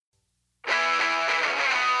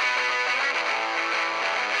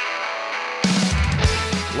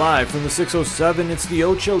Live from the 607, it's the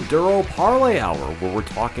Ocho Duro Parlay Hour, where we're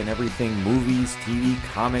talking everything movies, TV,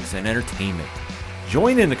 comics, and entertainment.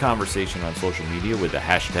 Join in the conversation on social media with the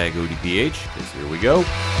hashtag ODPH, because here we go.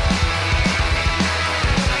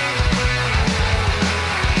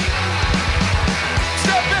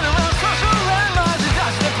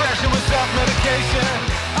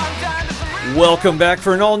 Welcome back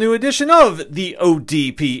for an all-new edition of the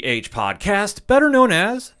ODPH podcast, better known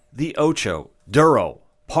as the Ocho Duro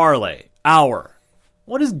Parlay Hour.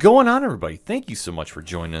 What is going on, everybody? Thank you so much for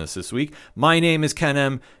joining us this week. My name is Ken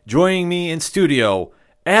M. Joining me in studio,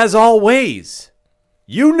 as always,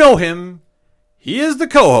 you know him. He is the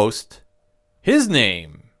co-host. His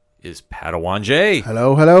name is Padawan J.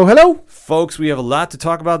 Hello, hello, hello. Folks, we have a lot to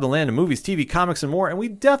talk about in the land of movies, TV, comics, and more, and we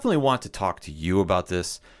definitely want to talk to you about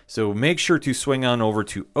this. So make sure to swing on over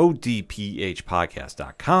to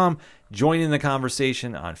odphpodcast.com. Join in the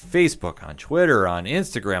conversation on Facebook, on Twitter, on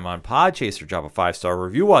Instagram, on Podchaser. Drop a 5-star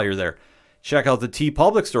review while you're there. Check out the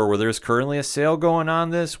TeePublic store where there's currently a sale going on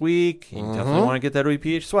this week. You definitely want to get that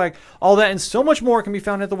ODPH swag. All that and so much more can be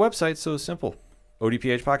found at the website. So simple.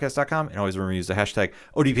 odphpodcast.com. And always remember to use the hashtag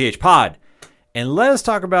ODPHpod. And let us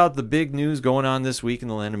talk about the big news going on this week in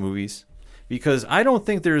the land of movies. Because I don't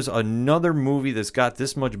think there's another movie that's got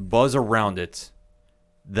this much buzz around it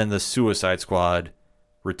than The Suicide Squad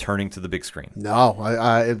returning to the big screen. No,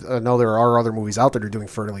 I know there are other movies out there that are doing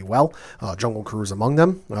fairly well. Jungle Cruise among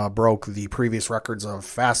them. Broke the previous records of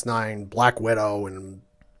Fast 9, Black Widow, and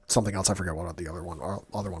something else. I forget what the other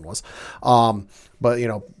one was. But, you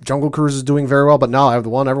know, Jungle Cruise is doing very well. But now I have the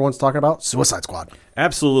one everyone's talking about, Suicide Squad.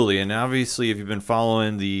 Absolutely. And obviously, if you've been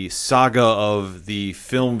following the saga of the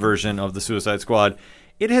film version of the Suicide Squad,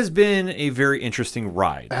 it has been a very interesting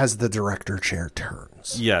ride. As the director chair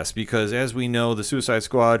turns. Yes, because as we know, the Suicide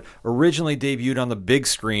Squad originally debuted on the big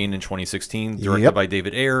screen in 2016, directed by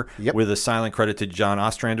David Ayer, with a silent credit to John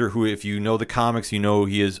Ostrander, who, if you know the comics, you know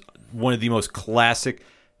he is one of the most classic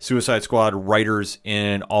Suicide Squad writers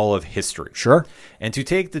in all of history. Sure. And to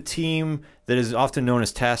take the team that is often known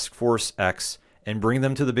as Task Force X and bring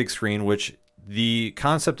them to the big screen, which the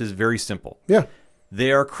concept is very simple. Yeah.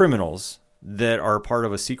 They are criminals that are part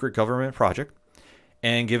of a secret government project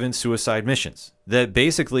and given suicide missions that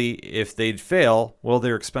basically, if they'd fail, well,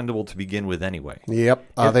 they're expendable to begin with anyway. Yep.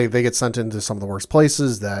 They get sent into some of the worst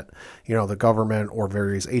places that, you know, the government or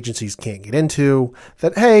various agencies can't get into.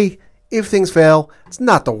 That, hey, if things fail, it's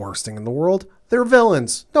not the worst thing in the world. They're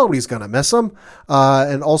villains. Nobody's going to miss them.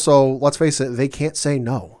 And also, let's face it, they can't say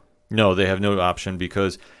no. No, they have no option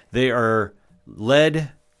because they are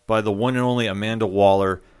led by the one and only Amanda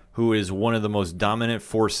Waller, who is one of the most dominant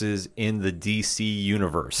forces in the DC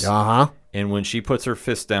universe. And when she puts her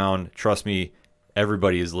fist down, trust me,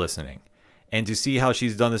 everybody is listening. And to see how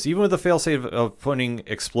she's done this, even with the failsafe of putting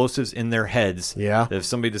explosives in their heads, if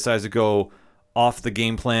somebody decides to go off the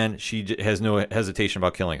game plan, she has no hesitation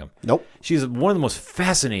about killing them. Nope. She's one of the most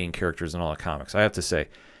fascinating characters in all the comics, I have to say.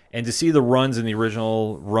 And to see the runs in the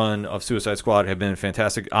original run of Suicide Squad have been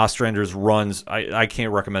fantastic. Ostrander's runs, I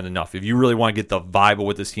can't recommend enough. If you really want to get the vibe of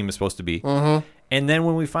what this team is supposed to be. And then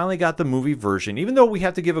when we finally got the movie version, even though we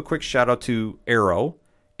have to give a quick shout out to Arrow,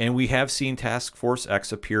 and we have seen Task Force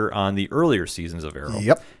X appear on the earlier seasons of Arrow.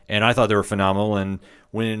 And I thought they were phenomenal. And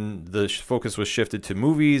when the focus was shifted to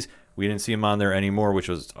movies, we didn't see him on there anymore, which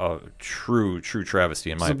was a true travesty,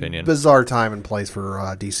 in my opinion. Bizarre time and place for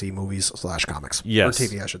DC movies / comics. Yes. Or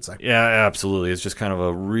TV, I should say. Yeah, absolutely. It's just kind of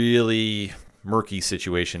a really murky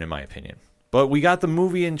situation, in my opinion. But we got the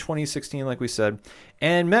movie in 2016, like we said,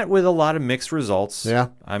 and met with a lot of mixed results. Yeah.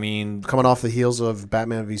 I mean, coming off the heels of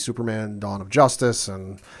Batman v Superman, Dawn of Justice,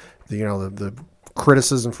 and the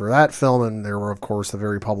criticism for that film, and there were, of course, the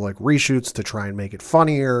very public reshoots to try and make it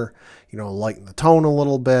funnier, lighten the tone a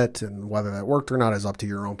little bit, and whether that worked or not is up to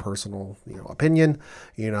your own personal, opinion,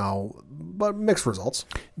 but mixed results.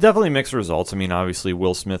 Definitely mixed results. I mean, obviously,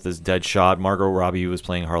 Will Smith is Deadshot. Margot Robbie was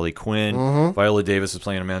playing Harley Quinn. Viola Davis is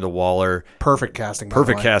playing Amanda Waller. Perfect casting.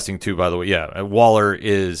 Perfect casting, too, by the way. Yeah, Waller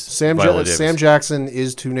is Viola Davis. Sam Jackson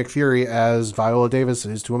is to Nick Fury as Viola Davis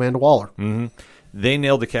is to Amanda Waller. They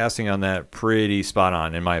nailed the casting on that pretty spot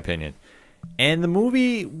on, in my opinion. And the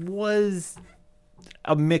movie was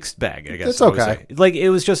a mixed bag, I guess. It's okay. Like, it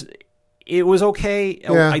was okay.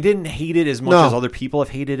 Yeah. I didn't hate it as much as other people have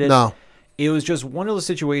hated it. No. It was just one of those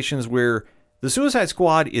situations where the Suicide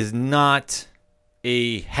Squad is not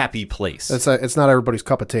a happy place. It's not everybody's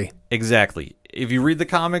cup of tea. Exactly. If you read the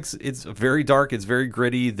comics, it's very dark. It's very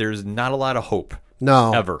gritty. There's not a lot of hope.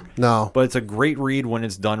 No. Ever. No. But it's a great read when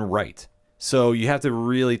it's done right. So you have to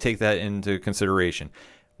really take that into consideration.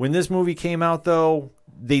 When this movie came out, though,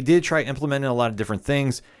 they did try implementing a lot of different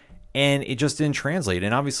things, and it just didn't translate.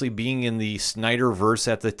 And obviously, being in the Snyderverse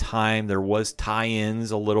at the time, there was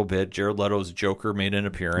tie-ins a little bit. Jared Leto's Joker made an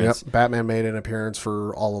appearance. Yep, Batman made an appearance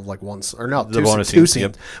for all of like once or no, The two, bonus two scenes, scenes.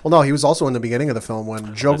 yep. Well, no, he was also in the beginning of the film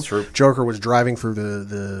when That's true. Joker was driving through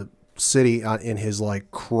the city in his like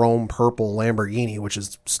chrome purple Lamborghini, which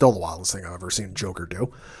is still the wildest thing I've ever seen Joker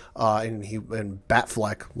do. And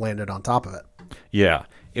Batfleck landed on top of it. Yeah,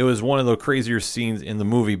 it was one of the crazier scenes in the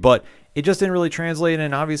movie, but it just didn't really translate.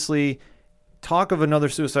 And obviously, talk of another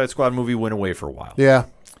Suicide Squad movie went away for a while. Yeah.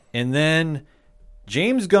 And then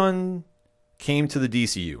James Gunn came to the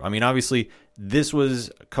DCU. I mean, obviously, this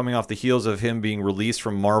was coming off the heels of him being released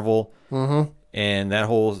from Marvel and that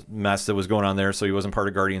whole mess that was going on there. So he wasn't part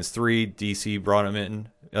of Guardians 3. DC brought him in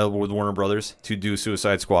with Warner Brothers to do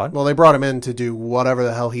Suicide Squad. Well, they brought him in to do whatever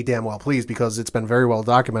the hell he damn well pleased, because it's been very well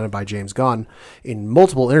documented by James Gunn in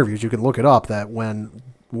multiple interviews. You can look it up, that when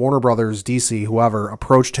Warner Brothers, DC, whoever,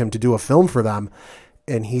 approached him to do a film for them,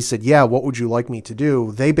 and he said, yeah, what would you like me to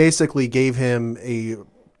do? They basically gave him a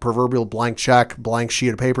proverbial blank check, blank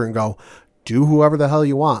sheet of paper, and go, do whoever the hell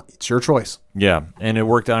you want. It's your choice. Yeah, and it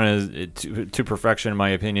worked out to perfection, in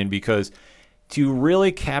my opinion, because to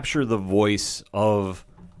really capture the voice of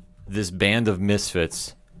this band of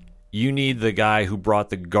misfits, you need the guy who brought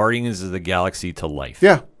the Guardians of the Galaxy to life.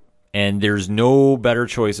 Yeah. And there's no better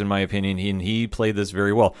choice, in my opinion, and he played this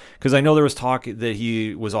very well. Because I know there was talk that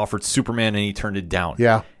he was offered Superman and he turned it down.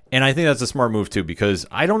 Yeah. And I think that's a smart move, too, because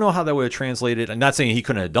I don't know how that would have translated. I'm not saying he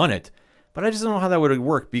couldn't have done it, but I just don't know how that would have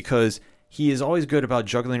worked, because he is always good about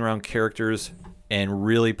juggling around characters and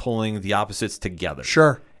really pulling the opposites together.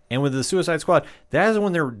 Sure. And with the Suicide Squad, that is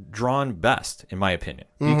when they're drawn best, in my opinion,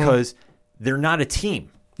 because they're not a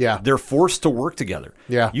team. Yeah. They're forced to work together.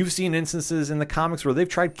 Yeah. You've seen instances in the comics where they've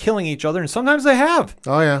tried killing each other, and sometimes they have.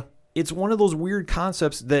 Oh, yeah. It's one of those weird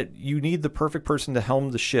concepts that you need the perfect person to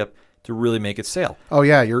helm the ship to really make it sail. Oh,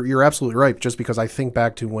 yeah. You're absolutely right. Just because I think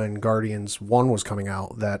back to when Guardians 1 was coming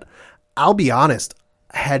out, that, I'll be honest,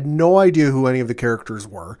 had no idea who any of the characters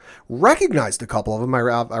were. Recognized a couple of them. I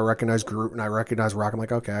recognized Groot and I recognized Rock. I'm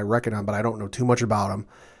like, okay, I reckon him, but I don't know too much about him.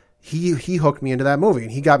 He hooked me into that movie,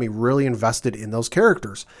 and he got me really invested in those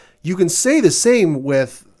characters. You can say the same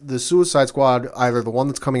with the Suicide Squad, either the one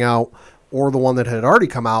that's coming out or the one that had already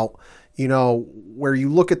come out, you know, where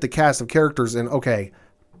you look at the cast of characters and, okay,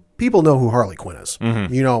 people know who Harley Quinn is.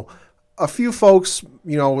 You know, a few folks,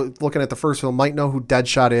 you know, looking at the first film might know who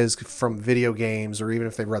Deadshot is from video games or even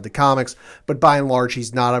if they've read the comics, but by and large,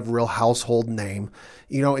 he's not a real household name,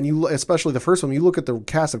 you know, and you, especially the first film, you look at the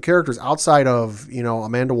cast of characters outside of, you know,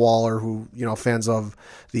 Amanda Waller, who, you know, fans of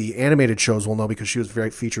the animated shows will know because she was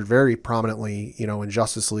featured very prominently, you know, in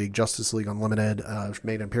Justice League Unlimited,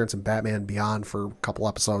 made an appearance in Batman Beyond for a couple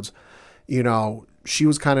episodes, you know. She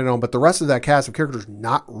was kind of known, but the rest of that cast of characters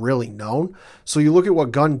not really known. So you look at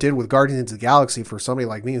what Gunn did with Guardians of the Galaxy for somebody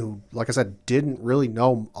like me who, like I said, didn't really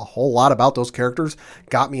know a whole lot about those characters,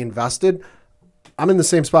 got me invested. I'm in the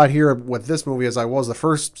same spot here with this movie as I was the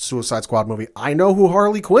first Suicide Squad movie. I know who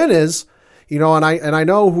Harley Quinn is, you know, and I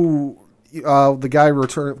know who the guy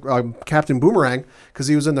Captain Boomerang, because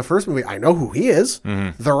he was in the first movie. I know who he is.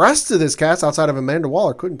 The rest of this cast, outside of Amanda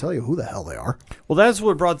Waller, couldn't tell you who the hell they are. Well, that's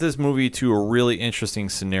what brought this movie to a really interesting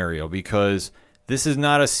scenario, because this is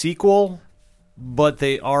not a sequel, but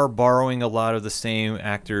they are borrowing a lot of the same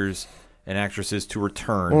actors and actresses to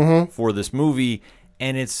return for this movie,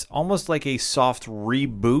 and it's almost like a soft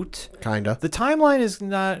reboot. Kinda. The timeline is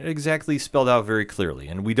not exactly spelled out very clearly,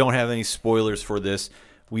 and we don't have any spoilers for this.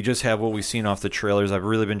 We just have what we've seen off the trailers. I've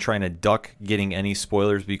really been trying to duck getting any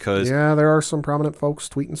spoilers because... Yeah, there are some prominent folks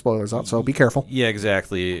tweeting spoilers out, so be careful. Yeah,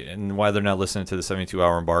 exactly. And why they're not listening to the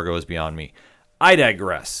 72-hour embargo is beyond me. I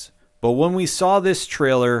digress. But when we saw this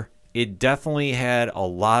trailer, it definitely had a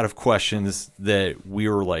lot of questions that we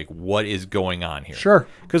were like, what is going on here? Sure.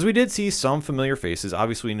 Because we did see some familiar faces.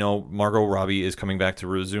 Obviously, we know Margot Robbie is coming back to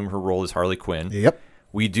resume her role as Harley Quinn. Yep.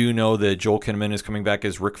 We do know that Joel Kinnaman is coming back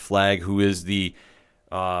as Rick Flag, who is the...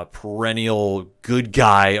 perennial good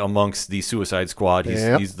guy amongst the Suicide Squad.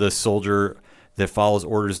 He's the soldier that follows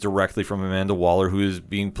orders directly from Amanda Waller, who is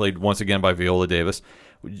being played once again by Viola Davis.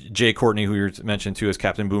 Jay Courtney, who you mentioned too as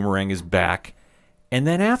Captain Boomerang, is back. And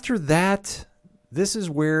then after that, this is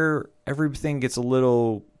where everything gets a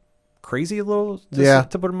little crazy, to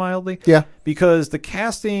put it mildly. Yeah. Because the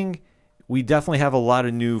casting, we definitely have a lot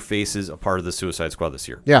of new faces a part of the Suicide Squad this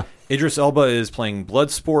year. Yeah. Idris Elba is playing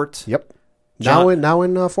Bloodsport. Yep. Now in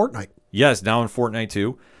Fortnite. Yes, now in Fortnite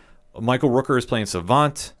too. Michael Rooker is playing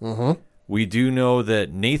Savant. We do know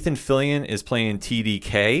that Nathan Fillion is playing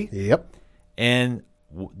TDK. Yep. And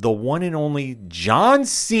the one and only John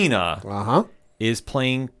Cena Uh-huh. is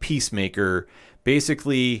playing Peacemaker,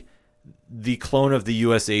 basically the clone of the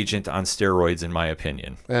U.S. agent on steroids, in my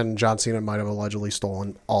opinion. And John Cena might have allegedly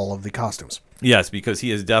stolen all of the costumes. Yes, because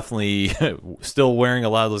he is definitely still wearing a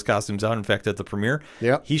lot of those costumes out. In fact, at the premiere,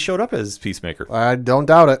 Yep. he showed up as Peacemaker. I don't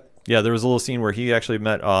doubt it. Yeah, there was a little scene where he actually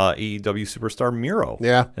met AEW superstar Miro.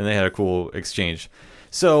 Yeah. And they had a cool exchange.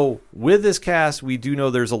 So with this cast, we do know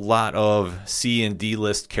there's a lot of C and D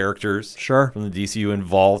list characters Sure. from the DCU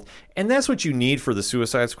involved. And that's what you need for the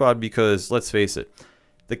Suicide Squad because, let's face it,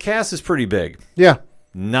 the cast is pretty big. Yeah.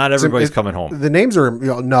 Not everybody's coming home. The names are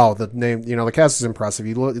the cast is impressive.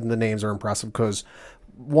 You look, the names are impressive because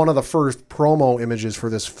one of the first promo images for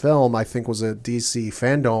this film, I think, was at DC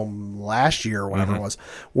Fandom last year or whatever it was,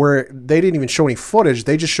 where they didn't even show any footage.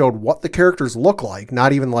 They just showed what the characters look like,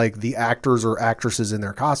 not even like the actors or actresses in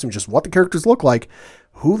their costume, just what the characters look like,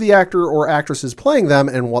 who the actor or actress is playing them,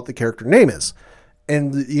 and what the character name is.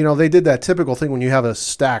 And, they did that typical thing when you have a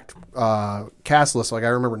stacked cast list. Like I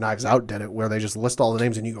remember Knives Out did it, where they just list all the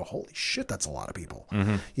names and you go, holy shit, that's a lot of people.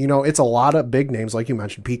 It's a lot of big names. Like you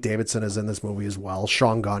mentioned, Pete Davidson is in this movie as well.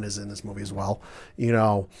 Sean Gunn is in this movie as well.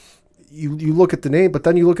 You look at the name, but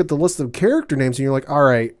then you look at the list of character names and you're like, all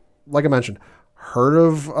right, like I mentioned, heard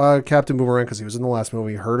of Captain Boomerang because he was in the last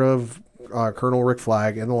movie, heard of Colonel Rick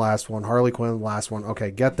Flag in the last one, Harley Quinn in the last one.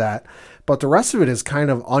 Okay, get that. But the rest of it is kind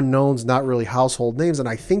of unknowns, not really household names. And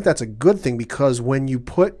I think that's a good thing because when you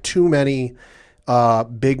put too many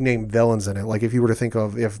big name villains in it, like if you were to think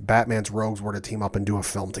of if Batman's rogues were to team up and do a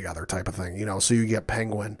film together type of thing, so you get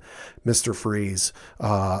Penguin, Mr. Freeze,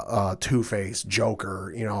 Two-Face,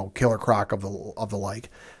 Joker, Killer Croc of the like,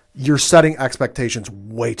 you're setting expectations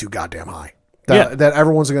way too goddamn high. That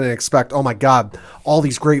everyone's going to expect, oh my God, all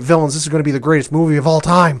these great villains, this is going to be the greatest movie of all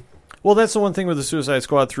time. Well, that's the one thing with the Suicide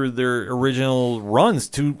Squad through their original runs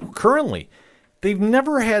to currently. They've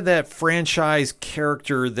never had that franchise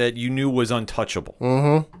character that you knew was untouchable.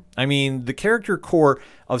 Mm-hmm. I mean, the character core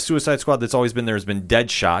of Suicide Squad that's always been there has been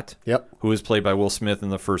Deadshot, who was played by Will Smith in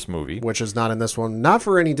the first movie. Which is not in this one. Not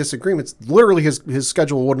for any disagreements. Literally, his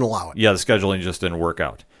schedule wouldn't allow it. Yeah, the scheduling just didn't work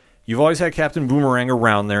out. You've always had Captain Boomerang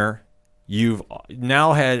around there. You've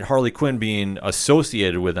now had Harley Quinn being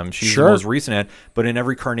associated with them. She's the most recent ad, but in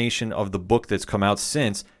every carnation of the book that's come out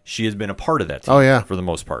since, she has been a part of that team for the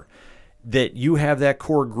most part. That you have that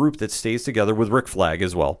core group that stays together with Rick Flag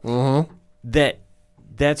as well. Mm-hmm.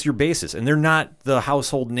 That's your basis. And they're not the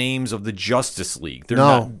household names of the Justice League. They're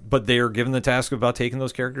not, but they are given the task about taking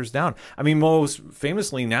those characters down. I mean, most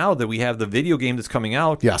famously now that we have the video game that's coming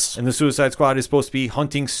out. Yes. And the Suicide Squad is supposed to be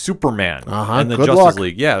hunting Superman and the Good Justice luck.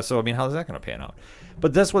 League. Yeah, so I mean, how's that going to pan out?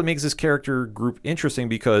 But that's what makes this character group interesting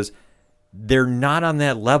because they're not on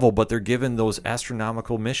that level, but they're given those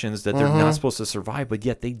astronomical missions that they're not supposed to survive, but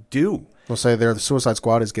yet they do. We'll say the Suicide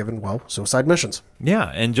Squad is given, suicide missions. Yeah,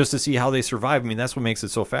 and just to see how they survive, I mean, that's what makes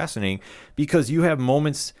it so fascinating because you have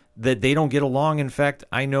moments that they don't get along. In fact,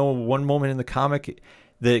 I know one moment in the comic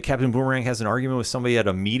that Captain Boomerang has an argument with somebody at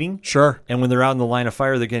a meeting. Sure. And when they're out in the line of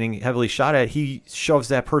fire, they're getting heavily shot at. He shoves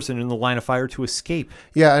that person in the line of fire to escape.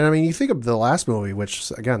 Yeah, and I mean, you think of the last movie,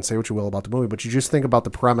 which, again, say what you will about the movie, but you just think about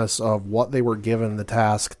the premise of what they were given the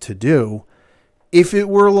task to do. If it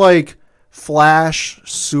were like Flash,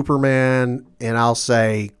 Superman, and I'll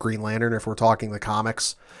say Green Lantern, if we're talking the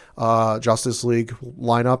comics, Justice League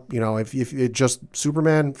lineup, if it just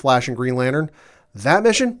Superman, Flash, and Green Lantern, that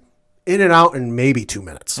mission, in and out in maybe 2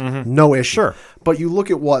 minutes. Mm-hmm. No issue. Sure. But you look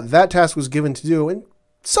at what that task was given to do, and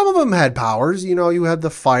some of them had powers. You had the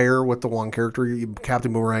fire with the one character,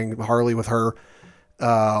 Captain Boomerang, Harley with her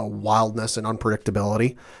wildness and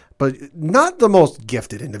unpredictability. But not the most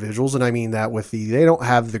gifted individuals, and I mean that they don't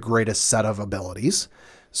have the greatest set of abilities.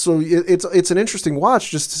 So it's an interesting watch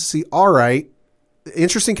just to see, all right,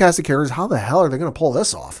 interesting cast of characters, how the hell are they going to pull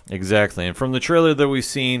this off? Exactly. And from the trailer that we've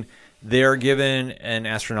seen, they are given an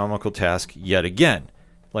astronomical task yet again.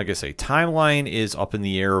 Like I say, timeline is up in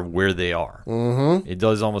the air of where they are. Mm-hmm. It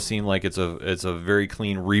does almost seem like it's a very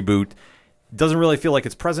clean reboot. It doesn't really feel like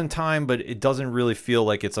it's present time, but it doesn't really feel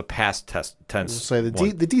like it's a past tense. So the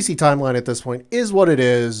DC timeline at this point is what it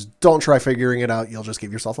is. Don't try figuring it out. You'll just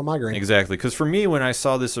give yourself a migraine. Exactly. Because for me, when I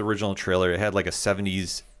saw this original trailer, it had like a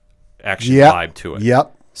 70s action vibe to it.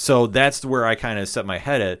 Yep. So that's where I kind of set my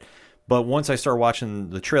head at. But once I start watching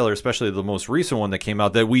the trailer, especially the most recent one that came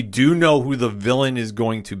out, that we do know who the villain is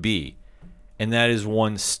going to be. And that is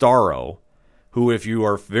one Starro, who, if you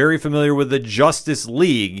are very familiar with the Justice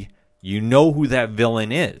League, You know who that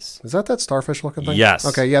villain is. Is that starfish looking thing? Yes.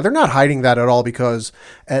 Okay, yeah, they're not hiding that at all because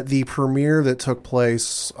at the premiere that took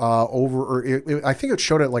place I think it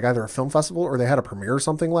showed at like either a film festival or they had a premiere or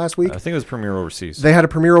something last week. I think it was premiere overseas. They had a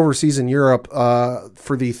premiere overseas in Europe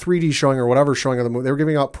for the 3D showing or whatever showing of the movie. They were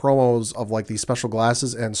giving out promos of like these special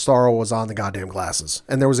glasses, and Starro was on the goddamn glasses.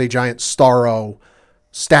 And there was a giant Starro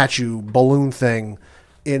statue balloon thing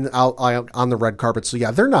out on the red carpet. So yeah,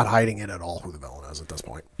 they're not hiding it at all who the villain is at this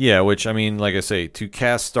point. Yeah, which, I mean, like I say, to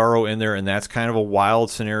cast Starro in there, and that's kind of a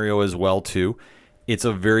wild scenario as well, too. It's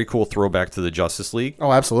a very cool throwback to the Justice League.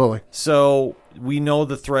 Oh, absolutely. So we know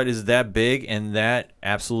the threat is that big and that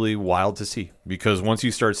absolutely wild to see. Because once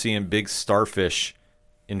you start seeing big starfish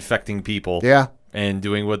infecting people Yeah. and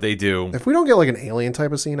doing what they do, If we don't get like an alien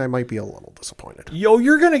type of scene, I might be a little disappointed.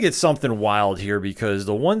 you're going to get something wild here, because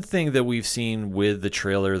the one thing that we've seen with the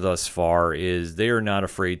trailer thus far is they are not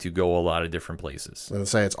afraid to go a lot of different places. And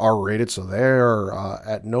say it's R-rated, so they're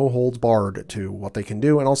at no holds barred to what they can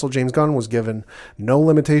do. And also, James Gunn was given no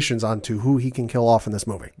limitations on to who he can kill off in this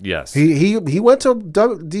movie. Yes. He went to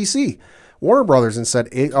DC, Warner Brothers, and said,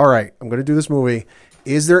 all right, I'm going to do this movie.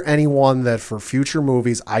 Is there anyone that for future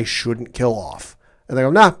movies I shouldn't kill off? And they go,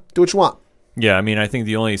 nah, do what you want. Yeah, I mean, I think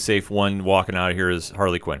the only safe one walking out of here is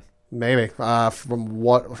Harley Quinn. Maybe. From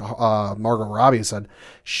what Margot Robbie said,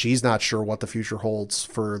 she's not sure what the future holds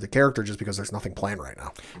for the character just because there's nothing planned right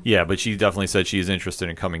now. Yeah, but she definitely said she's interested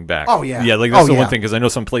in coming back. Oh, yeah. Yeah, like that's the yeah. one thing, because I know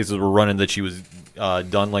some places were running that she was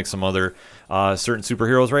done like some other certain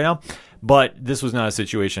superheroes right now. But this was not a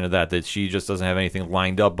situation of that she just doesn't have anything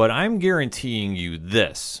lined up. But I'm guaranteeing you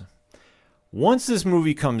this. Once this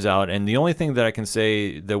movie comes out, and the only thing that I can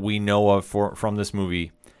say that we know of from this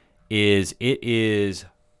movie is it is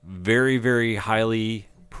very, very highly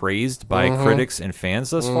praised by critics and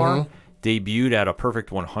fans thus far. Debuted at a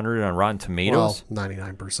perfect 100 on Rotten Tomatoes. Well,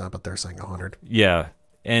 99%, but they're saying 100. Yeah.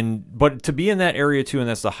 But to be in that area too, and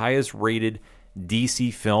that's the highest rated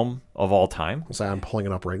DC film of all time. So I'm pulling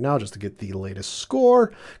it up right now just to get the latest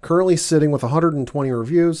score. Currently sitting with 120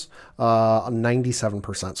 reviews, a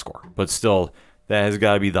 97% score. But still, that has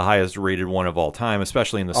got to be the highest rated one of all time,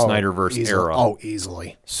 especially in the Snyderverse era. Oh,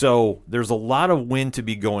 easily. So there's a lot of win to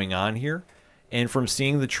be going on here. And from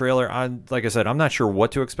seeing the trailer, like I said, I'm not sure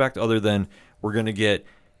what to expect other than we're going to get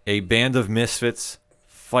a band of misfits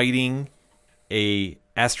fighting a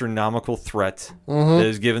astronomical threat that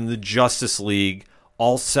is given the Justice League,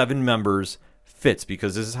 all 7 members, fits,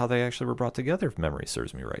 because this is how they actually were brought together, if memory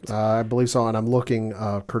serves me right. I believe so, and I'm looking,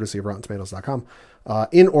 courtesy of RottenTomatoes.com,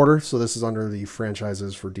 in order. So this is under the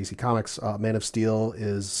franchises for DC Comics. Man of Steel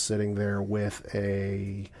is sitting there with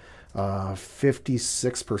a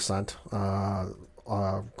 56%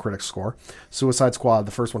 critic score. Suicide Squad,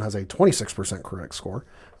 the first one, has a 26% critic score.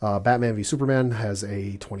 Batman v Superman has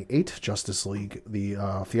a 28. Justice League, the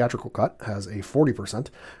theatrical cut, has a 40%.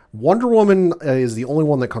 Wonder Woman is the only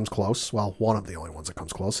one that comes close. Well, one of the only ones that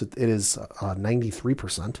comes close. It is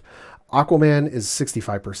 93%. Aquaman is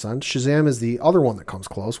 65%. Shazam is the other one that comes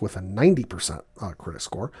close with a 90% critic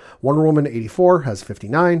score. Wonder Woman 84 has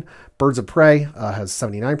 59. Birds of Prey has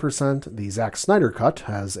 79%. The Zack Snyder cut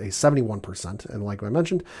has a 71%. And like I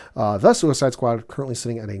mentioned, the Suicide Squad currently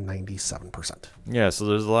sitting at a 97%. Yeah, so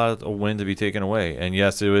there's a lot of win to be taken away. And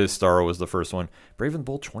yes, it was Starro was the first one. Brave and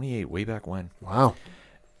Bold 28, way back when. Wow.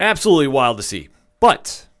 Absolutely wild to see.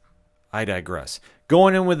 But I digress.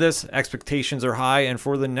 Going in with this, expectations are high, and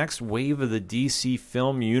for the next wave of the DC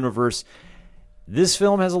film universe, this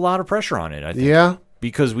film has a lot of pressure on it, I think. Yeah.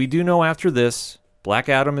 Because we do know after this, Black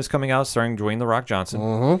Adam is coming out starring Dwayne The Rock Johnson.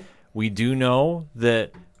 Mm-hmm. We do know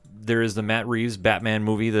that there is the Matt Reeves Batman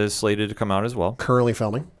movie that is slated to come out as well. Currently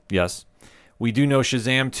filming. Yes. We do know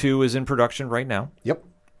Shazam 2 is in production right now. Yep.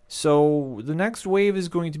 So the next wave is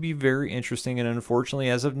going to be very interesting, and unfortunately,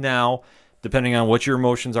 as of now, depending on what your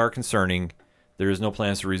emotions are concerning, there is no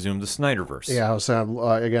plans to resume the Snyderverse. Yeah, I was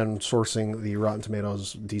again sourcing the Rotten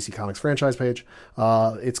Tomatoes DC Comics franchise page.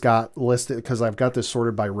 It's got listed because I've got this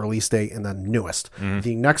sorted by release date and then newest.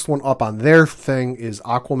 The next one up on their thing is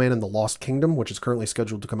Aquaman and the Lost Kingdom, which is currently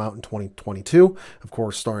scheduled to come out in 2022. Of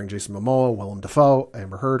course, starring Jason Momoa, Willem Dafoe,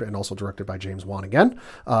 Amber Heard, and also directed by James Wan again.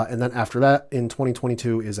 And then after that, in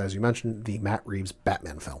 2022, is, as you mentioned, the Matt Reeves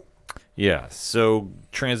Batman film. Yeah. So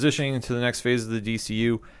transitioning into the next phase of the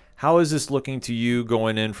DCU. How is this looking to you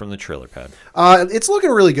going in from the trailer pad? It's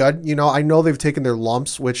looking really good. You know, I know they've taken their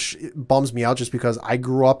lumps, which bums me out just because I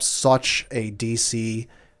grew up such a DC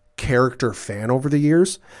character fan over the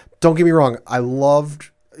years. Don't get me wrong. I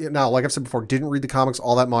loved, now, like I've said before, didn't read the comics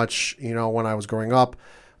all that much, you know, when I was growing up,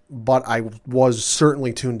 but I was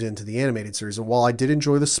certainly tuned into the animated series. And while I did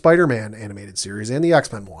enjoy the Spider-Man animated series and the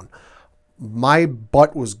X-Men one, my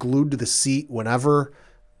butt was glued to the seat whenever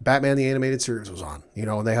Batman the Animated Series was on,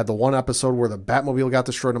 and they had the one episode where the Batmobile got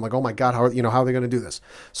destroyed. I'm like, oh my God, how are they going to do this?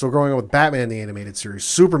 So growing up with Batman the Animated Series,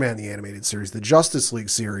 Superman the Animated Series, the Justice League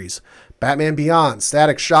series, Batman Beyond,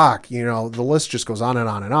 Static Shock, the list just goes on and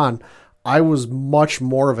on and on. I was much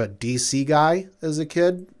more of a DC guy as a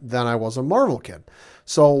kid than I was a Marvel kid.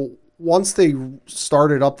 So once they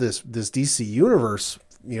started up this DC universe,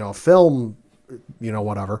 film,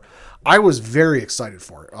 whatever, I was very excited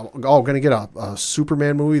for it. Going to get a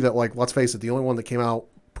Superman movie that, like, let's face it, the only one that came out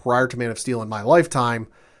prior to Man of Steel in my lifetime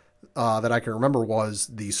that I can remember was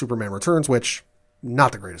the Superman Returns, which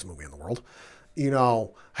not the greatest movie in the world.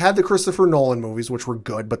 Had the Christopher Nolan movies, which were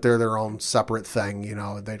good, but they're their own separate thing.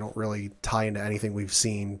 They don't really tie into anything we've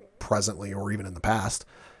seen presently or even in the past.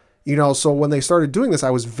 So when they started doing this, I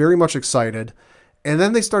was very much excited. And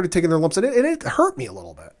then they started taking their lumps, and it hurt me a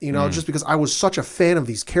little bit, just because I was such a fan of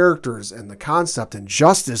these characters and the concept and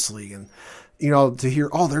Justice League, and to hear,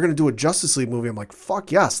 oh, they're going to do a Justice League movie. I'm like,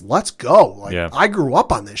 fuck yes, let's go. Like, yeah. I grew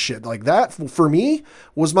up on this shit. Like, that for me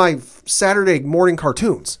was my Saturday morning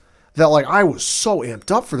cartoons. That, like, I was so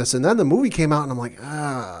amped up for this, and then the movie came out, and I'm like,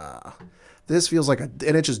 this feels like and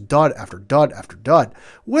it's just dud after dud after dud,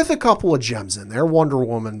 with a couple of gems in there. Wonder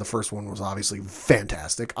Woman, the first one, was obviously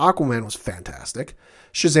fantastic. Aquaman was fantastic.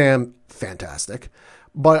 Shazam, fantastic.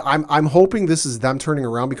 But I'm hoping this is them turning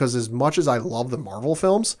around, because as much as I love the Marvel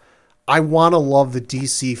films, I want to love the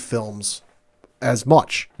DC films as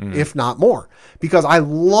much, if not more, because I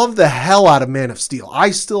love the hell out of Man of Steel. I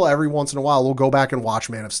still, every once in a while, will go back and watch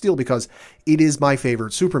Man of Steel because it is my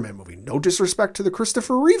favorite Superman movie. No disrespect to the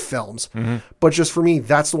Christopher Reeve films, but just for me,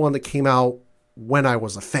 that's the one that came out when I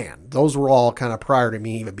was a fan. Those were all kind of prior to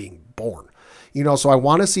me even being born. So I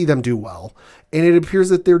want to see them do well, and it appears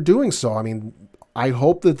that they're doing so. I mean, I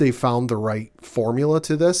hope that they found the right formula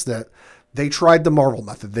to this, that they tried the Marvel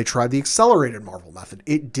method. They tried the accelerated Marvel method.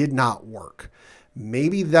 It did not work.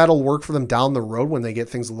 Maybe that'll work for them down the road when they get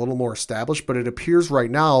things a little more established. But it appears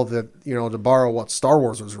right now that, to borrow what Star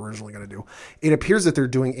Wars was originally going to do, it appears that they're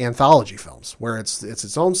doing anthology films where it's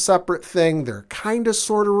its own separate thing. They're kind of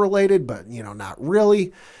sort of related, but, not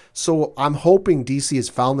really. So I'm hoping DC has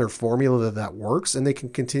found their formula that works, and they can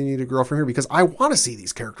continue to grow from here, because I want to see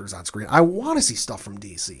these characters on screen. I want to see stuff from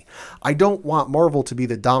DC. I don't want Marvel to be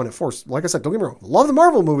the dominant force. Like I said, don't get me wrong, love the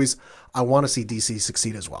Marvel movies. I want to see DC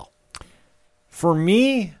succeed as well. For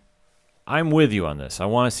me, I'm with you on this. I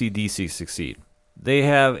want to see DC succeed. They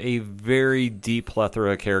have a very deep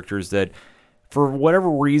plethora of characters that, for whatever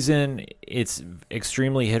reason, it's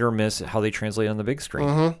extremely hit or miss how they translate on the big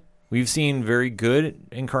screen. We've seen very good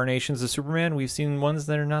incarnations of Superman. We've seen ones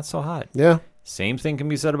that are not so hot. Yeah. Same thing can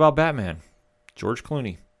be said about Batman. George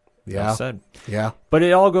Clooney. Yeah. Well said. Yeah. But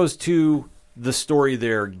it all goes to the story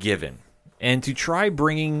they're given. And to try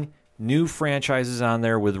bringing new franchises on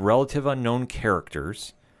there with relative unknown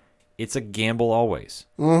characters, it's a gamble always.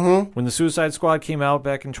 When the Suicide Squad came out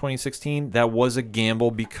back in 2016, that was a gamble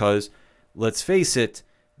because, let's face it,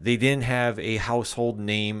 they didn't have a household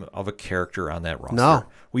name of a character on that roster. No.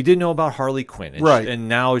 We did know about Harley Quinn. And right. And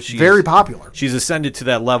now she's very popular. She's ascended to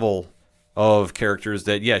that level of characters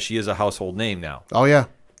that, yeah, she is a household name now. Oh, yeah.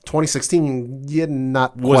 2016,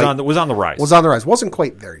 was on the rise. Was on the rise. Wasn't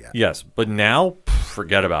quite there yet. Yes, but now,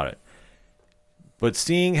 forget about it. But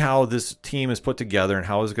seeing how this team is put together and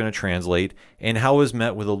how it's going to translate and how it was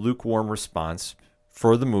met with a lukewarm response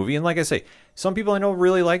for the movie. And like I say, some people I know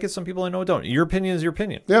really like it. Some people I know don't. Your opinion is your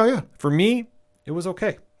opinion. Yeah, yeah. For me, it was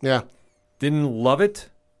okay. Yeah. Didn't love it,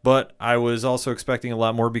 but I was also expecting a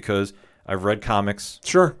lot more because I've read comics.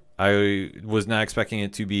 Sure. I was not expecting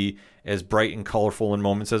it to be as bright and colorful in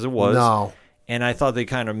moments as it was. No. And I thought they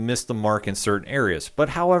kind of missed the mark in certain areas. But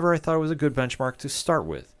however, I thought it was a good benchmark to start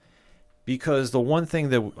with. Because the one thing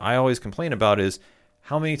that I always complain about is,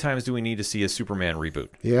 how many times do we need to see a Superman reboot?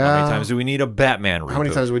 Yeah. How many times do we need a Batman reboot? How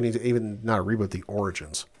many times do we need to even not a reboot, the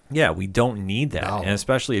origins? Yeah, we don't need that. No. And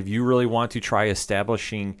especially if you really want to try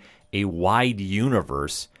establishing a wide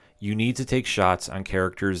universe, you need to take shots on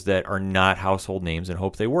characters that are not household names and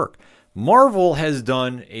hope they work. Marvel has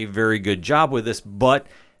done a very good job with this, but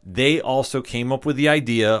they also came up with the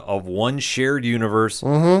idea of one shared universe.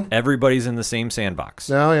 Everybody's in the same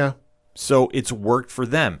sandbox. Oh, yeah. So it's worked for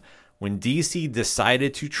them. When DC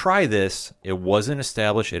decided to try this, it wasn't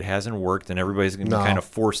established, it hasn't worked, and everybody's going to be kind of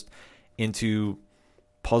forced into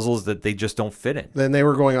puzzles that they just don't fit in. Then they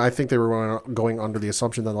were going under the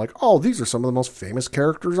assumption that, like, oh, these are some of the most famous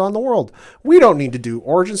characters on the world. We don't need to do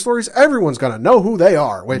origin stories. Everyone's going to know who they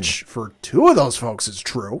are, which for two of those folks is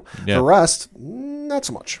true. Yeah. The rest, not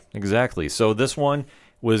so much. Exactly. So this one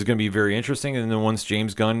was going to be very interesting. And then once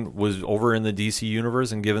James Gunn was over in the DC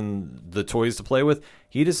universe and given the toys to play with,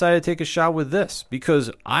 he decided to take a shot with this,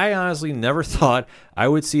 because I honestly never thought I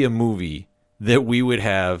would see a movie that we would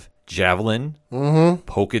have Javelin,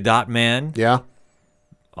 Polka Dot Man,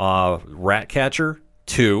 Ratcatcher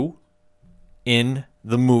 2 in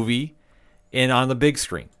the movie and on the big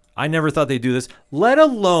screen. I never thought they'd do this, let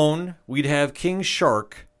alone we'd have King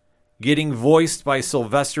Shark getting voiced by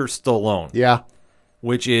Sylvester Stallone. Yeah.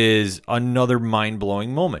 Which is another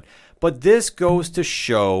mind-blowing moment. But this goes to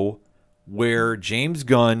show where James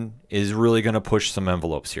Gunn is really going to push some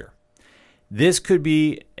envelopes here. This could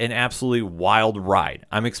be an absolutely wild ride.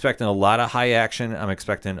 I'm expecting a lot of high action. I'm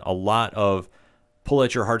expecting a lot of pull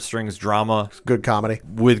at your heartstrings drama. Good comedy.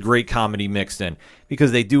 With great comedy mixed in.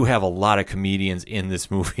 Because they do have a lot of comedians in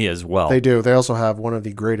this movie as well. They do. They also have one of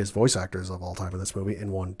the greatest voice actors of all time in this movie,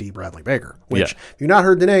 in one D. Bradley Baker. Which, if you've not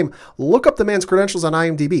heard the name, look up the man's credentials on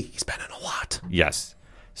IMDb. He's been in a lot. Yes.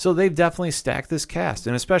 So they've definitely stacked this cast.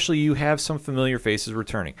 And especially you have some familiar faces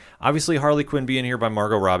returning. Obviously, Harley Quinn being here by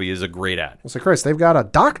Margot Robbie is a great add. Well, so Chris, they've got a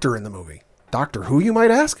doctor in the movie. Doctor who, you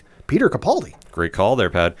might ask? Peter Capaldi. Great call there,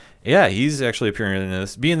 Pat. Yeah, he's actually appearing in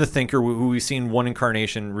this. Being the Thinker, who we've seen one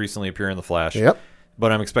incarnation recently appear in The Flash. Yep.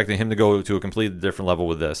 But I'm expecting him to go to a completely different level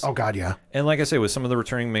with this. Oh, God, yeah. And like I say, with some of the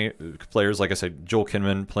returning players, like I said, Joel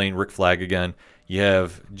Kinnaman playing Rick Flag again. You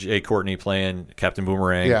have Jay Courtney playing Captain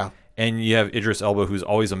Boomerang. Yeah. And you have Idris Elba, who's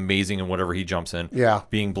always amazing in whatever he jumps in. Yeah.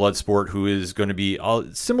 Being Bloodsport, who is going to be a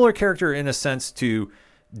similar character in a sense to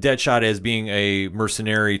Deadshot as being a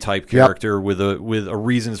mercenary type character with a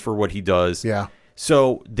reasons for what he does. Yeah.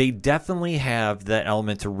 So they definitely have that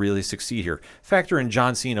element to really succeed here. Factor in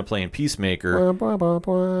John Cena playing Peacemaker.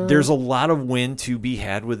 There's a lot of win to be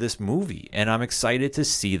had with this movie, and I'm excited to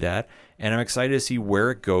see that, and I'm excited to see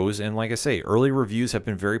where it goes. And like I say, early reviews have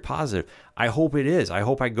been very positive. I hope it is. I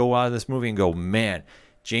hope I go out of this movie and go, man,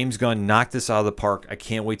 James Gunn knocked this out of the park. I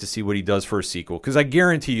can't wait to see what he does for a sequel, because I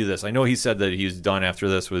guarantee you this. I know he said that he's done after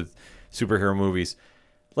this with superhero movies.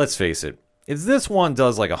 Let's face it. If this one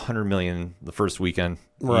does like $100 million the first weekend,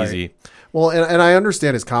 easy. Well, and I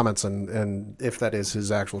understand his comments, and if that is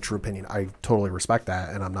his actual true opinion, I totally respect that,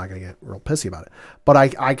 and I'm not going to get real pissy about it. But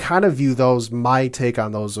I kind of view those, my take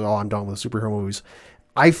on those, I'm done with superhero movies.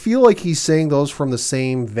 I feel like he's saying those from the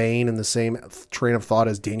same vein and the same train of thought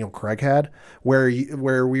as Daniel Craig had, where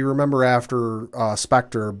we remember after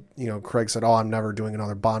Spectre, Craig said, "Oh, I'm never doing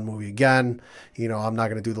another Bond movie again. I'm not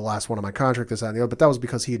going to do the last one on my contract, this, that, and the other." But that was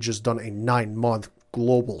because he had just done a 9-month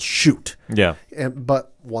global shoot. Yeah.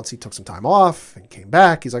 But once he took some time off and came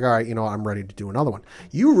back, he's like, all right, I'm ready to do another one.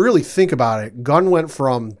 You really think about it. Gunn went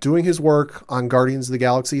from doing his work on Guardians of the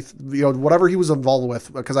Galaxy, whatever he was involved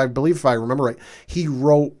with, because I believe, if I remember right, he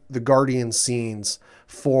wrote the Guardian scenes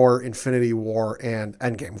for Infinity War and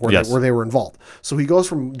Endgame, where they were involved. So he goes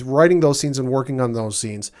from writing those scenes and working on those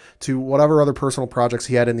scenes to whatever other personal projects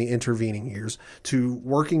he had in the intervening years, to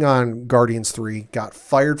working on Guardians 3, got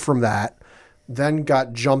fired from that, then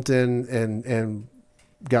got jumped in and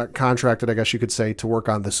got contracted, I guess you could say, to work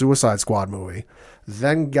on the Suicide Squad movie,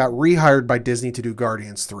 then got rehired by Disney to do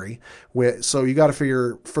Guardians 3. So you got to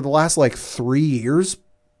figure, for the last 3 years,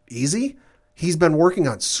 easy, he's been working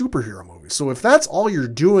on superhero movies. So if that's all you're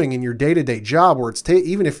doing in your day-to-day job, where it's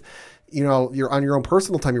even if you're on your own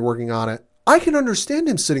personal time, you're working on it, I can understand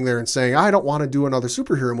him sitting there and saying, I don't want to do another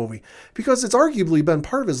superhero movie, because it's arguably been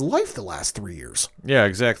part of his life the last 3 years. Yeah,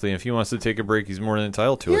 exactly. If he wants to take a break, he's more than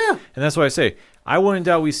entitled to it. Yeah. And that's why I say, I wouldn't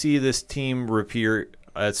doubt we see this team reappear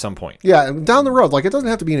at some point. Yeah, and down the road. It doesn't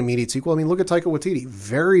have to be an immediate sequel. I mean, look at Taika Waititi.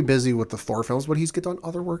 Very busy with the Thor films, but he's done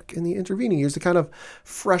other work in the intervening years to kind of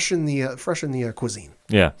freshen the cuisine.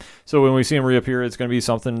 Yeah. So when we see him reappear, it's going to be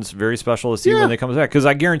something very special to see when they come back. Because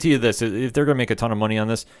I guarantee you this, if they're going to make a ton of money on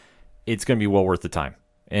this, it's going to be well worth the time.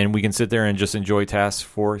 And we can sit there and just enjoy Task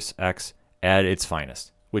Force X at its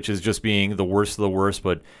finest, which is just being the worst of the worst,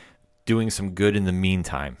 but doing some good in the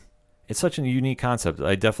meantime. It's such a unique concept.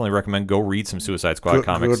 I definitely recommend go read some Suicide Squad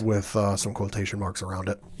comics. Good with some quotation marks around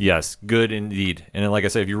it. Yes, good indeed. And like I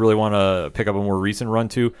say, if you really want to pick up a more recent run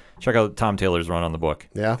too, check out Tom Taylor's run on the book.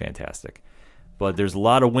 Yeah. Fantastic. But there's a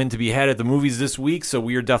lot of win to be had at the movies this week, so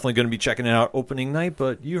we are definitely going to be checking it out opening night.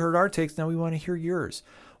 But you heard our takes. Now we want to hear yours.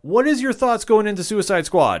 What is your thoughts going into Suicide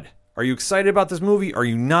Squad? Are you excited about this movie? Are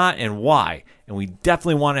you not, and why? And we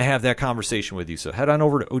definitely want to have that conversation with you. So head on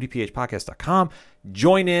over to odphpodcast.com.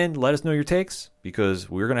 Join in. Let us know your takes, because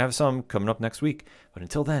we're going to have some coming up next week. But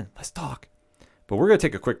until then, let's talk. But we're going to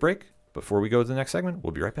take a quick break. Before we go to the next segment,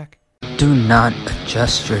 we'll be right back. Do not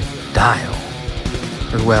adjust your dial.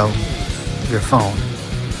 Or, well, your phone,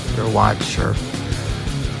 your watch, or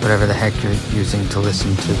whatever the heck you're using to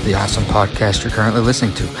listen to the awesome podcast you're currently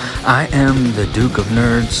listening to. I am the Duke of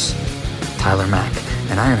Nerds, Tyler Mack,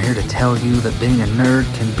 and I am here to tell you that being a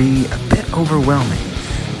nerd can be a bit overwhelming,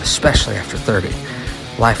 especially after 30.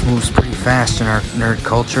 Life moves pretty fast in our nerd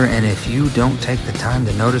culture, and if you don't take the time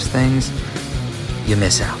to notice things, you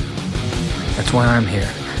miss out. That's why I'm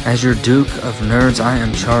here. As your Duke of Nerds, I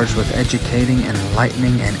am charged with educating,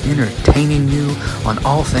 enlightening, and entertaining you on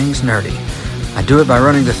all things nerdy. I do it by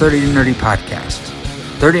running the 30 to Nerdy podcast.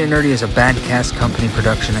 30 to Nerdy is a Badcast Company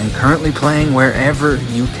production and currently playing wherever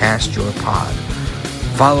you cast your pod.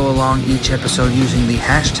 Follow along each episode using the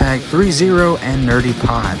hashtag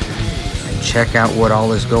 30andNerdyPod. And check out what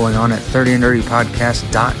all is going on at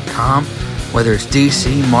 30nerdypodcast.com. Whether it's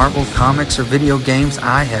DC, Marvel, comics, or video games,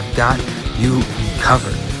 I have got you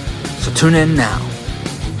covered. So tune in now.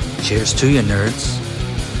 Cheers to you, nerds.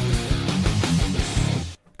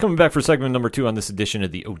 Coming back for segment number 2 on this edition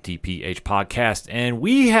of the OTPH podcast, and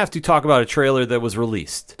we have to talk about a trailer that was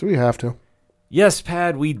released. Do we have to? Yes,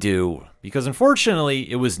 Pad, we do. Because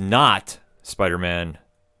unfortunately, it was not Spider-Man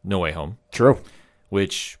No Way Home. True.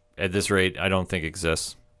 Which, at this rate, I don't think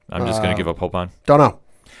exists. I'm just going to give up hope on. Don't know.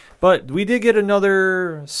 But we did get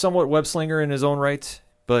another somewhat web-slinger in his own right,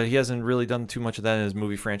 but he hasn't really done too much of that in his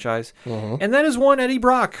movie franchise. And that is one Eddie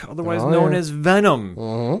Brock, otherwise known as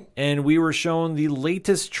Venom. And we were shown the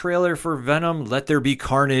latest trailer for Venom, Let There Be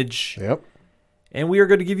Carnage. Yep. And we are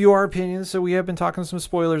going to give you our opinions, so we have been talking some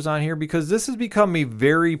spoilers on here, because this has become a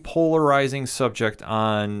very polarizing subject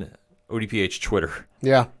on ODPH Twitter.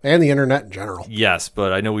 Yeah, and the internet in general. Yes,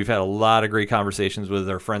 but I know we've had a lot of great conversations with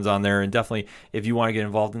our friends on there, and definitely, if you want to get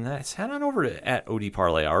involved in that, head on over to @OD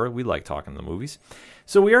Parlay Hour. We like talking the movies.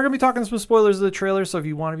 So we are going to be talking some spoilers of the trailer, so if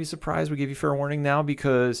you want to be surprised, we give you fair warning now,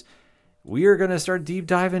 because we are going to start deep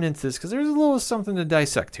diving into this, because there's a little something to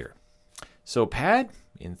dissect here. So, Pat,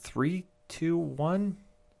 in 3, 2, 1,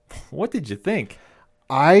 what did you think?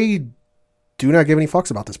 I do not give any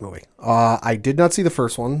fucks about this movie. I did not see the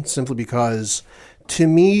first one, simply because, to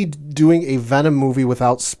me, doing a Venom movie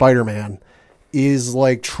without Spider-Man is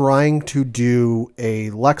like trying to do a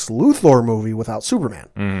Lex Luthor movie without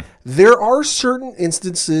Superman. There are certain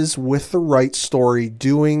instances with the right story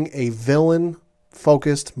doing a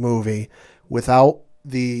villain-focused movie without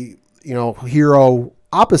the, hero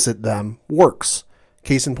opposite them works.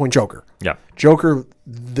 Case in point, Joker. Yeah. Joker,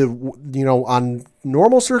 on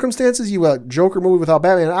normal circumstances, you a Joker movie without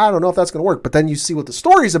Batman, I don't know if that's going to work. But then you see what the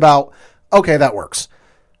story's about. Okay, that works.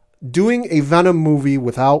 Doing a Venom movie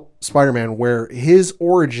without Spider-Man, where his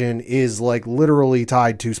origin is like literally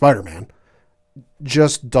tied to Spider-Man,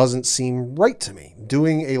 just doesn't seem right to me.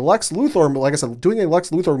 Doing a Lex Luthor, like I said, doing a Lex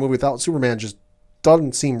Luthor movie without Superman just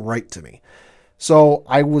doesn't seem right to me. So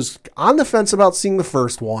I was on the fence about seeing the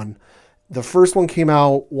first one. The first one came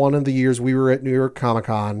out one of the years we were at New York Comic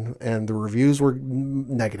Con, and the reviews were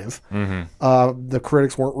negative. The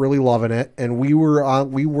critics weren't really loving it, and we were.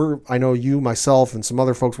 I know you, myself, and some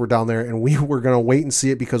other folks were down there, and we were going to wait and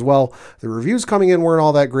see it because, well, the reviews coming in weren't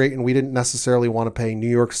all that great, and we didn't necessarily want to pay New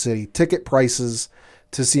York City ticket prices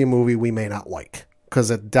to see a movie we may not like. Because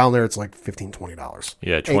down there it's like $15, $20.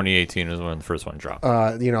 Yeah, 2018 is when the first one dropped. So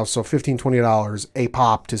 $15, $20 a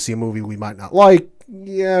pop to see a movie we might not like.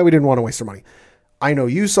 Yeah, we didn't want to waste our money. I know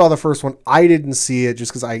you saw the first one. I didn't see it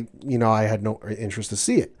just because I had no interest to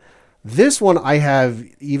see it. This one I have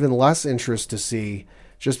even less interest to see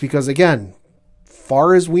just because, again,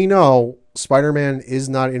 far as we know, Spider-Man is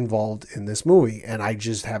not involved in this movie. And I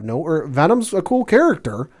just have Venom's a cool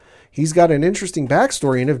character. He's got an interesting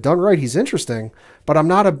backstory, and if done right, he's interesting. But I'm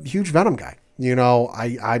not a huge Venom guy.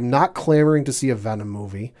 I'm not clamoring to see a Venom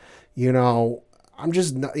movie. I'm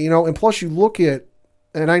just, and plus you look at,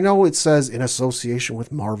 and I know it says in association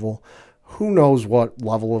with Marvel. Who knows what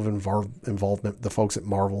level of involvement the folks at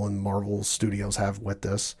Marvel and Marvel Studios have with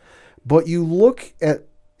this. But you look at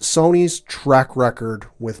Sony's track record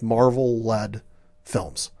with Marvel-led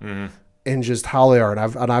films. And just how they are.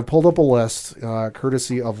 And I've pulled up a list,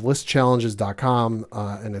 courtesy of listchallenges.com,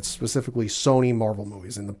 and it's specifically Sony Marvel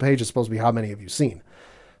movies. And the page is supposed to be how many have you seen.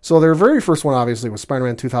 So their very first one, obviously, was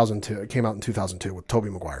Spider-Man 2002. It came out in 2002 with Tobey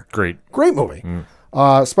Maguire. Great movie.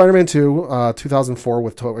 Spider-Man 2, 2004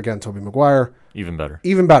 with, Tobey Maguire. Even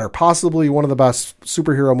better. Possibly one of the best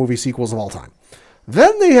superhero movie sequels of all time.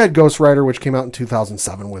 Then they had Ghost Rider, which came out in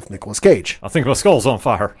 2007 with Nicolas Cage. I think my skull's on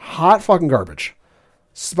fire. Hot fucking garbage.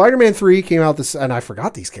 Spider-Man 3 came out and I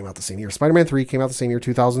forgot these came out the same year. Spider-Man 3 came out the same year,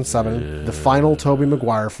 2007. The final Tobey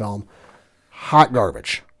Maguire film. Hot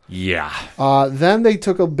garbage. Yeah. Then they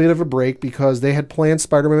took a bit of a break because they had planned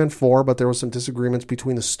Spider-Man 4, but there was some disagreements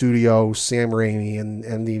between the studio, Sam Raimi,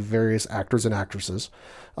 and the various actors and actresses.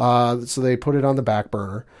 So they put it on the back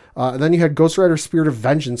burner. And then you had Ghost Rider Spirit of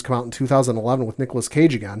Vengeance come out in 2011 with Nicolas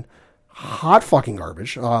Cage again. Hot fucking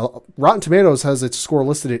garbage. Rotten Tomatoes has its score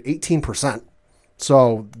listed at 18%.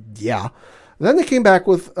 So, yeah. Then they came back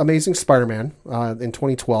with Amazing Spider-Man in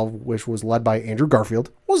 2012, which was led by Andrew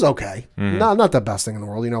Garfield. Was okay. Not the best thing in the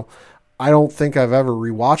world. You know, I don't think I've ever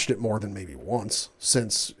rewatched it more than maybe once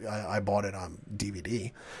since I bought it on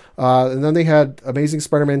DVD. And then they had Amazing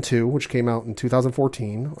Spider-Man 2, which came out in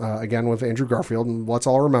 2014, again with Andrew Garfield. And let's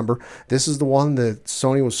all remember, this is the one that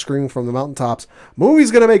Sony was screaming from the mountaintops,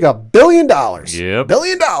 movie's going to make $1 billion. Yep. $1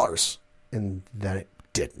 billion. And then it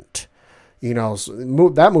didn't. You know, so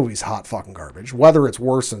that movie's hot fucking garbage. Whether it's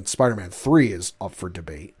worse than Spider-Man 3 is up for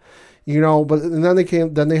debate. You know, but and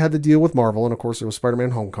then they had to deal with Marvel, and of course it was Spider-Man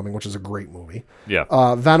Homecoming, which is a great movie.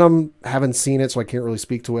 Yeah. Venom, haven't seen it, so I can't really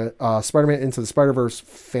speak to it. Spider-Man Into the Spider-Verse,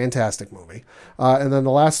 fantastic movie. And then the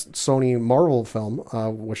last Sony Marvel film,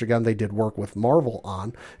 which again they did work with Marvel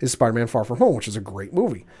on, is Spider-Man Far From Home, which is a great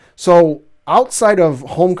movie. So outside of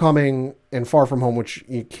Homecoming and Far From Home, which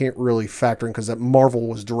you can't really factor in because that Marvel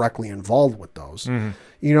was directly involved with those,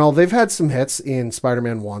 you know, they've had some hits in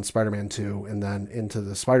Spider-Man 1, Spider-Man 2, and then Into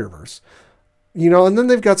the Spider-Verse. You know, and then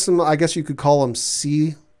they've got some, I guess you could call them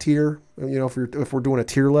C tier, you know, if we're doing a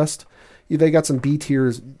tier list. They got some B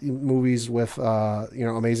tiers movies with, you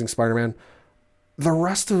know, Amazing Spider-Man. The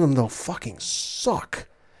rest of them, though, fucking suck.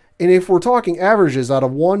 And if we're talking averages out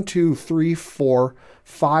of 1, 2, 3, 4,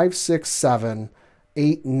 5, 6, 7,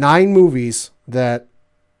 8, 9 movies that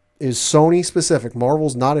is Sony specific,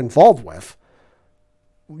 Marvel's not involved with,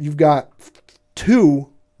 you've got 3,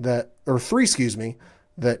 that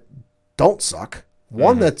don't suck.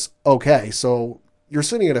 One that's okay. So you're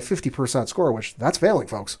sitting at a 50% score, which that's failing,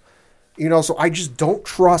 folks. You know, so I just don't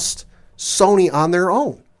trust Sony on their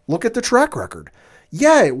own. Look at the track record.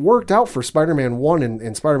 Yeah, it worked out for Spider-Man 1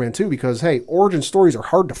 and Spider-Man 2 because, hey, origin stories are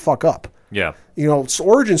hard to fuck up. Yeah. You know, so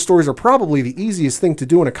origin stories are probably the easiest thing to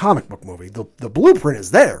do in a comic book movie. The blueprint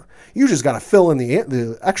is there. You just got to fill in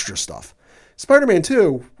the extra stuff. Spider-Man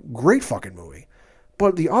 2, great fucking movie.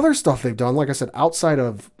 But the other stuff they've done, like I said, outside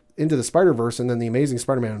of Into the Spider-Verse and then the Amazing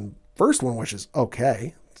Spider-Man first one, which is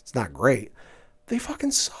okay, it's not great, they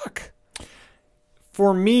fucking suck.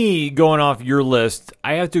 For me, going off your list,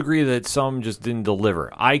 I have to agree that some just didn't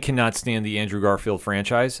deliver. I cannot stand the Andrew Garfield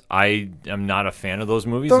franchise. I am not a fan of those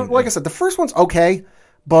movies. Like I said, the first one's okay,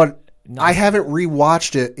 but I haven't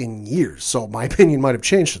rewatched it in years, so my opinion might have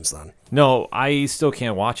changed since then. No, I still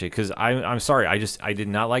can't watch it because I'm sorry. I did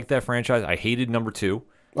not like that franchise. I hated number 2.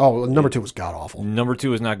 Oh, number 2 was god-awful. Number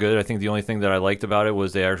 2 was not good. I think the only thing that I liked about it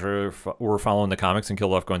was they actually were following the comics and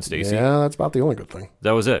killed off Gwen Stacy. Yeah, that's about the only good thing.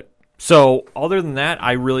 That was it. So other than that,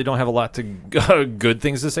 I really don't have a lot to good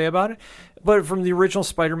things to say about it. But from the original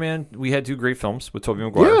Spider-Man, we had 2 great films with Tobey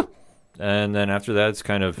Maguire. Yeah. And then after that, it's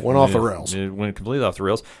kind of went off the rails. It went completely off the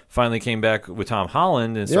rails. Finally came back with Tom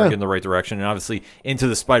Holland and started getting the right direction. And obviously, Into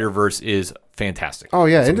the Spider-Verse is fantastic. Oh,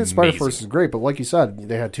 yeah. Into the Spider-Verse is great. But like you said,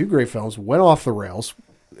 they had 2 great films, went off the rails.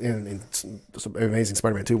 And Amazing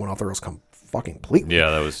Spider-Man 2 went off the rails completely. Yeah,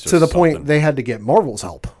 that was just to the point they had to get Marvel's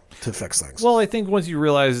help to fix things. Well, I think once you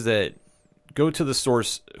realize that, go to the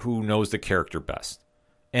source who knows the character best.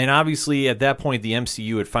 And obviously, at that point, the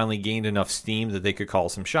MCU had finally gained enough steam that they could call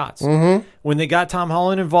some shots. Mm-hmm. When they got Tom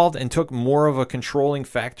Holland involved and took more of a controlling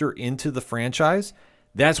factor into the franchise,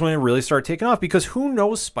 that's when it really started taking off. Because who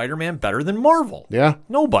knows Spider-Man better than Marvel? Yeah.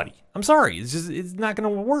 Nobody. I'm sorry. It's not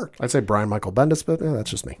going to work. I'd say Brian Michael Bendis, but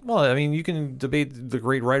that's just me. Well, I mean, you can debate the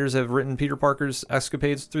great writers that have written Peter Parker's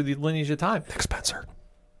escapades through the lineage of time. Nick Spencer.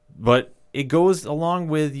 But it goes along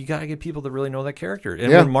with, you got to get people that really know that character.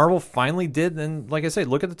 And when Marvel finally did, then, like I said,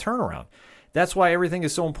 look at the turnaround. That's why everything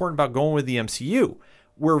is so important about going with the MCU.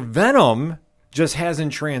 Where Venom just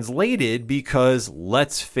hasn't translated because,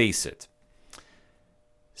 let's face it,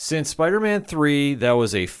 since Spider-Man 3, that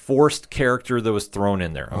was a forced character that was thrown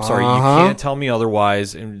in there. I'm sorry, you can't tell me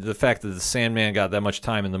otherwise. And the fact that the Sandman got that much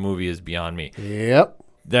time in the movie is beyond me. Yep.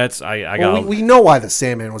 That's we know why the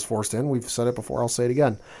Sandman was forced in. We've said it before. I'll say it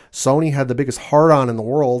again. Sony had the biggest hard-on in the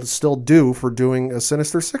world, still do, for doing a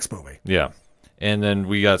Sinister Six movie. Yeah, and then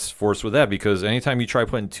we got forced with that because anytime you try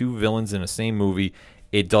putting 2 villains in the same movie,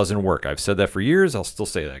 it doesn't work. I've said that for years. I'll still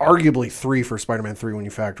say that. Arguably 3 for Spider-Man 3 when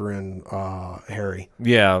you factor in Harry.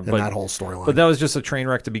 Yeah, and that whole storyline. But that was just a train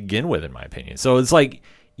wreck to begin with, in my opinion. So it's like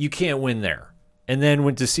you can't win there. And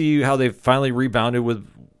then to see how they've finally rebounded with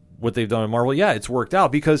what they've done in Marvel, yeah, it's worked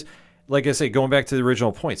out because like I say, going back to the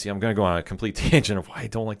original point, see, I'm going to go on a complete tangent of why I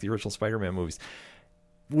don't like the original Spider-Man movies.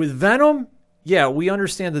 With Venom, yeah, we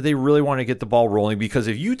understand that they really want to get the ball rolling because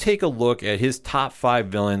if you take a look at his top 5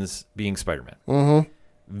 villains being Spider-Man,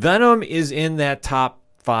 Venom is in that top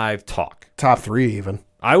 5 talk. Top 3 even.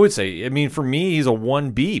 I would say, I mean, for me, he's a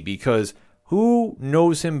 1B because who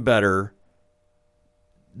knows him better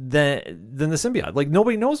than the symbiote? Like,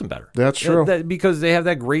 nobody knows him better. That's true. Because they have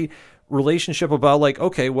that great relationship about, like,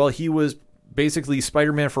 okay, well, he was basically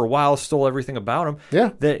Spider-Man for a while, stole everything about him.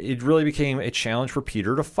 Yeah. That it really became a challenge for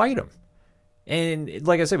Peter to fight him. And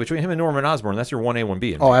like I said, between him and Norman Osborn, that's your 1A,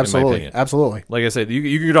 1B. Oh, absolutely. In my opinion. Absolutely. Like I said,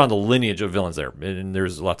 you can get on the lineage of villains there, and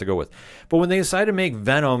there's a lot to go with. But when they decided to make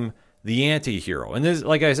Venom the anti-hero, and this,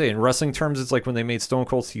 like I say, in wrestling terms, it's like when they made Stone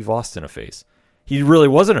Cold Steve Austin a face. He really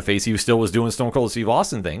wasn't a face. He still was doing Stone Cold Steve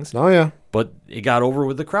Austin things. Oh, yeah. But it got over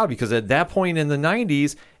with the crowd because at that point in the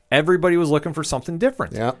 90s, everybody was looking for something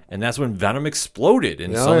different. Yeah. And that's when Venom exploded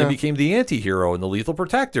and suddenly became the anti-hero and the lethal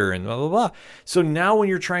protector and blah, blah, blah. So now when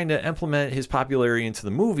you're trying to implement his popularity into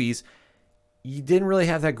the movies, you didn't really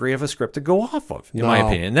have that great of a script to go off of, in my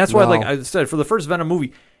opinion. And that's why, like I said, for the first Venom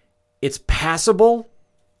movie, it's passable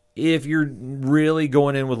if you're really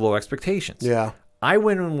going in with low expectations. Yeah. I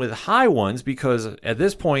went in with high ones because at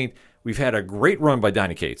this point, we've had a great run by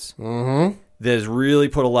Donny Cates. Mm-hmm. That has really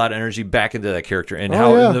put a lot of energy back into that character and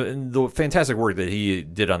and the fantastic work that he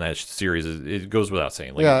did on that series. It goes without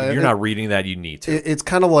saying. Like, if you're not reading that, you need to. It's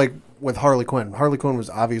kind of like with Harley Quinn. Harley Quinn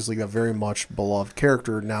was obviously a very much beloved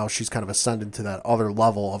character. Now she's kind of ascended to that other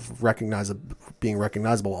level of being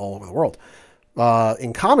recognizable all over the world.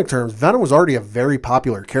 In comic terms, Venom was already a very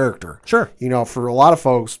popular character. Sure. You know, for a lot of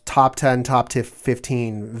folks, top 10, top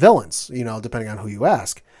 15 villains, you know, depending on who you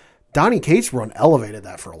ask. Donny Cates' run elevated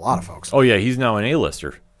that for a lot of folks. Oh, yeah, he's now an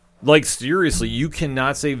A-lister. Like, seriously, you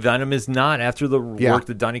cannot say Venom is not after the work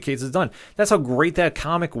that Donny Cates has done. That's how great that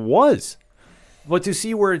comic was. But to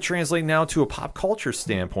see where it translates now to a pop culture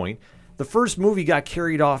standpoint, the first movie got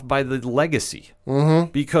carried off by the legacy.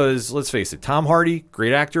 Mm-hmm. Because, let's face it, Tom Hardy,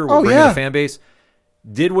 great actor, will bring in a fan base,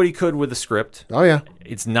 did what he could with the script. Oh, yeah.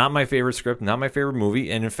 It's not my favorite script, not my favorite movie,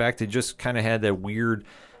 and in fact, it just kind of had that weird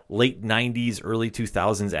late 90s, early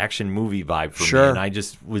 2000s action movie vibe for me, and I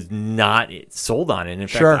just was not sold on it. And in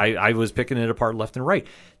fact, I was picking it apart left and right.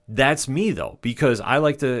 That's me, though, because I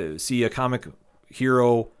like to see a comic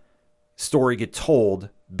hero story get told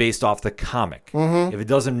based off the comic. Mm-hmm. If it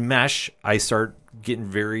doesn't mesh, I start getting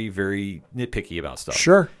very, very nitpicky about stuff.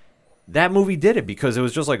 Sure. That movie did it because it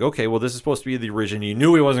was just like, okay, well, this is supposed to be the original. You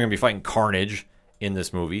knew he wasn't going to be fighting Carnage in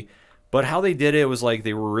this movie. But how they did it was like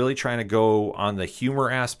they were really trying to go on the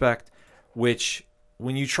humor aspect, which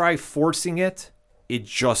when you try forcing it, it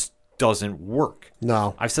just doesn't work.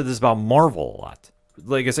 No. I've said this about Marvel a lot.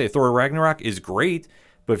 Like I say, Thor Ragnarok is great,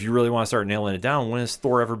 but if you really want to start nailing it down, when has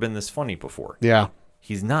Thor ever been this funny before? Yeah.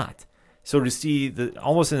 He's not. So to see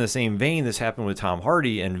almost in the same vein, this happened with Tom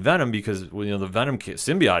Hardy and Venom because the Venom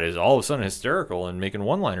symbiote is all of a sudden hysterical and making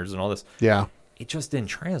one-liners and all this. Yeah. It just didn't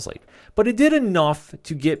translate. But it did enough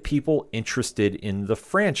to get people interested in the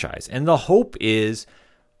franchise. And the hope is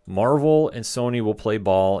Marvel and Sony will play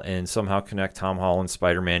ball and somehow connect Tom Holland's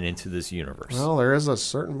Spider-Man into this universe. Well, there is a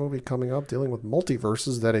certain movie coming up dealing with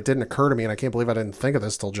multiverses that it didn't occur to me, and I can't believe I didn't think of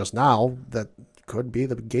this till just now, that could be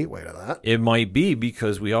the gateway to that. It might be,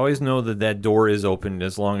 because we always know that door is open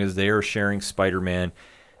as long as they are sharing Spider-Man.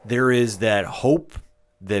 There is that hope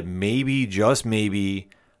that maybe, just maybe,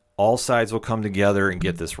 all sides will come together and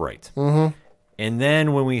get this right. Mm-hmm. And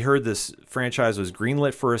then when we heard this franchise was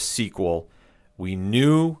greenlit for a sequel, we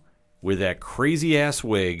knew with that crazy-ass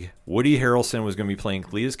wig, Woody Harrelson was going to be playing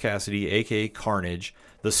Cletus Cassidy, a.k.a. Carnage,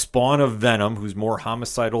 the spawn of Venom, who's more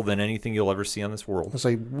homicidal than anything you'll ever see on this world. I'll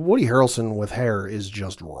say Woody Harrelson with hair is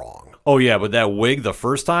just wrong. Oh, yeah, but that wig the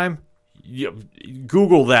first time?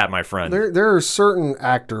 Google that, my friend. There are certain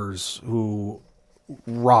actors who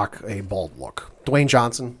rock a bald look. Dwayne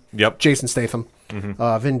Johnson, Jason Statham,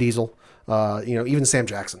 Vin Diesel, even Sam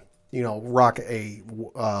Jackson, rock a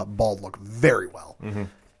bald look very well. Mm-hmm.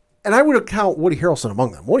 And I would account Woody Harrelson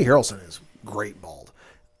among them. Woody Harrelson is great bald.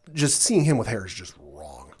 Just seeing him with hair is just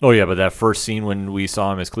wrong. Oh, yeah, but that first scene when we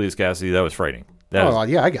saw him as Cletus Cassidy, that was frightening. Yeah,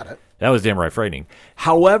 I got it. That was damn right frightening.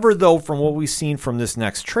 However, though, from what we've seen from this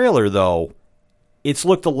next trailer, though, it's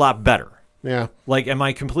looked a lot better. Yeah. Like, am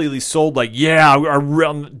I completely sold? Like, yeah, are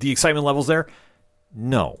the excitement levels there?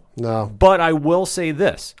 No. But I will say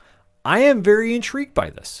this. I am very intrigued by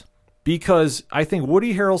this because I think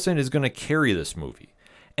Woody Harrelson is going to carry this movie.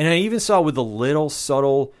 And I even saw with the little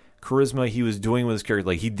subtle charisma he was doing with his character.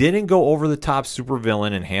 Like, he didn't go over the top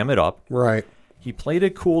supervillain and ham it up. Right. he played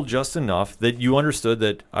it cool just enough that you understood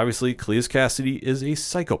that obviously Cleus Cassidy is a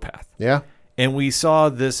psychopath. Yeah. And we saw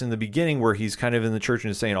this in the beginning where he's kind of in the church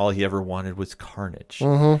and saying all he ever wanted was carnage.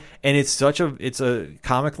 Mm-hmm. And it's a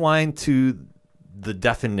comic line to the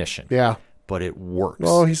definition. Yeah. But it works.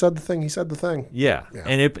 Well, he said the thing. Yeah.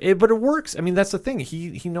 And but it works. I mean, that's the thing.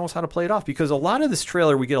 He knows how to play it off, because a lot of this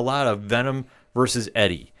trailer, we get a lot of Venom versus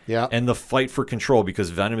Eddie. Yeah. And the fight for control, because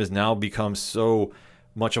Venom has now become so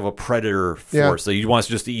much of a predator force that he wants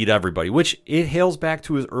just to eat everybody, which it hails back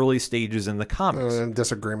to his early stages in the comics. And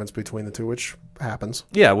disagreements between the two, which happens.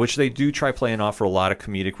 Yeah, which they do try playing off for a lot of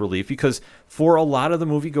comedic relief, because for a lot of the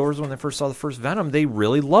moviegoers, when they first saw the first Venom, they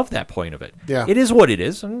really loved that point of it. Yeah. It is what it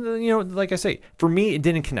is. And, like I say, for me, it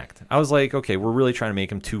didn't connect. I was like, okay, we're really trying to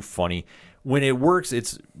make him too funny. When it works,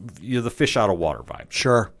 it's the fish out of water vibe.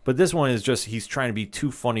 Sure. But this one is just he's trying to be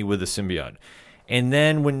too funny with the symbiote. And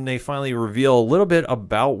then when they finally reveal a little bit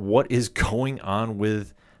about what is going on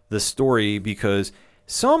with the story, because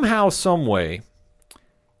somehow, some way,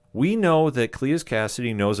 we know that Cleus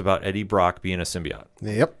Cassidy knows about Eddie Brock being a symbiote.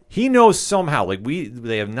 Yep. He knows somehow.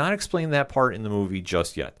 They have not explained that part in the movie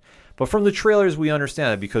just yet. But from the trailers, we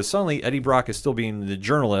understand it, because suddenly Eddie Brock is still being the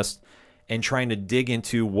journalist and trying to dig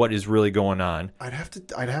into what is really going on. I'd have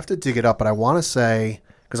to dig it up, but I want to say,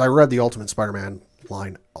 because I read the Ultimate Spider-Man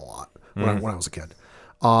line a lot when I was a kid.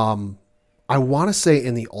 I want to say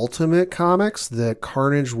in the Ultimate comics that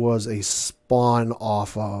Carnage was a spawn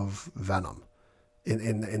off of Venom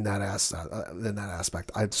in that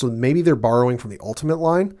aspect. So maybe they're borrowing from the Ultimate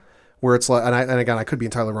line, where it's like, and again, I could be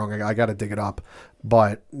entirely wrong. I got to dig it up,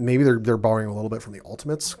 but maybe they're borrowing a little bit from the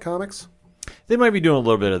Ultimates comics. They might be doing a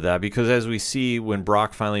little bit of that, because as we see when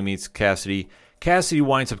Brock finally meets Cassidy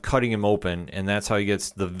winds up cutting him open, and that's how he gets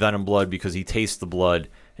the Venom blood, because he tastes the blood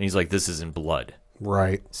and he's like, this isn't blood.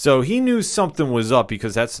 Right. So he knew something was up,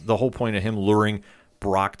 because that's the whole point of him luring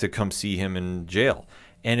Brock to come see him in jail.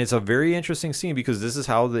 And it's a very interesting scene, because this is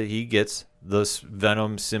how he gets this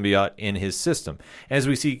Venom symbiote in his system. As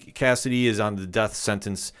we see, Cassidy is on the death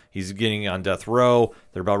sentence. He's getting on death row.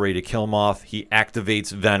 They're about ready to kill him off. He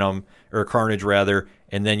activates Venom, or Carnage rather,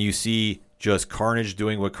 and then you see just Carnage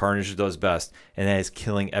doing what Carnage does best, and that is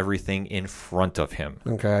killing everything in front of him.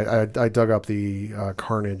 Okay, I dug up the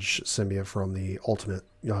Carnage symbiote from the Ultimate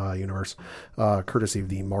universe, courtesy of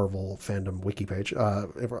the Marvel fandom wiki page.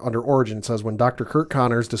 Under Origin, it says, when Dr. Kurt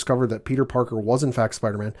Connors discovered that Peter Parker was in fact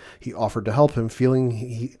Spider-Man, he offered to help him, feeling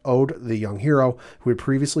he owed the young hero, who had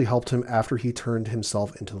previously helped him after he turned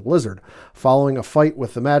himself into the Lizard. Following a fight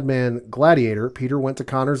with the Madman Gladiator, Peter went to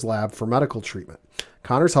Connors' lab for medical treatment.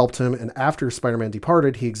 Connors helped him, and after Spider-Man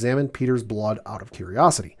departed, he examined Peter's blood out of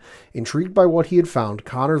curiosity. Intrigued by what he had found,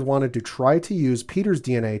 Connors wanted to try to use Peter's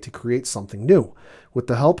DNA to create something new. With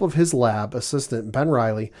the help of his lab assistant, Ben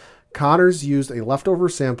Reilly, Connors used a leftover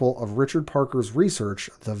sample of Richard Parker's research,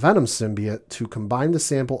 the Venom symbiote, to combine the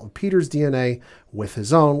sample of Peter's DNA with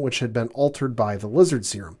his own, which had been altered by the Lizard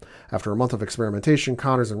serum. After a month of experimentation,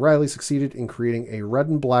 Connors and Reilly succeeded in creating a red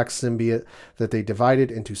and black symbiote that they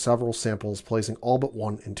divided into several samples, placing all but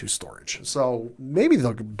one into storage. So maybe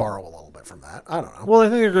they'll borrow a little bit from that. I don't know. Well, I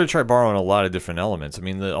think they're going to try borrowing a lot of different elements. I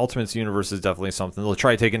mean, the Ultimates universe is definitely something. They'll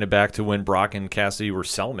try taking it back to when Brock and Cassidy were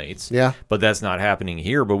cellmates. Yeah. But that's not happening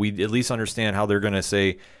here. But we at least understand how they're going to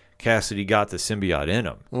say Cassidy got the symbiote in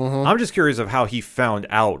him. Mm-hmm. I'm just curious of how he found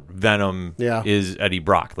out Venom is Eddie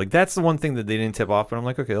Brock. Like, that's the one thing that they didn't tip off, but I'm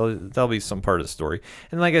like, okay, that'll be some part of the story.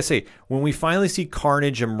 And like I say, when we finally see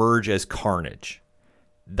Carnage emerge as Carnage,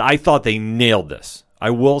 I thought they nailed this. I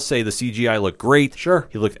will say the CGI looked great. Sure.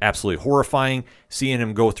 He looked absolutely horrifying. Seeing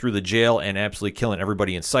him go through the jail and absolutely killing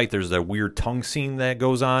everybody in sight. There's that weird tongue scene that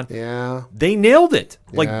goes on. Yeah. They nailed it.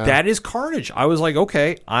 Like, Yeah. that is Carnage. I was like,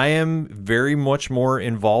 okay, I am very much more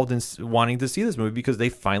involved in wanting to see this movie, because they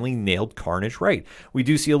finally nailed Carnage right. We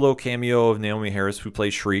do see a little cameo of Naomi Harris, who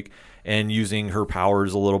plays Shriek, and using her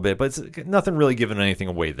powers a little bit, but it's nothing really giving anything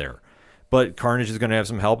away there. But Carnage is going to have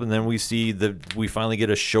some help, and then we see that we finally get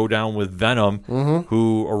a showdown with Venom,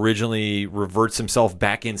 who originally reverts himself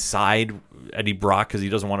back inside Eddie Brock because he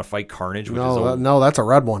doesn't want to fight Carnage. No, that's a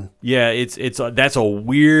red one. Yeah, that's a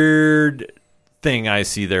weird thing I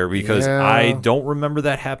see there, because I don't remember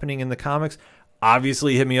that happening in the comics.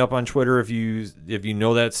 Obviously, hit me up on Twitter if you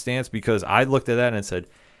know that stance, because I looked at that and said,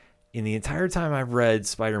 in the entire time I've read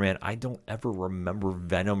Spider-Man, I don't ever remember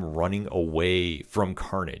Venom running away from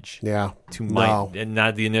Carnage. Yeah. And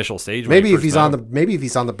not the initial stage. Maybe if he's on the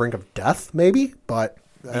brink of death, maybe, but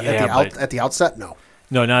at the outset, no.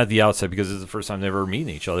 No, not at the outset because it's the first time they've ever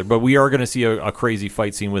meeting each other. But we are going to see a crazy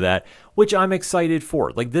fight scene with that, which I'm excited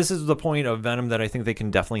for. Like, this is the point of Venom that I think they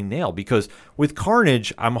can definitely nail, because with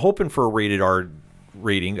Carnage, I'm hoping for a rated R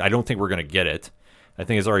rating. I don't think we're going to get it. I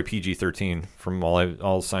think it's already PG-13 from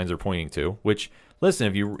all signs are pointing to, which, listen,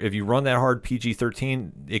 if you run that hard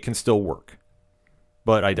PG-13, it can still work.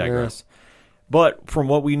 But I digress. Yeah. But from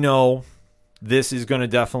what we know, this is going to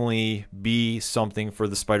definitely be something for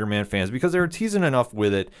the Spider-Man fans, because they're teasing enough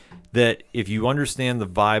with it that if you understand the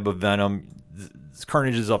vibe of Venom,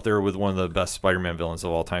 Carnage is up there with one of the best Spider-Man villains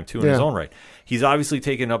of all time, too, in his own right. He's obviously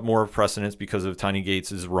taken up more precedence because of Tony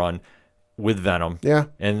Gates' run with Venom. Yeah.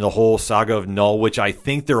 And the whole saga of Null, which I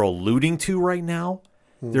think they're alluding to right now.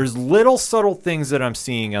 There's little subtle things that I'm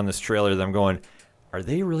seeing on this trailer that I'm going, are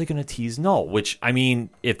they really going to tease Null? Which, I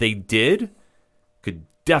mean, if they did, could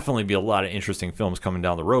definitely be a lot of interesting films coming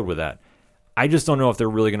down the road with that. I just don't know if they're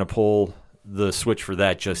really going to pull the switch for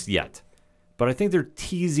that just yet. But I think they're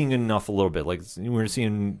teasing enough a little bit. Like, we're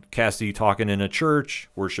seeing Cassidy talking in a church,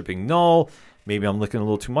 worshiping Null. Maybe I'm looking a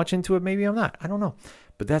little too much into it. Maybe I'm not. I don't know.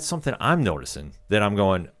 But that's something I'm noticing that I'm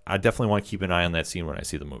going, I definitely want to keep an eye on that scene when I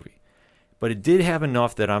see the movie. But it did have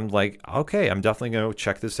enough that I'm like, okay, I'm definitely going to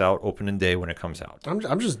check this out opening day when it comes out.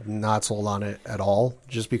 I'm just not sold on it at all,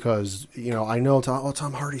 just because, I know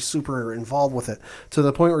Tom Hardy's super involved with it, to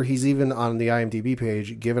the point where he's even on the IMDb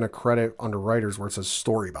page given a credit under writers where it says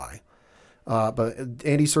story by. But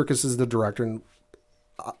Andy Serkis is the director. And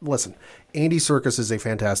listen, Andy Serkis is a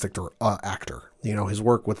fantastic actor. His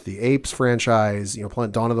work with the Apes franchise,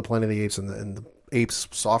 Dawn of the Planet of the Apes and the Apes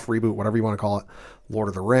soft reboot, whatever you want to call it, Lord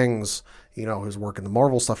of the Rings, his work in the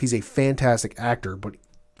Marvel stuff. He's a fantastic actor, but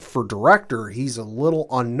for director, he's a little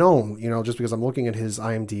unknown, just because I'm looking at his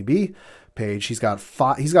IMDb page. He's got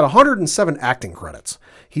 107 acting credits.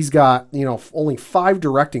 He's got, only 5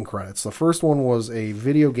 directing credits. The first one was a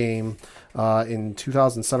video game in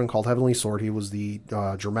 2007 called Heavenly Sword. He was the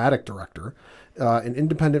dramatic director. An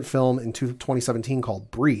independent film in 2017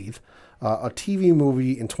 called Breathe. A TV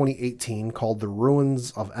movie in 2018 called The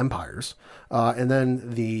Ruins of Empires, and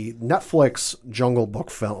then the Netflix Jungle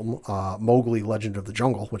Book film, Mowgli, Legend of the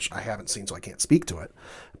Jungle, which I haven't seen, so I can't speak to it.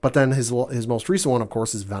 But then his most recent one, of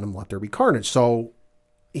course, is Venom, Let There Be Carnage. So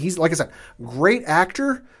he's, like I said, great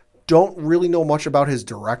actor. Don't really know much about his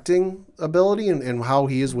directing ability and how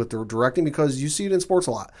he is with the directing, because you see it in sports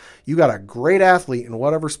a lot. You got a great athlete in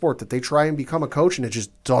whatever sport that they try and become a coach and it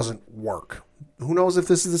just doesn't work. Who knows if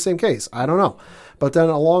this is the same case? I don't know. But then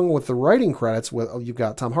along with the writing credits, you've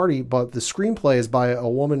got Tom Hardy, but the screenplay is by a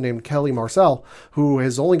woman named Kelly Marcel, who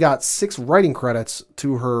has only got 6 writing credits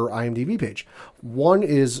to her IMDb page. One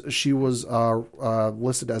is she was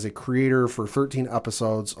listed as a creator for 13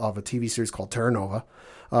 episodes of a TV series called Terra Nova.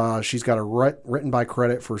 She's got a written by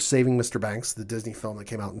credit for Saving Mr. Banks, the Disney film that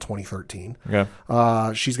came out in 2013.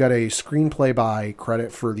 Yeah. She's got a screenplay by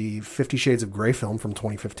credit for the 50 Shades of Grey film from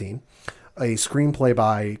 2015. A screenplay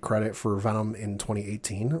by credit for Venom in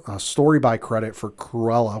 2018, a story by credit for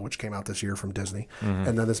Cruella, which came out this year from Disney,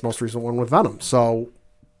 and then this most recent one with Venom. So,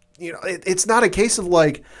 it's not a case of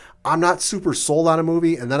like, I'm not super sold on a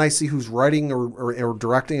movie, and then I see who's writing or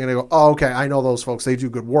directing, and I go, oh, okay, I know those folks. They do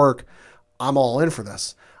good work. I'm all in for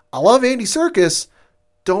this. I love Andy Serkis.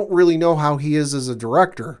 Don't really know how he is as a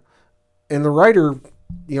director. And the writer,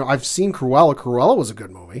 I've seen Cruella. Cruella was a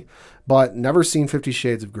good movie. But never seen 50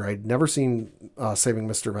 Shades of Grey, never seen Saving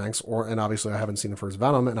Mr. Banks, and obviously I haven't seen the first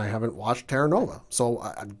Venom, and I haven't watched Terra Nova, so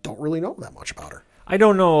I don't really know that much about her. I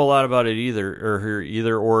don't know a lot about it either,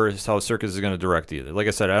 or how Serkis is going to direct either. Like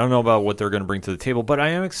I said, I don't know about what they're going to bring to the table, but I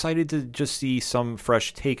am excited to just see some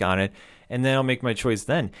fresh take on it, and then I'll make my choice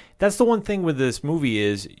then. That's the one thing with this movie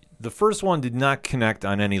is the first one did not connect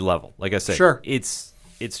on any level. Like I said, sure. It's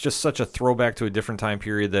just such a throwback to a different time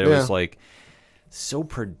period that it was like so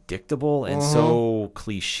predictable and so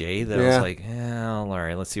cliche that I was like, all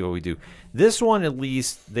right, let's see what we do. This one, at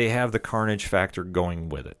least, they have the Carnage factor going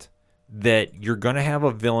with it. That you're going to have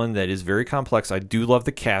a villain that is very complex. I do love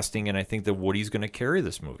the casting, and I think that Woody's going to carry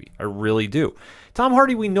this movie. I really do. Tom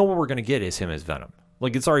Hardy, we know what we're going to get is him as Venom.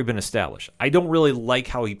 Like, it's already been established. I don't really like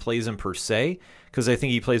how he plays him per se, because I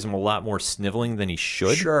think he plays him a lot more sniveling than he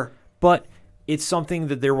should. Sure. But it's something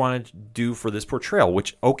that they want to do for this portrayal,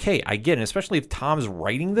 which, okay, I get it. Especially if Tom's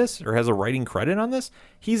writing this or has a writing credit on this,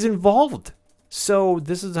 he's involved. So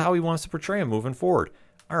this is how he wants to portray him moving forward.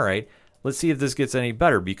 All right, let's see if this gets any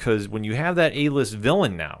better, because when you have that A-list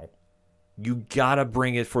villain now, you got to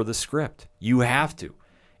bring it for the script. You have to.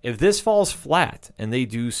 If this falls flat and they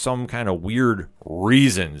do some kind of weird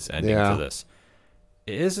reasons ending to this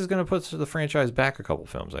is going to put the franchise back a couple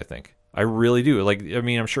films, I think. I really do. Like, I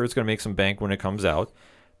mean, I'm sure it's going to make some bank when it comes out,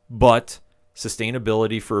 but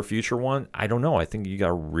sustainability for a future one, I don't know. I think you got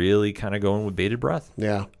to really kind of go in with bated breath.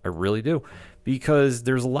 Yeah. I really do. Because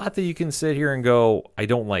there's a lot that you can sit here and go, I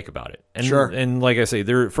don't like about it. And, Sure. And like I say,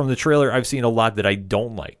 from the trailer, I've seen a lot that I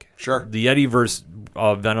don't like. Sure. The Eddie versus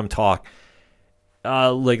Venom talk,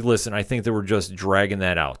 listen, I think they were just dragging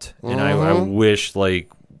that out. And I wish,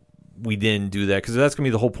 we didn't do that, because that's going to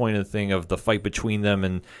be the whole point of the thing of the fight between them,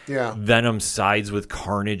 and Venom sides with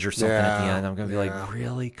Carnage or something at the end. I'm going to be like,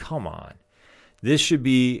 really? Come on. This should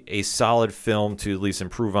be a solid film to at least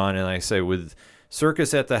improve on. And like I say, with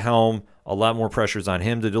Serkis at the helm, a lot more pressures on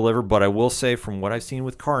him to deliver. But I will say, from what I've seen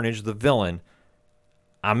with Carnage, the villain,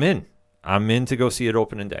 I'm in. I'm in to go see it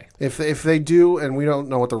opening day. If they do, and we don't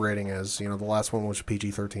know what the rating is, the last one was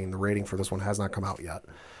PG-13. The rating for this one has not come out yet.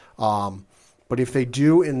 But if they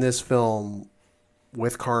do in this film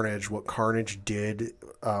with Carnage what Carnage did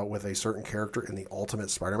with a certain character in the Ultimate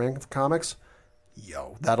Spider-Man comics,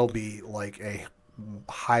 that'll be like a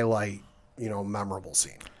highlight, memorable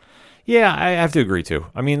scene. Yeah, I have to agree too.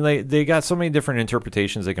 I mean, they got so many different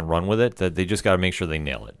interpretations they can run with it that they just got to make sure they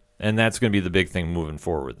nail it. And that's going to be the big thing moving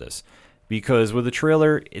forward with this. Because with the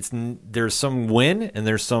trailer, there's some win and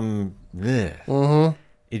there's some bleh.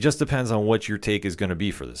 It just depends on what your take is going to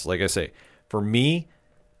be for this. Like I say, for me,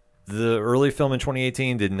 the early film in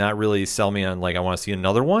 2018 did not really sell me on, I want to see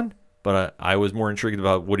another one. But I was more intrigued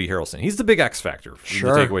about Woody Harrelson. He's the big X factor.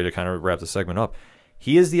 Sure. The takeaway to kind of wrap the segment up.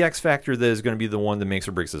 He is the X factor that is going to be the one that makes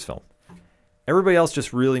or breaks this film. Everybody else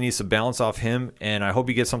just really needs to balance off him, and I hope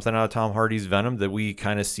he gets something out of Tom Hardy's Venom, that we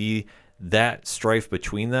kind of see that strife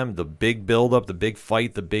between them, the big build-up, the big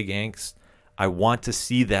fight, the big angst. I want to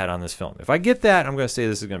see that on this film. If I get that, I'm going to say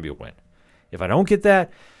this is going to be a win. If I don't get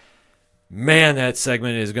that, man, that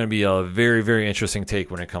segment is going to be a very, very interesting take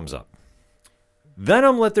when it comes up.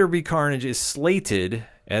 Venom Let There Be Carnage is slated,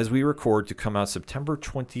 as we record, to come out September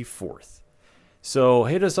 24th. So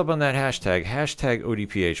hit us up on that hashtag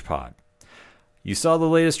ODPHpod. You saw the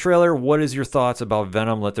latest trailer. What is your thoughts about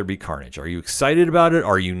Venom Let There Be Carnage? Are you excited about it?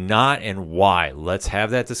 Are you not? And why? Let's have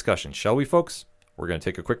that discussion, shall we, folks? We're going to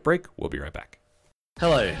take a quick break. We'll be right back.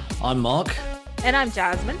 Hello, I'm Mark. And I'm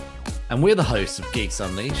Jasmine. And we're the hosts of Geeks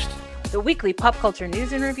Unleashed, the weekly pop culture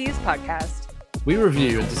news and reviews podcast. We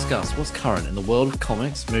review and discuss what's current in the world of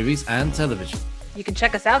comics, movies, and television. You can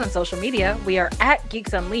check us out on social media. We are at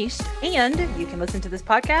Geeks Unleashed, and you can listen to this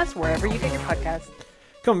podcast wherever you get your podcasts.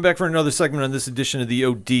 Coming back for another segment on this edition of the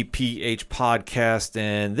ODPH podcast,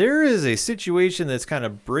 and there is a situation that's kind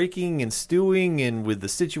of breaking and stewing, and with the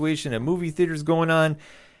situation at movie theaters going on,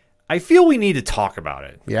 I feel we need to talk about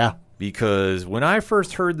it. Yeah. Because when I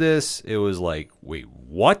first heard this, it was like, wait,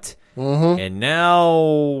 what? And now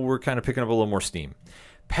we're kind of picking up a little more steam.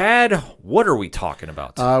 Pad, what are we talking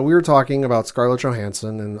about? We were talking about Scarlett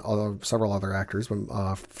Johansson and several other actors.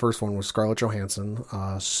 First one was Scarlett Johansson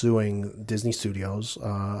suing Disney Studios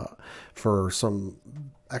for some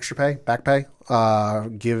extra pay, back pay,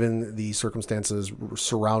 given the circumstances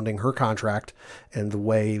surrounding her contract and the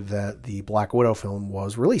way that the Black Widow film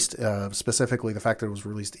was released. Specifically, the fact that it was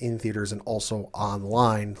released in theaters and also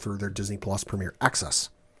online through their Disney Plus Premier Access.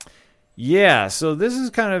 Yeah, so this is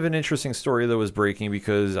kind of an interesting story that was breaking,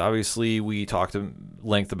 because obviously we talked at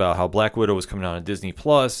length about how Black Widow was coming out on Disney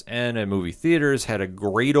Plus and at movie theaters, had a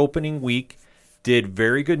great opening week, did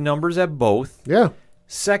very good numbers at both. Yeah.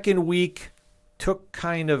 Second week took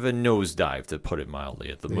kind of a nosedive, to put it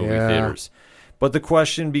mildly, at the movie theaters. But the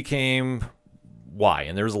question became why?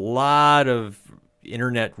 And there's a lot of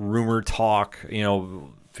internet rumor talk,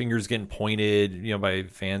 fingers getting pointed, by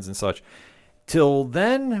fans and such. Till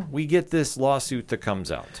then, we get this lawsuit that comes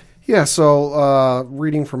out. Yeah, so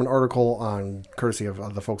reading from an article on courtesy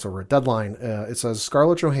of the folks over at Deadline, it says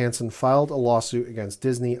Scarlett Johansson filed a lawsuit against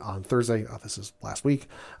Disney on Thursday, this is last week,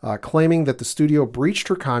 claiming that the studio breached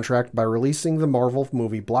her contract by releasing the Marvel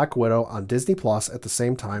movie Black Widow on Disney Plus at the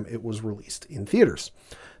same time it was released in theaters.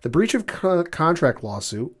 The breach of contract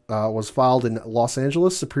lawsuit was filed in Los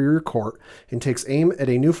Angeles Superior Court and takes aim at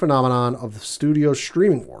a new phenomenon of the studio's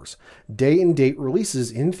streaming wars, day-and-date releases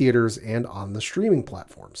in theaters and on the streaming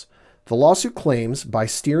platforms. The lawsuit claims by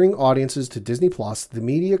steering audiences to Disney Plus, the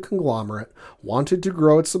media conglomerate wanted to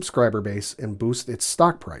grow its subscriber base and boost its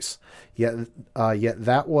stock price. Yet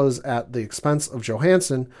that was at the expense of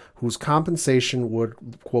Johansson, whose compensation would,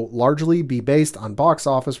 quote, largely be based on box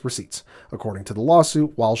office receipts, according to the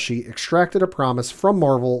lawsuit, while she extracted a promise from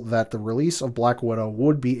Marvel that the release of Black Widow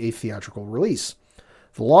would be a theatrical release.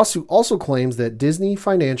 The lawsuit also claims that Disney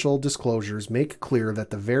financial disclosures make clear that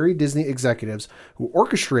the very Disney executives who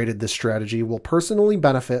orchestrated this strategy will personally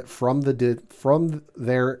benefit from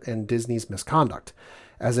their and Disney's misconduct,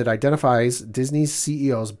 as it identifies Disney's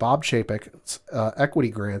CEO's Bob Chapek's equity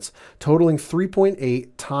grants totaling 3.8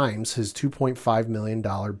 times his $2.5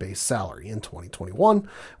 million base salary in 2021,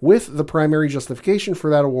 with the primary justification for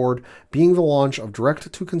that award being the launch of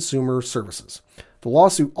direct-to-consumer services. The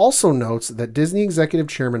lawsuit also notes that Disney Executive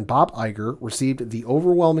Chairman Bob Iger received the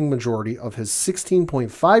overwhelming majority of his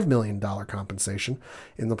 $16.5 million compensation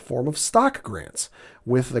in the form of stock grants,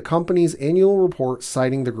 with the company's annual report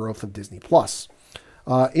citing the growth of Disney+.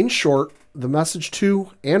 In short, the message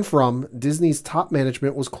to and from Disney's top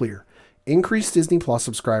management was clear. Increase Disney Plus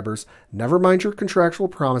subscribers, never mind your contractual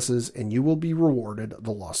promises, and you will be rewarded,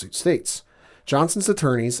 the lawsuit states. Johnson's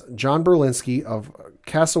attorneys, John Berlinski of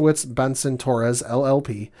Kasowitz Benson Torres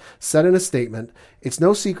LLP, said in a statement, "It's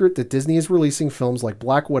no secret that Disney is releasing films like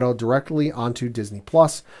Black Widow directly onto Disney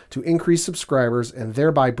Plus to increase subscribers and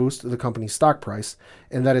thereby boost the company's stock price,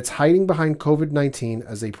 and that it's hiding behind COVID-19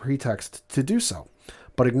 as a pretext to do so.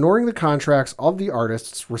 But ignoring the contracts of the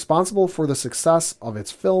artists responsible for the success of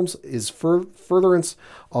its films is furtherance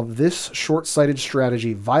of this short-sighted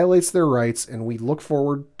strategy, violates their rights, and we look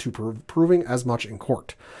forward to proving as much in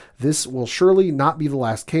court. This will surely not be the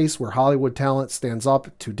last case where Hollywood talent stands up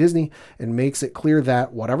to Disney and makes it clear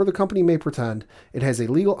that, whatever the company may pretend, it has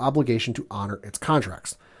a legal obligation to honor its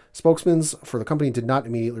contracts." Spokesmen for the company did not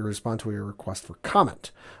immediately respond to a request for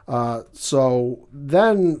comment. So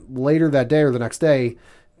then later that day or the next day,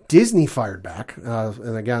 Disney fired back.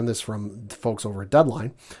 And again, this from folks over at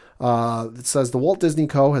Deadline. It says the Walt Disney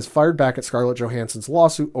Co. has fired back at Scarlett Johansson's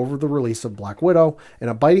lawsuit over the release of Black Widow in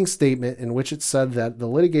a biting statement in which it said that the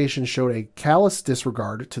litigation showed a callous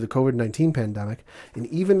disregard to the COVID-19 pandemic and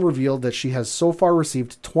even revealed that she has so far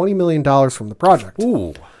received $20 million from the project.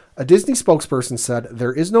 Ooh. A Disney spokesperson said,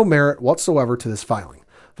 "There is no merit whatsoever to this filing.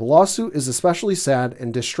 The lawsuit is especially sad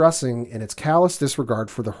and distressing in its callous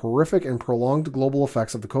disregard for the horrific and prolonged global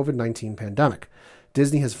effects of the COVID-19 pandemic.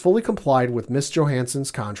 Disney has fully complied with Ms.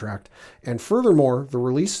 Johansson's contract, and furthermore, the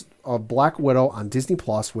release of Black Widow on Disney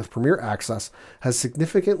Plus with Premier Access has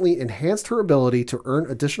significantly enhanced her ability to earn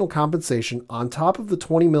additional compensation on top of the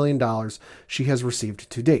 $20 million she has received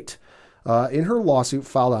to date." In her lawsuit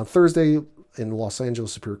filed on Thursday, in the Los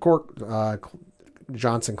Angeles Superior Court,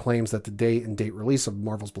 Johnson claims that the day and date release of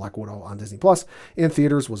Marvel's Black Widow on Disney Plus in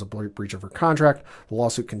theaters was a breach of her contract. The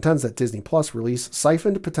lawsuit contends that Disney Plus release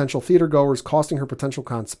siphoned potential theater goers, costing her potential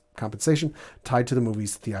compensation tied to the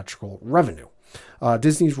movie's theatrical revenue.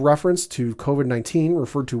 Disney's reference to COVID-19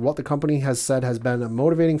 referred to what the company has said has been a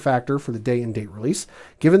motivating factor for the day and date release,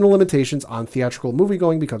 given the limitations on theatrical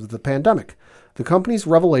moviegoing because of the pandemic. The company's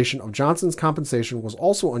revelation of Johnson's compensation was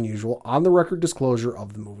also unusual on the record disclosure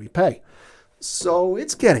of the movie pay. So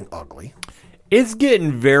it's getting ugly. It's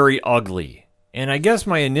getting very ugly. And I guess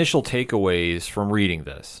my initial takeaways from reading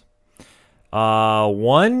this.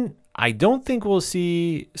 One, I don't think we'll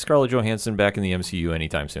see Scarlett Johansson back in the MCU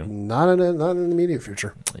anytime soon. Not in the immediate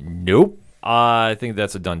future. Nope. I think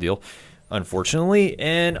that's a done deal, unfortunately.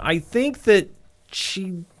 And I think that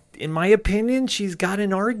she, in my opinion, she's got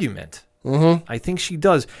an argument. Mm-hmm. I think she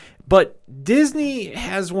does. But Disney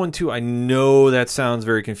has one too. I know that sounds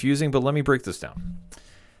very confusing, but let me break this down.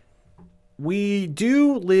 We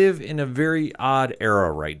do live in a very odd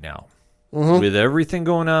era right now with everything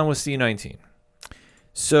going on with C-19.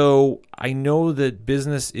 So I know that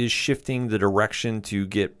business is shifting the direction to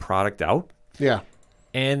get product out. Yeah.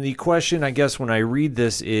 And the question, I guess, when I read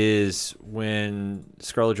this is when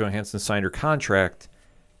Scarlett Johansson signed her contract,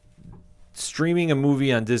 streaming a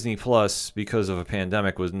movie on Disney Plus because of a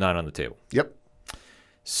pandemic was not on the table. Yep.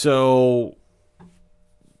 So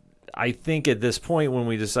I think at this point when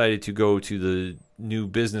we decided to go to the new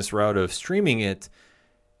business route of streaming it,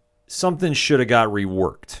 something should have got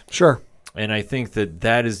reworked. Sure. And I think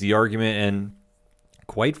that is the argument. And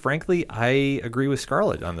quite frankly, I agree with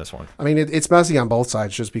Scarlett on this one. I mean, it's messy on both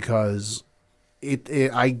sides just because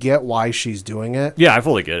I get why she's doing it. Yeah, I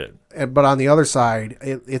fully get it. But on the other side,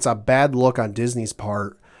 it's a bad look on Disney's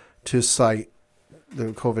part to cite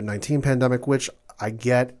the COVID-19 pandemic, which I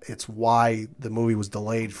get. It's why the movie was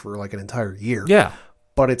delayed for like an entire year. Yeah.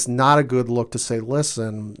 But it's not a good look to say,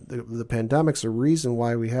 listen, the pandemic's a reason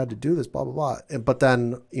why we had to do this, blah, blah, blah. But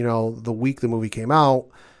then, the week the movie came out,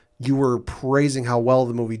 you were praising how well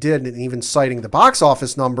the movie did and even citing the box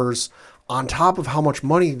office numbers on top of how much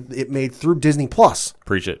money it made through Disney Plus.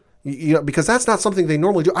 Preach it. Because that's not something they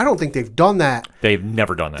normally do. I don't think they've done that. They've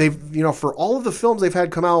never done that. They've, for all of the films they've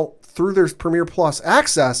had come out through their Premiere Plus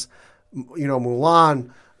access,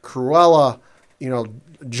 Mulan, Cruella,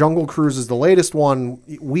 Jungle Cruise is the latest one.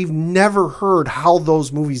 We've never heard how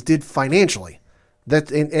those movies did financially.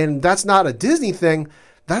 And that's not a Disney thing.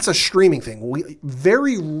 That's a streaming thing. We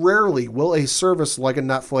very rarely will a service like a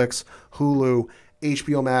Netflix, Hulu,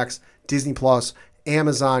 HBO Max, Disney Plus,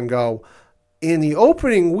 Amazon go, in the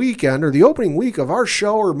opening weekend or the opening week of our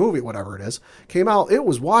show or movie, whatever it is, came out, it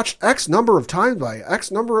was watched X number of times by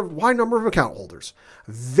Y number of account holders.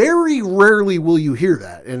 Very rarely will you hear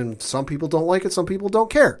that. And some people don't like it. Some people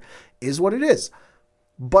don't care. Is what it is.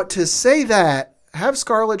 But to say that, have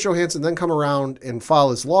Scarlett Johansson then come around and file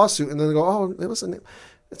this lawsuit and then go, oh, listen,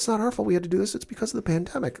 it's not our fault we had to do this. It's because of the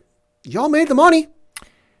pandemic. Y'all made the money.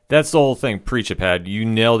 That's the whole thing. Preach it, Pat. You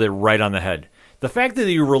nailed it right on the head. The fact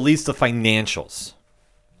that you released the financials,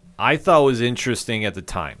 I thought was interesting at the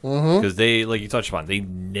time. Because they, like you touched upon, they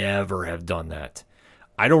never have done that.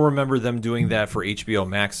 I don't remember them doing that for HBO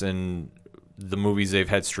Max and the movies they've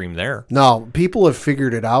had streamed there. No, people have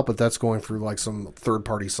figured it out, but that's going through like some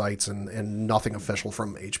third-party sites and nothing official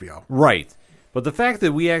from HBO. Right. But the fact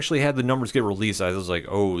that we actually had the numbers get released, I was like,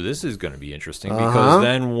 oh, this is going to be interesting. Because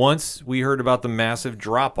then once we heard about the massive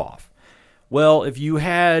drop-off, well, if you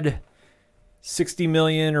had 60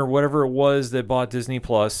 million or whatever it was that bought Disney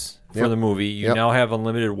Plus for the movie, you now have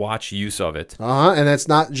unlimited watch use of it. And that's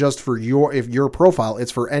not just for your profile.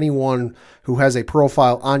 It's for anyone who has a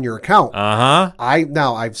profile on your account.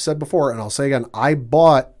 I've said before, and I'll say again, I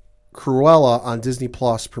bought Cruella on Disney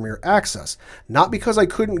Plus Premier Access. Not because I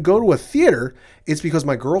couldn't go to a theater. It's because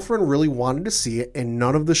my girlfriend really wanted to see it, and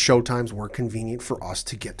none of the showtimes were convenient for us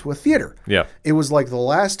to get to a theater. Yeah. It was like the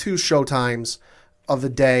last two showtimes of the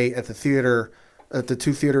day at the theater, at the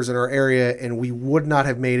two theaters in our area, and we would not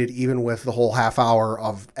have made it even with the whole half hour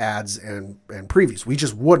of ads and previews. We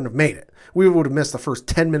just wouldn't have made it. We would have missed the first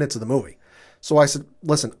 10 minutes of the movie. So I said,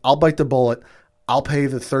 listen, I'll bite the bullet. I'll pay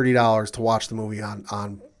the $30 to watch the movie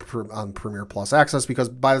on Premier Plus Access, because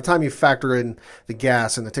by the time you factor in the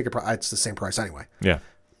gas and the ticket price, it's the same price anyway. Yeah.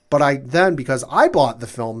 But because I bought the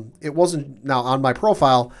film, it wasn't now on my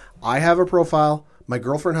profile. I have a profile. My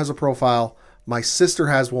girlfriend has a profile. My sister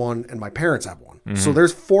has one, and my parents have one. So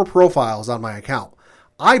there's 4 profiles on my account.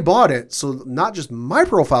 I bought it so not just my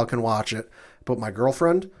profile can watch it, but my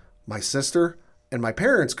girlfriend, my sister, and my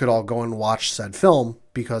parents could all go and watch said film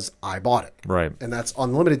because I bought it. Right. And that's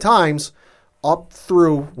unlimited times up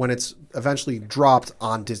through when it's eventually dropped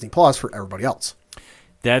on Disney Plus for everybody else.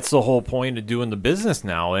 That's the whole point of doing the business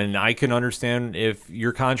now. And I can understand if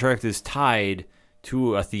your contract is tied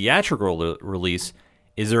to a theatrical release,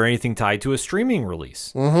 is there anything tied to a streaming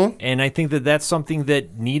release? And I think that that's something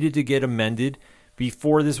that needed to get amended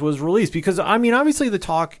before this was released. Because, I mean, obviously the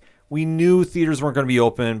talk, we knew theaters weren't going to be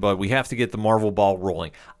open, but we have to get the Marvel ball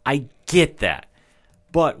rolling. I get that.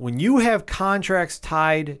 But when you have contracts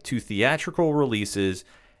tied to theatrical releases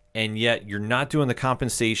and yet you're not doing the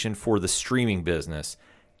compensation for the streaming business,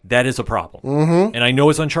 that is a problem. And I know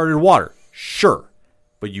it's uncharted water, sure,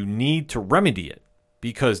 but you need to remedy it,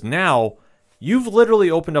 because now you've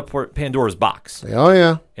literally opened up Pandora's box. Oh,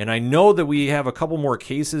 yeah. And I know that we have a couple more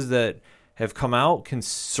cases that have come out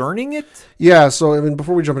concerning it. Yeah, so I mean,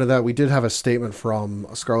 before we jump into that, we did have a statement from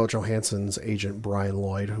Scarlett Johansson's agent, Brian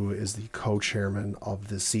Lloyd, who is the co-chairman of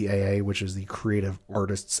the CAA, which is the Creative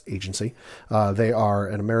Artists Agency. They are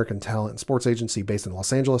an American talent and sports agency based in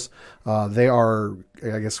Los Angeles. They are,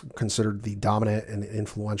 I guess, considered the dominant and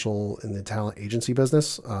influential in the talent agency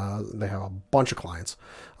business. They have a bunch of clients.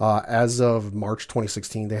 As of March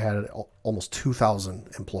 2016, they had almost 2,000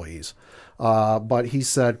 employees. But he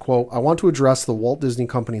said, quote, "I want to address the Walt Disney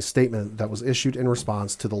Company's statement that was issued in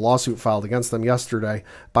response to the lawsuit filed against them yesterday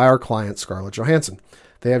by our client, Scarlett Johansson.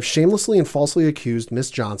 They have shamelessly and falsely accused Ms.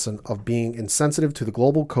 Johnson of being insensitive to the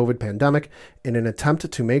global COVID pandemic in an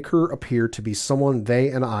attempt to make her appear to be someone they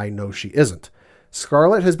and I know she isn't.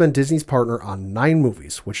 Scarlett has been Disney's partner on 9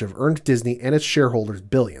 movies, which have earned Disney and its shareholders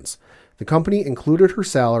billions. The company included her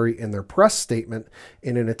salary in their press statement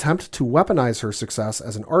in an attempt to weaponize her success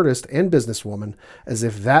as an artist and businesswoman as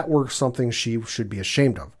if that were something she should be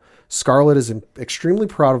ashamed of. Scarlett is extremely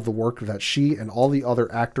proud of the work that she and all the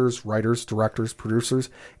other actors, writers, directors,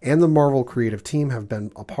 producers, and the Marvel creative team have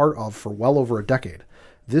been a part of for well over a decade.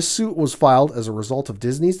 This suit was filed as a result of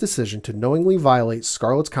Disney's decision to knowingly violate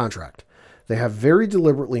Scarlett's contract. They have very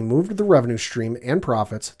deliberately moved the revenue stream and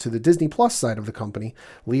profits to the Disney Plus side of the company,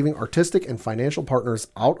 leaving artistic and financial partners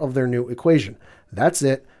out of their new equation. That's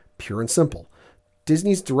it, pure and simple.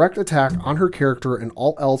 Disney's direct attack on her character and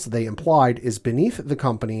all else they implied is beneath the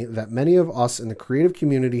company that many of us in the creative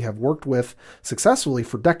community have worked with successfully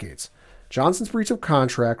for decades. Johnson's breach of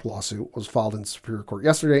contract lawsuit was filed in Superior Court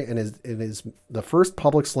yesterday, and it is the first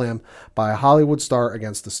public slam by a Hollywood star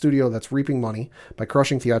against the studio that's reaping money by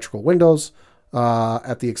crushing theatrical windows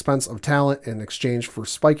at the expense of talent in exchange for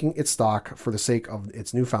spiking its stock for the sake of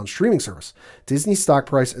its newfound streaming service. Disney's stock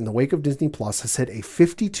price in the wake of Disney Plus has hit a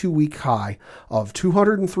 52-week high of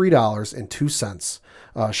 $203.02.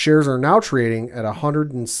 Shares are now trading at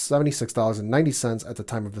 $176.90 at the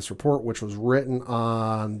time of this report, which was written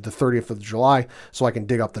on the 30th of July, so I can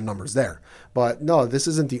dig up the numbers there. But no, this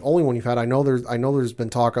isn't the only one you've had. I know there's been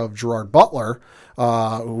talk of Gerard Butler,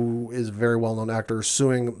 who is a very well-known actor,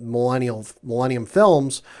 suing Millennium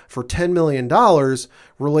Films for $10 million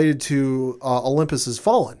related to Olympus Has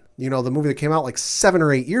Fallen. You know, the movie that came out like 7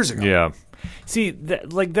 or 8 years ago. Yeah. See,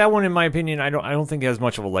 that one, in my opinion, I don't think it has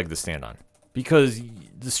much of a leg to stand on, because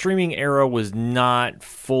the streaming era was not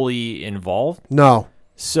fully involved. No.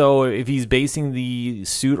 So if he's basing the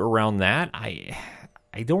suit around that, I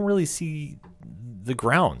don't really see the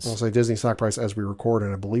grounds. I'll say Disney stock price as we record,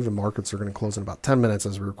 and I believe the markets are going to close in about 10 minutes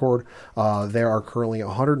as we record. There are currently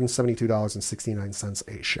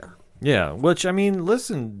 $172.69 a share. Yeah, which, I mean,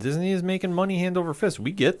 listen, Disney is making money hand over fist.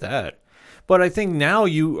 We get that. But I think now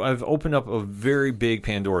you have opened up a very big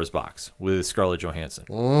Pandora's box with Scarlett Johansson.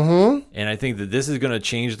 Mm-hmm. And I think that this is going to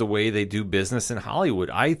change the way they do business in Hollywood.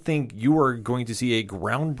 I think you are going to see a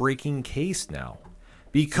groundbreaking case now.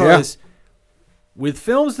 Because with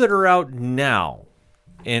films that are out now,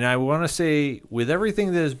 and I want to say with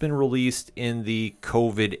everything that has been released in the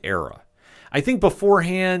COVID era, I think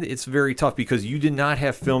beforehand it's very tough because you did not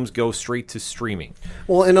have films go straight to streaming.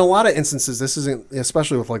 Well, in a lot of instances, this isn't,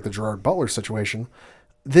 especially with like the Gerard Butler situation,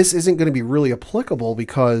 this isn't going to be really applicable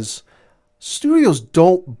because studios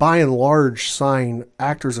don't, by and large, sign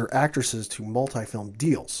actors or actresses to multi-film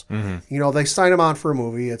deals. Mm-hmm. You know, they sign them on for a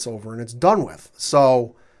movie, it's over, and it's done with.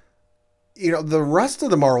 So, you know, the rest of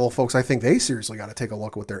the Marvel folks, I think they seriously got to take a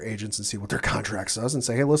look at their agents and see what their contract says and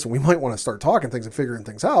say, hey, listen, we might want to start talking things and figuring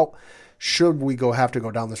things out. Should we have to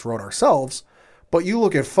go down this road ourselves? But you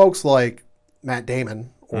look at folks like Matt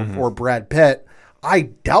Damon or Brad Pitt, I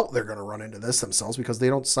doubt they're going to run into this themselves because they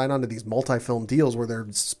don't sign on to these multi-film deals where they're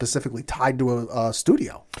specifically tied to a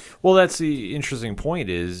studio. Well, that's the interesting point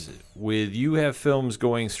is with you have films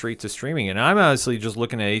going straight to streaming, and I'm honestly just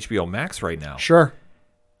looking at HBO Max right now. Sure.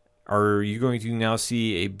 Are you going to now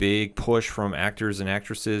see a big push from actors and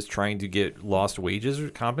actresses trying to get lost wages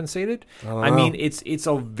compensated? I mean, it's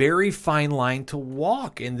a very fine line to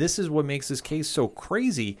walk, and this is what makes this case so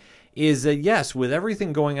crazy, is that, yes, with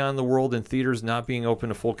everything going on in the world and theaters not being open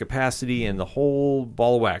to full capacity and the whole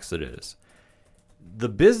ball of wax that it is, the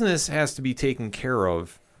business has to be taken care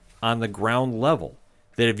of on the ground level.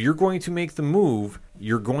 That if you're going to make the move,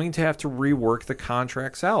 you're going to have to rework the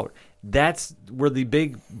contracts out. That's where the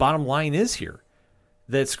big bottom line is here.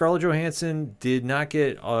 That Scarlett Johansson did not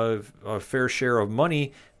get a fair share of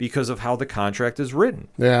money because of how the contract is written.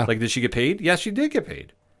 Yeah. Like, did she get paid? Yes, she did get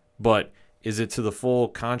paid. But is it to the full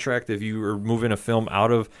contract if you are moving a film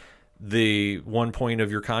out of the one point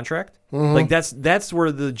of your contract? Mm-hmm. Like, that's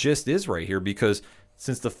where the gist is right here, because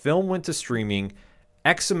since the film went to streaming,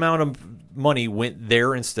 X amount of money went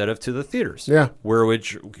there instead of to the theaters. Yeah.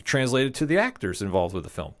 Which translated to the actors involved with the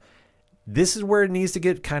film. This is where it needs to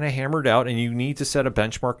get kind of hammered out, and you need to set a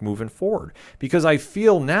benchmark moving forward. Because I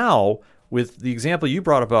feel now, with the example you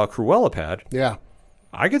brought about Cruella, Pad, yeah,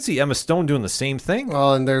 I could see Emma Stone doing the same thing.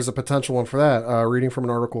 Well, and there's a potential one for that. Reading from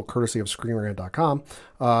an article courtesy of ScreenRant.com,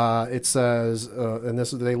 it says, and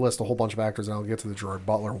they list a whole bunch of actors, and I'll get to the Gerard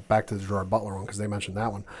Butler, back to the Gerard Butler one because they mentioned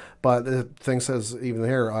that one. But the thing says, even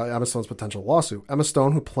here, Emma Stone's potential lawsuit. Emma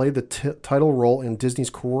Stone, who played the title role in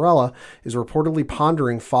Disney's Cruella, is reportedly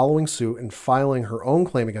pondering following suit and filing her own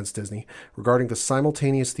claim against Disney regarding the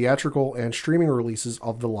simultaneous theatrical and streaming releases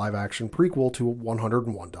of the live-action prequel to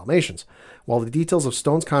 101 Dalmatians. While the details of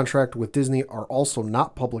Stone's contract with Disney are also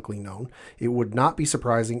not publicly known, it would not be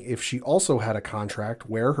surprising if she also had a contract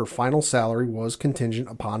where her final salary was contingent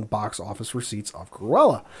upon box office receipts of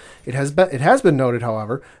Cruella. It has been noted,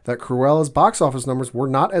 however, that Cruella's box office numbers were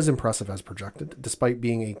not as impressive as projected, despite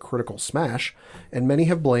being a critical smash, and many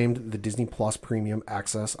have blamed the Disney Plus premium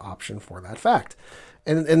access option for that fact.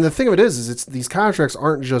 And the thing of it is it's these contracts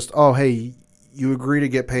aren't just, oh, hey, you agree to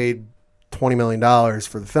get paid $20 million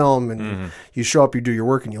for the film, and you show up, you do your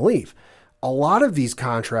work, and you leave. A lot of these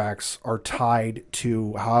contracts are tied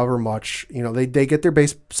to however much, you know, they get their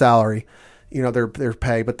base salary, you know, their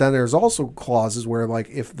pay, but then there's also clauses where, like,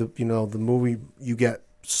 if the movie, you get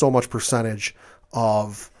so much percentage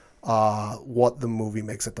of what the movie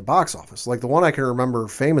makes at the box office. Like the one I can remember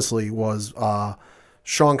famously was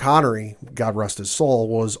Sean Connery, God rest his soul,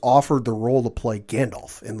 was offered the role to play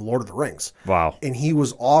Gandalf in Lord of the Rings. Wow. And he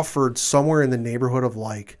was offered somewhere in the neighborhood of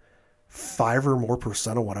like 5% or more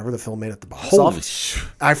of whatever the film made at the box office.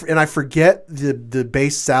 I forget the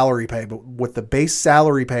base salary pay, but with the base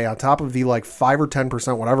salary pay on top of the like 5 or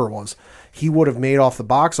 10%, whatever it was, he would have made off the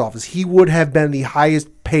box office. He would have been the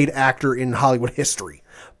highest paid actor in Hollywood history,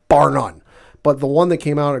 bar none. But the one that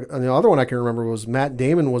came out, and the other one I can remember was Matt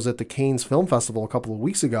Damon was at the Cannes Film Festival a couple of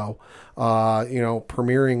weeks ago,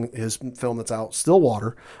 premiering his film that's out,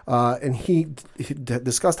 Stillwater, and he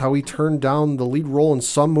discussed how he turned down the lead role in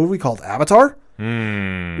some movie called Avatar,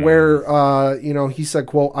 where, he said,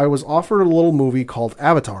 quote, "I was offered a little movie called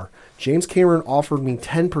Avatar. James Cameron offered me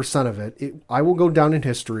 10% of it. I will go down in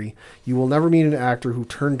history. You will never meet an actor who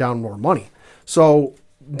turned down more money." So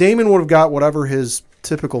Damon would have got whatever his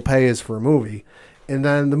typical pay is for a movie, and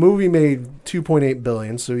then the movie made $2.8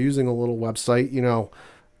 billion. So using a little website,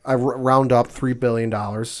 I round up $3 billion.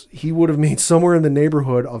 He would have made somewhere in the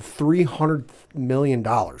neighborhood of $300 million.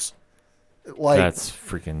 Like, that's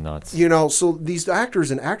freaking nuts. So these actors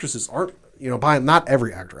and actresses aren't, not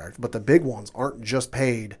every actor, but the big ones aren't just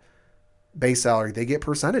paid base salary. They get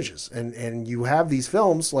percentages, and you have these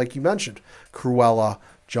films like you mentioned, Cruella,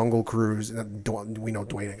 Jungle Cruise, and we know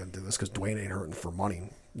Dwayne ain't gonna do this because Dwayne ain't hurting for money,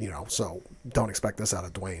 so don't expect this out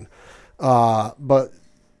of Dwayne. But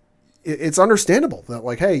it's understandable that,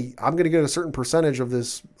 like, hey, I'm gonna get a certain percentage of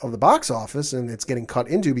the box office, and it's getting cut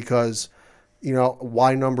into because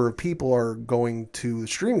Y number of people are going to the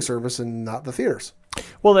streaming service and not the theaters.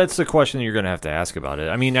 Well, that's the question you're going to have to ask about it.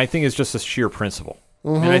 I mean, I think it's just a sheer principle.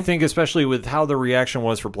 Mm-hmm. And I think especially with how the reaction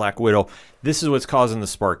was for Black Widow, this is what's causing the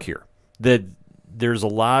spark here. That there's a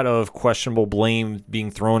lot of questionable blame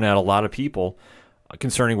being thrown at a lot of people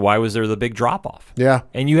concerning why was there the big drop-off. Yeah.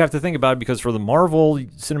 And you have to think about it because for the Marvel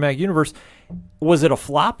Cinematic Universe, was it a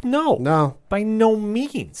flop? No. By no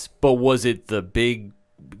means. But was it the big,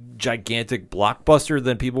 gigantic blockbuster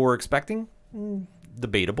that people were expecting?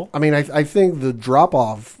 Debatable. I mean, I think the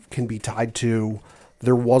drop-off can be tied to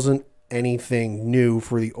there wasn't anything new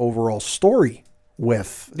for the overall story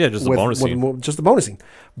just the bonus scene.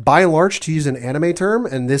 By and large, to use an anime term,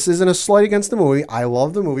 and this isn't a slight against the movie, I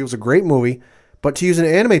love the movie, it was a great movie, but to use an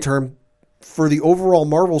anime term, for the overall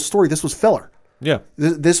Marvel story, this was filler. Yeah.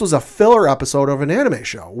 This was a filler episode of an anime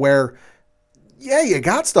show where, yeah, you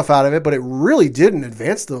got stuff out of it, but it really didn't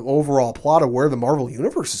advance the overall plot of where the Marvel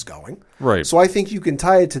Universe is going. Right. So I think you can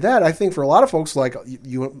tie it to that. I think for a lot of folks like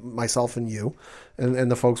you, myself, and you,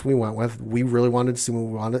 and the folks we went with, we really wanted to see what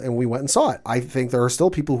we wanted, and we went and saw it. I think there are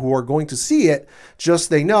still people who are going to see it,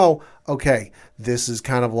 just they know, okay, this is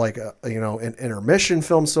kind of like an intermission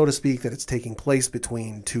film, so to speak, that it's taking place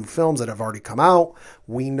between two films that have already come out.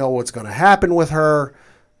 We know what's going to happen with her.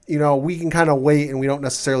 We can kind of wait, and we don't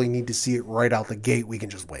necessarily need to see it right out the gate. We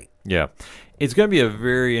can just wait. Yeah. It's going to be a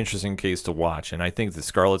very interesting case to watch, and I think that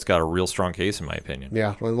Scarlett's got a real strong case, in my opinion.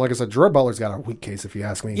 Yeah, well, like I said, Gerard Butler's got a weak case, if you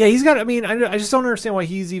ask me. Yeah, he's got, I just don't understand why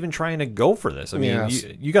he's even trying to go for this. I mean, yes.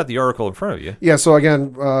 You got the article in front of you. Yeah, so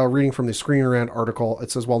again, reading from the Screen Rant article,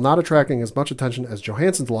 it says, while not attracting as much attention as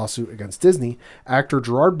Johansson's lawsuit against Disney, actor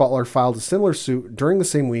Gerard Butler filed a similar suit during the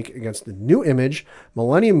same week against the New Image,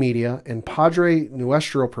 Millennium Media, and Padre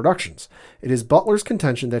Nuestro Productions. It is Butler's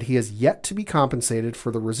contention that he has yet to be compensated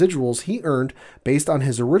for the residuals he earned based on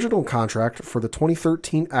his original contract for the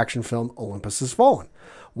 2013 action film Olympus Has Fallen.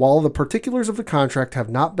 While the particulars of the contract have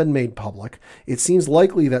not been made public, it seems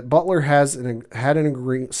likely that Butler had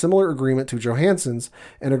similar agreement to Johansson's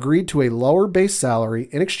and agreed to a lower base salary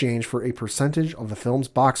in exchange for a percentage of the film's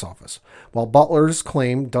box office. While Butler's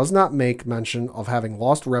claim does not make mention of having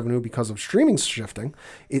lost revenue because of streaming shifting,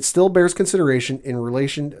 it still bears consideration in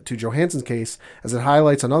relation to Johansson's case, as it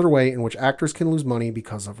highlights another way in which actors can lose money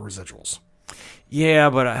because of residuals. Yeah,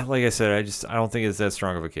 but like I said, I don't think it's that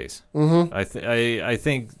strong of a case. Mm-hmm. I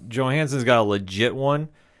think Johansson's got a legit one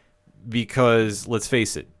because, let's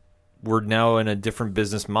face it, we're now in a different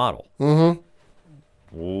business model. Mm-hmm.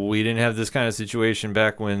 We didn't have this kind of situation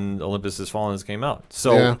back when Olympus Has Fallen came out.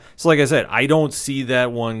 So like I said, I don't see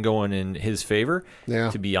that one going in his favor,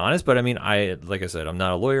 to be honest. But I mean, like I said, I'm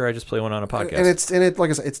not a lawyer. I just play one on a podcast. And like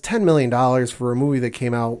I said, it's $10 million for a movie that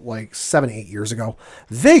came out like 7-8 years ago.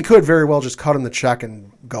 They could very well just cut him the check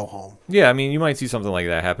and go home. Yeah, I mean, you might see something like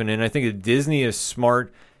that happen. And I think that Disney is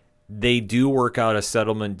smart. They do work out a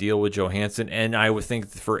settlement deal with Johansson. And I would think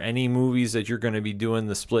for any movies that you're going to be doing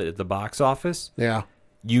the split at the box office,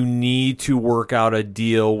 you need to work out a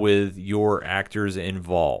deal with your actors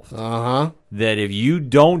involved. Uh-huh. That if you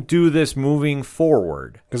don't do this moving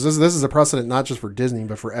forward... Because this is a precedent not just for Disney,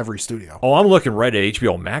 but for every studio. Oh, I'm looking right at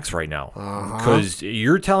HBO Max right now. Because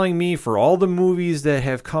you're telling me for all the movies that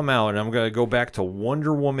have come out, and I'm going to go back to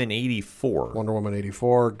Wonder Woman 84. Wonder Woman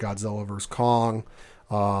 84, Godzilla vs. Kong.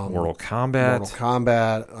 Mortal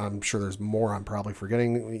Kombat. I'm sure there's more I'm probably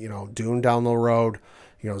forgetting. Dune down the road.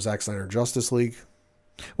 Zack Snyder Justice League.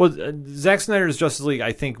 Well, Zack Snyder's Justice League,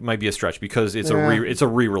 I think, might be a stretch because it's a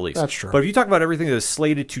re-release. That's true. But if you talk about everything that is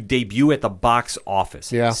slated to debut at the box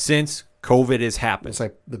office since COVID has happened. It's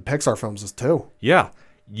like the Pixar films is too. Yeah.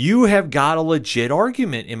 You have got a legit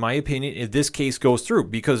argument, in my opinion, if this case goes through.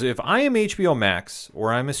 Because if I am HBO Max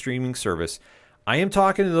or I'm a streaming service, I am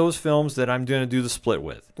talking to those films that I'm going to do the split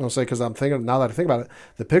with. I'll say, because I'm thinking, now that I think about it,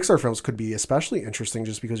 the Pixar films could be especially interesting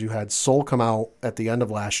just because you had Soul come out at the end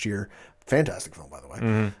of last year. Fantastic film, by the way.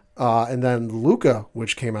 Mm-hmm. And then Luca,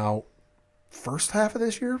 which came out first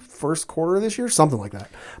quarter of this year, something like that.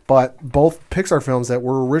 But both Pixar films that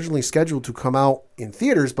were originally scheduled to come out in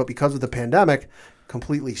theaters, but because of the pandemic,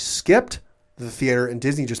 completely skipped the theater, and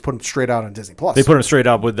Disney just put them straight out on Disney Plus. They put them straight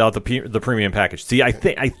out without the premium package. See, I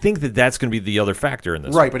think that's going to be the other factor in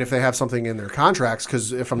this. Right, but if they have something in their contracts,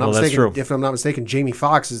 because if I'm not mistaken, Jamie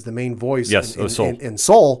Foxx is the main voice in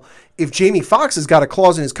Soul. If Jamie Foxx has got a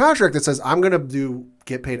clause in his contract that says I'm going to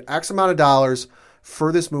get paid X amount of dollars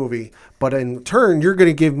for this movie, but in turn you're going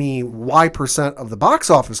to give me Y% of the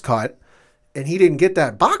box office cut. And he didn't get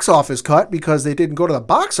that box office cut because they didn't go to the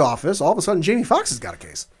box office. All of a sudden, Jamie Foxx has got a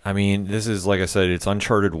case. I mean, this is, like I said, it's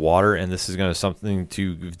uncharted water, and this is going to something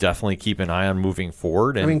to definitely keep an eye on moving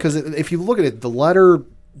forward. And because if you look at it, the letter,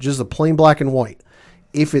 just a plain black and white,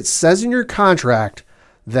 if it says in your contract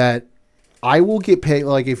that I will get paid,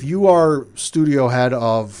 like if you are studio head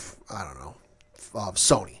of, I don't know, of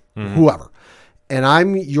Sony, whoever, and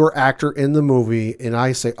I'm your actor in the movie, and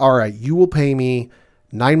I say, all right, you will pay me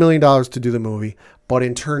 $9 million to do the movie, but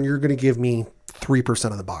in turn, you're going to give me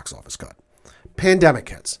 3% of the box office cut. Pandemic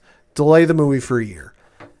hits. Delay the movie for a year.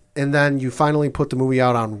 And then you finally put the movie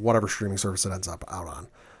out on whatever streaming service it ends up out on.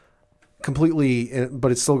 Completely,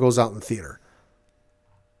 but it still goes out in the theater.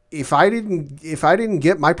 If I didn't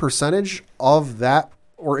get my percentage of that,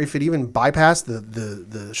 or if it even bypassed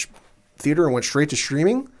the theater and went straight to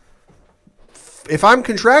streaming, if I'm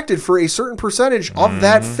contracted for a certain percentage of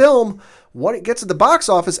that film, what it gets at the box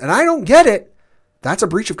office, and I don't get it, that's a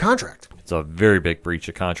breach of contract. It's a very big breach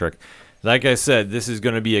of contract. Like I said, this is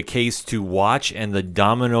going to be a case to watch, and the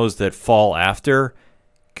dominoes that fall after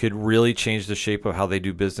could really change the shape of how they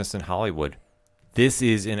do business in Hollywood. This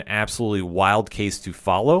is an absolutely wild case to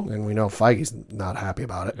follow. And we know Feige's not happy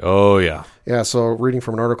about it. Oh, yeah. Yeah, so reading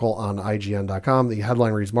from an article on IGN.com, the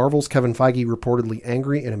headline reads, Marvel's Kevin Feige reportedly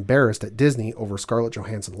angry and embarrassed at Disney over Scarlett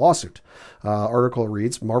Johansson lawsuit. Article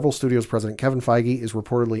reads, Marvel Studios president Kevin Feige is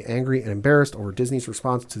reportedly angry and embarrassed over Disney's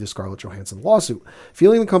response to the Scarlett Johansson lawsuit,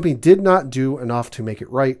 feeling the company did not do enough to make it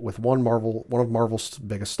right with one of Marvel's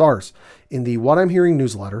biggest stars. In the What I'm Hearing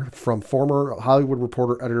newsletter from former Hollywood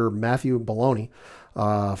Reporter editor Matthew Belloni,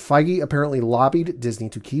 Feige apparently lobbied Disney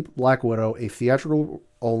to keep Black Widow a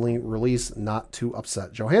theatrical-only release not to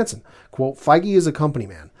upset Johansson. Quote, Feige is a company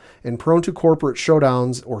man and prone to corporate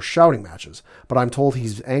showdowns or shouting matches, but I'm told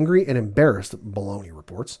he's angry and embarrassed, Belloni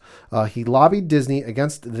reports. He lobbied Disney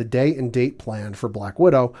against the day and date plan for Black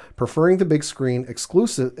Widow, preferring the big screen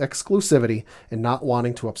exclusivity and not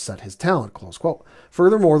wanting to upset his talent, close quote.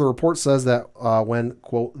 Furthermore, the report says that when,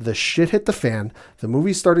 quote, the shit hit the fan, the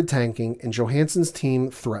movie started tanking and Johansson's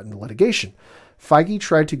team threatened litigation. Feige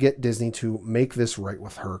tried to get Disney to make this right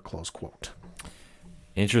with her, close quote.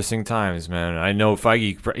 Interesting times, man. I know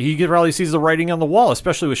Feige, he probably sees the writing on the wall,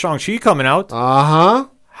 especially with Shang-Chi coming out. Uh-huh.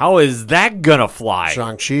 How is that gonna fly?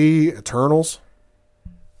 Shang-Chi, Eternals.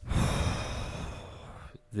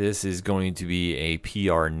 This is going to be a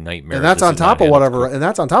PR nightmare. And that's on top of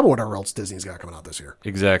whatever else Disney's got coming out this year.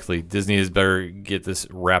 Exactly. Disney has better get this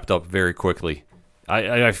wrapped up very quickly.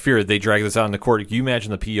 I fear they drag this out in the court. Can you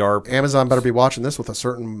imagine the PR? Amazon better be watching this with a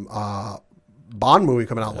certain Bond movie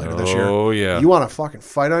coming out later this year. Oh, yeah. You want a fucking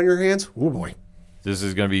fight on your hands? Oh, boy. This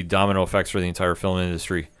is going to be domino effects for the entire film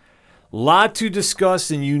industry. Lot to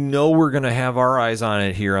discuss, and you know we're going to have our eyes on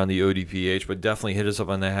it here on the ODPH, but definitely hit us up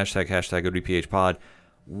on that hashtag ODPHpod.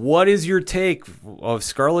 What is your take of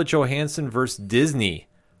Scarlett Johansson versus Disney?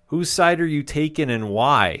 Whose side are you taking and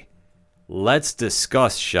why? Let's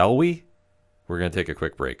discuss, shall we? We're going to take a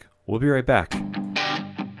quick break. We'll be right back.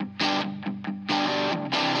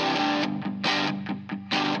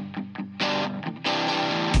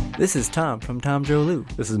 This is Tom from Tom Joe Lou,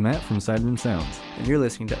 This is Matt from Sideroom Sounds. and you're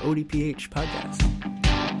listening to ODPH Podcast.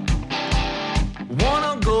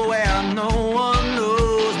 Wanna go where no one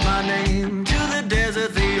knows my name, to the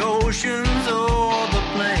desert, the oceans, or the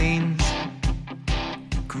plains.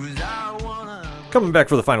 'Cause I wanna... Coming back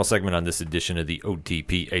for the final segment on this edition of the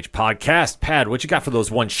ODPH podcast. Pad, what you got for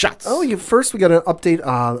those one shots? Oh, first we got an update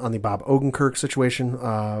on the Bob Odenkirk situation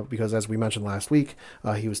because, as we mentioned last week,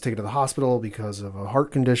 he was taken to the hospital because of a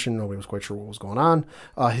heart condition. Nobody was quite sure what was going on.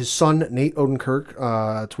 His son, Nate Odenkirk,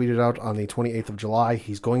 tweeted out on the 28th of July,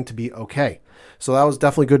 he's going to be okay. So that was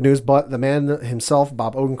definitely good news, but the man himself,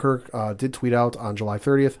 Bob Odenkirk, did tweet out on July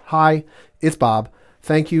 30th, "Hi, it's Bob.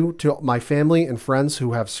 Thank you to my family and friends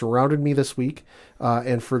who have surrounded me this week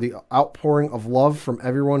and for the outpouring of love from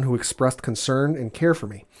everyone who expressed concern and care for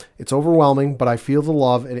me. It's overwhelming, but I feel the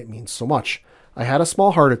love and it means so much. I had a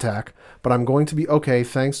small heart attack, but I'm going to be okay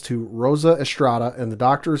thanks to Rosa Estrada and the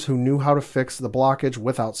doctors who knew how to fix the blockage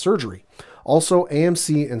without surgery. Also,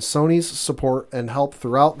 AMC and Sony's support and help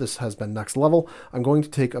throughout this has been next level. I'm going to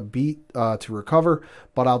take a beat to recover,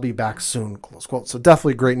 but I'll be back soon," close quote. So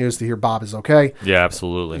definitely great news to hear Bob is okay. Yeah,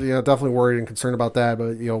 absolutely. Yeah, definitely worried and concerned about that,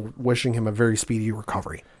 but wishing him a very speedy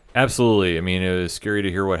recovery. Absolutely. I mean, it was scary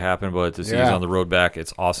to hear what happened, but to see he's on the road back,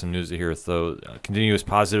 it's awesome news to hear. So continuous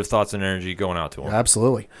positive thoughts and energy going out to him.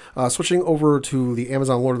 Absolutely. Switching over to the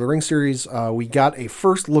Amazon Lord of the Rings series, we got a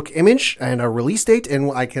first look image and a release date.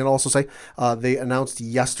 And I can also say they announced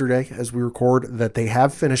yesterday as we record that they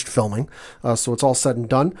have finished filming. So it's all said and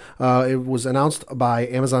done. It was announced by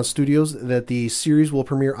Amazon Studios that the series will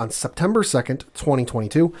premiere on September 2nd,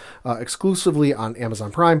 2022, exclusively on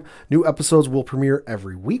Amazon Prime. New episodes will premiere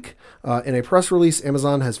every week. In a press release,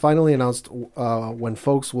 Amazon has finally announced when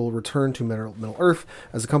folks will return to Middle Earth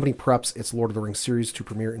as the company preps its Lord of the Rings series to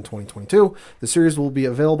premiere in 2022. The series will be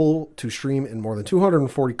available to stream in more than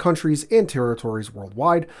 240 countries and territories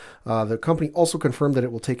worldwide. The company also confirmed that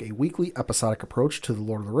it will take a weekly episodic approach to the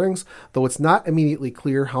Lord of the Rings, though it's not immediately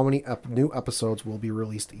clear how many new episodes will be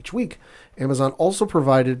released each week. Amazon also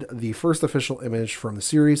provided the first official image from the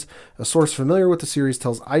series. A source familiar with the series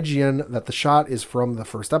tells IGN that the shot is from the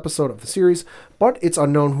first episode of the series, but it's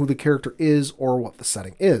unknown who the character is or what the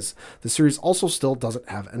setting is. The series also still doesn't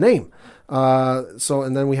have a name.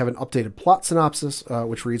 And then we have an updated plot synopsis,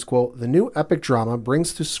 which reads, quote, "The new epic drama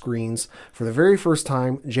brings to screens for the very first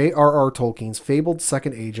time J.R.R. Tolkien's fabled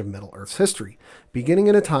Second Age of Middle-earth's history. Beginning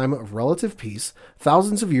in a time of relative peace,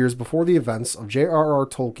 thousands of years before the events of J.R.R.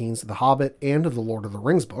 Tolkien's The Hobbit and The Lord of the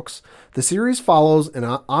Rings books, the series follows an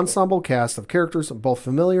ensemble cast of characters both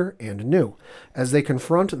familiar and new, as they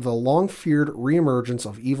confront the long-feared reemergence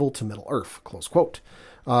of evil to Middle-earth," close quote.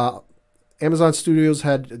 Amazon Studios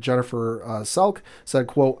head Jennifer Selk said,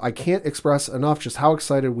 quote, "I can't express enough just how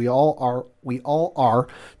excited we all are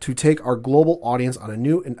to take our global audience on a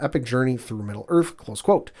new and epic journey through Middle-earth," close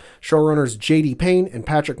quote. Showrunners J.D. Payne and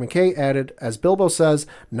Patrick McKay added, "As Bilbo says,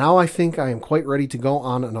 now I think I am quite ready to go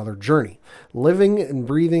on another journey. Living and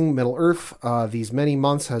breathing Middle-earth these many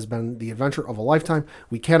months has been the adventure of a lifetime.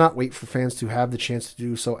 We cannot wait for fans to have the chance to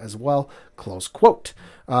do so as well," close quote.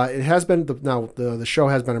 It has been the show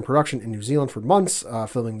has been in production in New Zealand for months,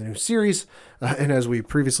 filming the new series. And as we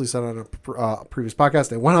previously said on a previous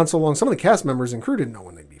podcast, it went on so long, some of the cast members and crew didn't know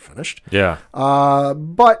when they'd be finished. Yeah.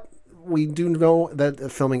 But we do know that the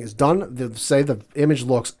filming is done. They say the image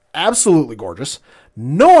looks absolutely gorgeous.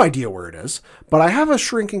 No idea where it is, but I have a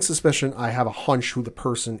shrinking suspicion. I have a hunch who the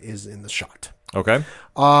person is in the shot. Okay.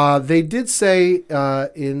 They did say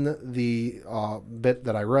in the bit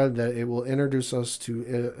that I read that it will introduce us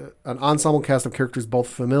to an ensemble cast of characters both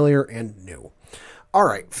familiar and new. All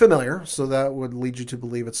right, familiar. So that would lead you to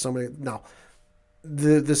believe it's somebody. No,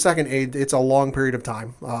 the Second Age. It's a long period of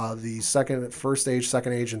time. The first age,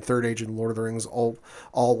 second age, and third age in Lord of the Rings all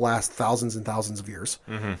last thousands and thousands of years.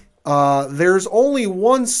 Mm-hmm. There's only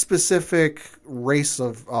one specific race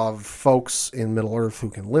of folks in Middle Earth who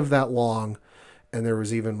can live that long. And there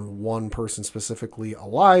was even one person specifically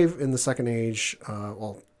alive in the Second Age,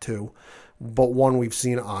 two, but one we've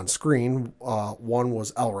seen on screen. One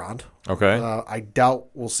was Elrond. Okay. I doubt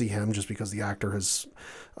we'll see him just because the actor has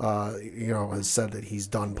said that he's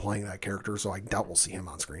done playing that character, so I doubt we'll see him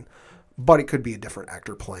on screen. But it could be a different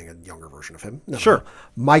actor playing a younger version of him. Sure.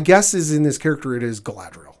 My guess is in this character it is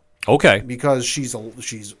Galadriel. Okay. Because she's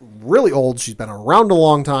really old. She's been around a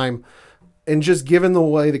long time. And just given the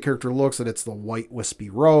way the character looks, that it's the white wispy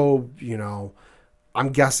robe, I'm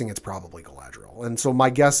guessing it's probably Galadriel. And so my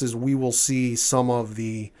guess is we will see some of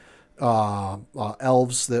the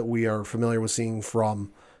elves that we are familiar with seeing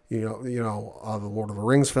from, the Lord of the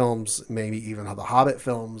Rings films, maybe even the Hobbit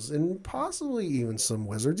films, and possibly even some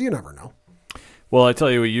Wizards. You never know. Well, I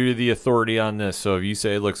tell you what, you're the authority on this, so if you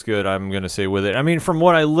say it looks good, I'm going to say with it. I mean, from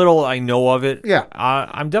what I know of it, yeah,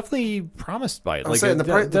 I'm definitely promised by it. I'm saying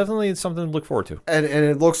definitely it's something to look forward to. And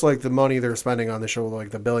it looks like the money they're spending on the show, like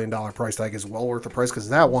the $1 billion price tag, is well worth the price because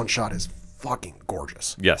that one shot is fucking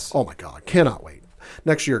gorgeous. Yes. Oh my God, cannot wait.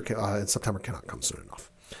 Next year in September cannot come soon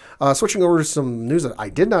enough. Switching over to some news that I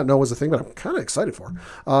did not know was a thing, but I'm kind of excited for.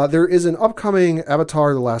 There is an upcoming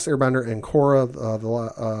Avatar: The Last Airbender and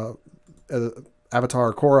Korra,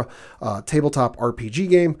 Avatar Korra tabletop RPG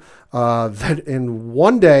game that in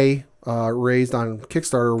one day raised on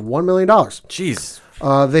Kickstarter $1 million. Jeez.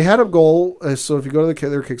 They had a goal, so if you go to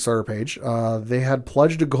their Kickstarter page, they had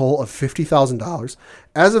pledged a goal of $50,000.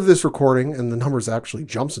 As of this recording, and the numbers actually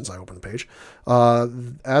jumped since I opened the page,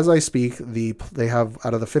 as I speak, they have,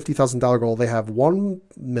 out of the $50,000 goal, they have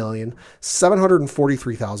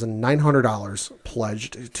 $1,743,900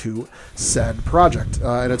 pledged to said project.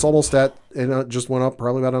 And it's almost and it just went up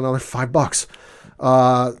probably about another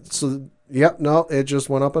 $5. Yep, no, it just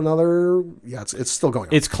went up another. Yeah, it's still going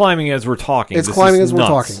up. It's climbing as we're talking. It's climbing as we're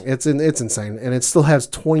talking. It's insane, and it still has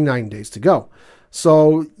 29 days to go.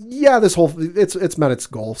 So yeah, it's met its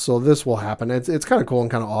goal. So this will happen. It's kind of cool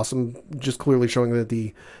and kind of awesome. Just clearly showing that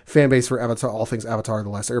the fan base for Avatar, all things Avatar, The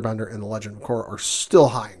Last Airbender, and The Legend of Korra are still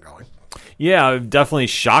high and going. Yeah, I'm definitely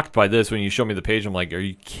shocked by this. When you show me the page, I'm like, are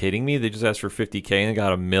you kidding me? They just asked for $50K and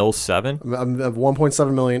got $1.7 million? Of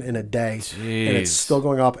 $1.7 million in a day. Jeez. And it's still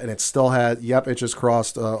going up, and it still had, it just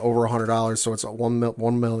crossed over $100, so it's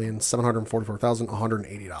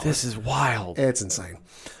 $1,744,180. This is wild. It's insane.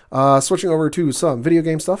 Switching over to some video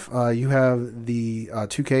game stuff, you have the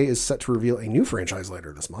 2K is set to reveal a new franchise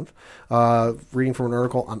later this month. Reading from an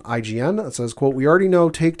article on IGN, it says, quote, "We already know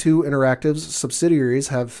Take-Two Interactive's subsidiaries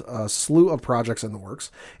have a slew of projects in the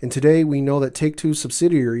works, and today we know that Take-Two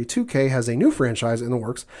subsidiary 2K has a new franchise in the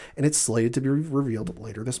works, and it's slated to be revealed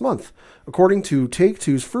later this month. According to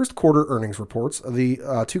Take-Two's first quarter earnings reports, the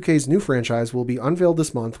 2K's new franchise will be unveiled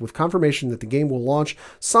this month with confirmation that the game will launch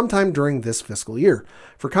sometime during this fiscal year.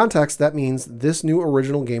 For context, that means this new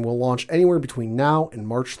original game will launch anywhere between now and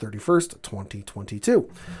March 31st, 2022.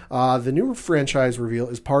 The new franchise reveal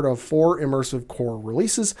is part of 4 immersive core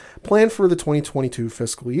releases planned for the 2022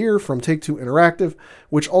 fiscal year from Take-Two Interactive,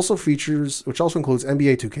 which also includes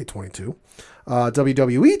NBA 2K22,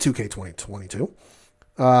 WWE 2K22,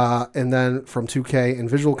 and then from 2K and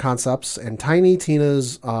Visual Concepts and Tiny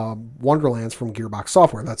Tina's Wonderlands from Gearbox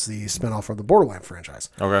Software. That's the spinoff of the Borderlands franchise.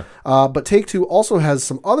 Okay. But Take-Two also has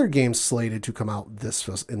some other games slated to come out in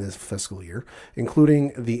this fiscal year,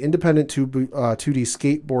 including the independent 2D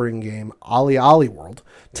skateboarding game Ali Ali World,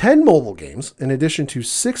 10 mobile games, in addition to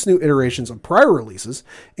 6 new iterations of prior releases,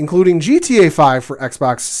 including GTA 5 for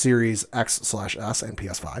Xbox Series X/S and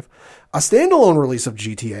PS5, a standalone release of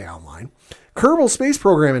GTA Online, Kerbal Space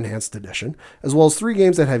Program Enhanced Edition, as well as 3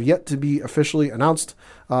 games that have yet to be officially announced.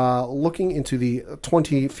 Looking into the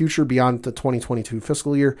future beyond the 2022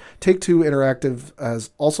 fiscal year, Take-Two Interactive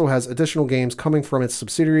also has additional games coming from its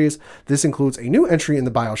subsidiaries. This includes a new entry in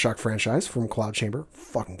the BioShock franchise from Cloud Chamber.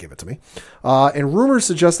 Fucking give it to me. And rumors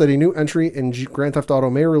suggest that a new entry in Grand Theft Auto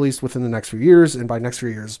may release within the next few years, and by next few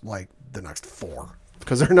years, like the next 4.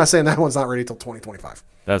 Because they're not saying that one's not ready till 2025.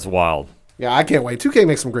 That's wild. Yeah, I can't wait. 2K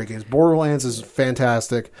makes some great games. Borderlands is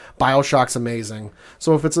fantastic. BioShock's amazing.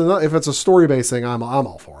 So if it's a story-based thing, I'm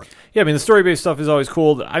all for it. Yeah, I mean, the story-based stuff is always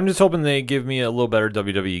cool. I'm just hoping they give me a little better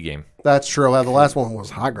WWE game. That's true. The last one was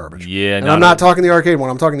hot garbage. Yeah, and I'm not talking the arcade one.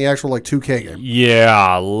 I'm talking the actual 2K game.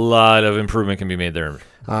 Yeah, a lot of improvement can be made there,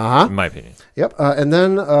 in my opinion. Yep. And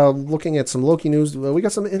then looking at some Loki news, we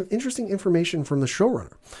got some interesting information from the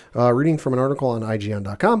showrunner. Reading from an article on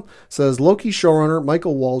IGN.com, says Loki showrunner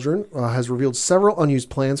Michael Waldron has revealed several unused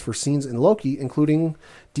plans for scenes in Loki, including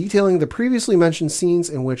detailing the previously mentioned scenes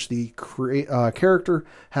in which the character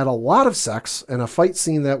had a lot of sex and a fight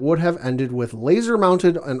scene that would have ended with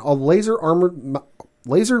laser-mounted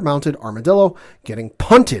armadillo getting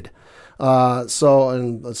punted.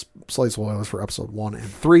 And that's slight spoilers for episode 1 and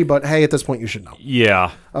 3, but hey, at this point you should know.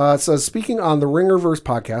 Yeah. It says, speaking on the Ringerverse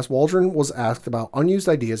podcast, Waldron was asked about unused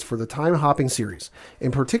ideas for the time-hopping series,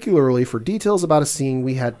 and particularly for details about a scene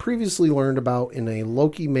we had previously learned about in a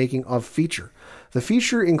Loki making-of feature. The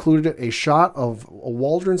feature included a shot of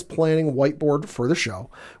Waldron's planning whiteboard for the show,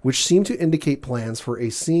 which seemed to indicate plans for a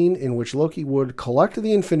scene in which Loki would collect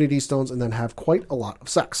the Infinity Stones and then have quite a lot of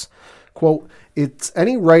sex. Quote, "It's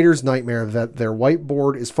any writer's nightmare that their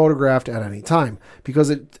whiteboard is photographed at any time, because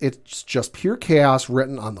it's just pure chaos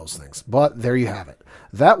written on those things. But there you have it.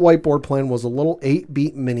 That whiteboard plan was a little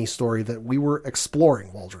 8-beat mini-story that we were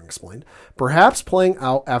exploring, Waldron explained. Perhaps playing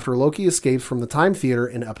out after Loki escapes from the Time Theater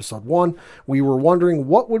in episode 1, we were wondering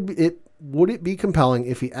what would it be compelling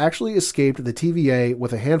if he actually escaped the TVA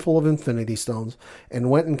with a handful of Infinity Stones and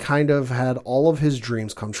went and kind of had all of his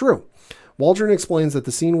dreams come true. Waldron explains that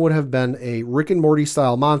the scene would have been a Rick and Morty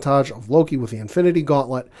style montage of Loki with the Infinity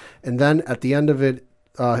Gauntlet, and then at the end of it,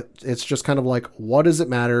 it's just kind of like, what does it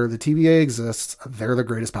matter? The TVA exists. They're the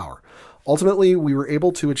greatest power. Ultimately, we were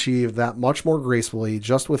able to achieve that much more gracefully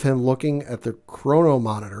just with him looking at the chrono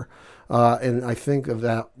monitor, and I think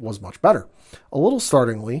that was much better. A little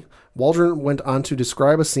startlingly, Waldron went on to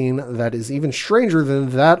describe a scene that is even stranger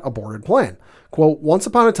than that aborted plan. Quote, once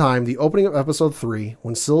upon a time, the opening of episode 3,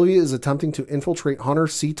 when Sylvia is attempting to infiltrate Hunter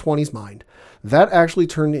C-20's mind, that actually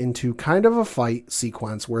turned into kind of a fight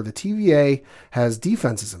sequence where the TVA has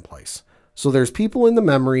defenses in place. So there's people in the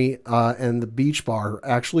memory and the beach bar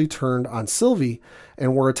actually turned on Sylvie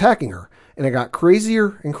and were attacking her. And it got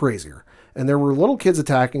crazier and crazier. And there were little kids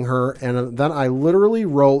attacking her, and then I literally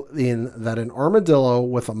wrote in that an armadillo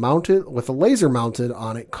with a laser mounted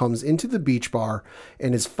on it comes into the beach bar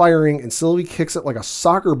and is firing, and Sylvie kicks it like a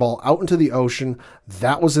soccer ball out into the ocean.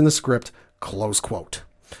 That was in the script, close quote.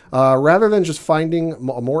 Rather than just finding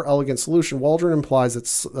a more elegant solution, Waldron implies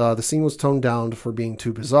that the scene was toned down for being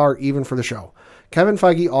too bizarre, even for the show. Kevin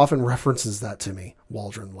Feige often references that to me,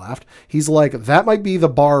 Waldron laughed. He's like, that might be the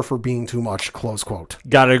bar for being too much, close quote.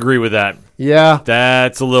 Gotta agree with that. Yeah.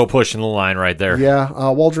 That's a little pushing the line right there. Yeah.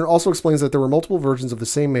 Waldron also explains that there were multiple versions of the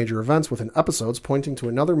same major events within episodes, pointing to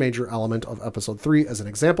another major element of episode 3 as an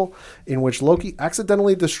example, in which Loki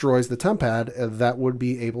accidentally destroys the Tempad that would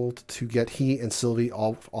be able to get he and Sylvie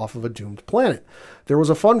off of a doomed planet. There was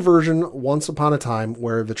a fun version once upon a time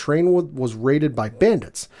where the train was raided by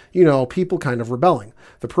bandits. You know, people kind of rebelling.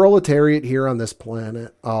 The proletariat here on this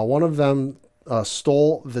planet, one of them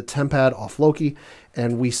stole the Tempad off Loki,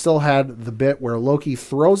 and we still had the bit where Loki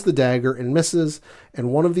throws the dagger and misses,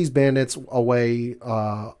 and one of these bandits away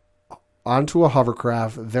onto a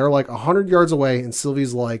hovercraft. They're like 100 yards away, and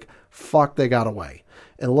Sylvie's like, fuck, they got away.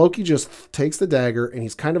 And Loki just takes the dagger, and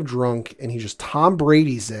he's kind of drunk, and he just Tom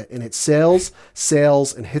Brady's it, and it sails,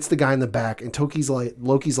 and hits the guy in the back. And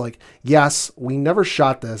Loki's like, yes, we never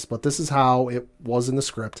shot this, but this is how it was in the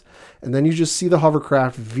script. And then you just see the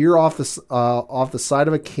hovercraft veer off the side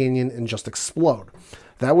of a canyon and just explode.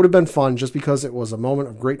 That would have been fun just because it was a moment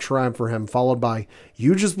of great triumph for him, followed by,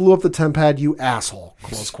 you just blew up the Tempad, you asshole,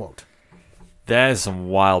 close quote. That is some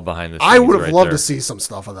wild behind the scenes. I would have loved there. to see some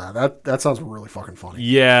stuff of that. That sounds really fucking funny.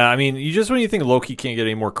 Yeah, I mean, when you think Loki can't get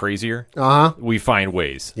any more crazier, we find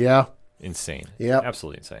ways. Yeah. Insane. Yeah.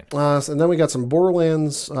 Absolutely insane. And then we got some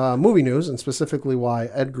Borderlands movie news, and specifically why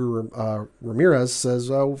Edgar Ramirez says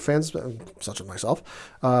fans, such as myself,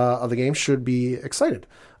 of the game should be excited.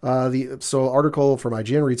 Article from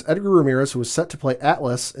IGN reads, Edgar Ramirez, who is set to play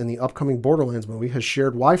Atlas in the upcoming Borderlands movie, has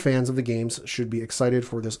shared why fans of the games should be excited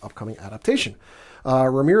for this upcoming adaptation.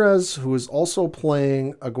 Ramirez, who is also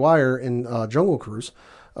playing Aguirre in Jungle Cruise,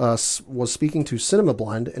 was speaking to Cinema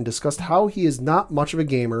Blend and discussed how he is not much of a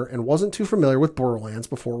gamer and wasn't too familiar with Borderlands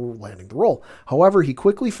before landing the role. However, he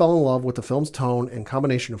quickly fell in love with the film's tone and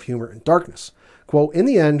combination of humor and darkness. Quote, in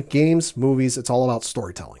the end, games, movies, it's all about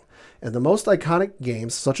storytelling. And the most iconic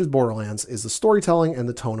games, such as Borderlands, is the storytelling and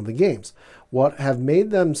the tone of the games. What have made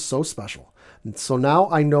them so special. And so now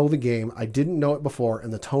I know the game. I didn't know it before,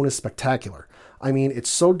 and the tone is spectacular. I mean, it's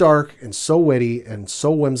so dark and so witty and so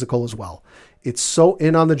whimsical as well. It's so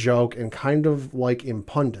in on the joke and kind of like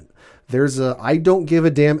impudent. There's a I don't give a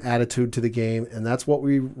damn attitude to the game, and that's what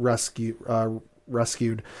we rescued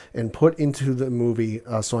and put into the movie.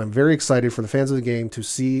 So I'm very excited for the fans of the game to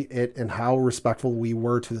see it and how respectful we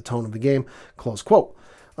were to the tone of the game, close quote.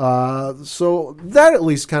 So that at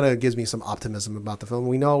least kind of gives me some optimism about the film.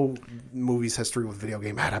 We know movies' history with video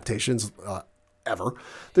game adaptations, ever.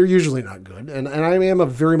 They're usually not good. And I am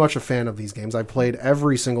very much a fan of these games. I've played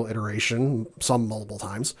every single iteration, some multiple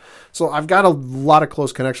times. So I've got a lot of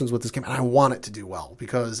close connections with this game, and I want it to do well,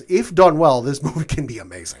 because if done well, this movie can be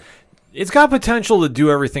amazing. It's got potential to do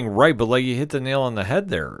everything right, but like you hit the nail on the head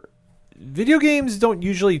there. Video games don't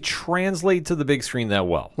usually translate to the big screen that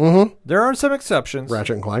well. Mm-hmm. There are some exceptions.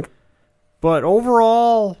 Ratchet and Clank. But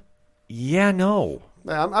overall, no.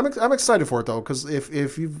 I'm excited for it, though, because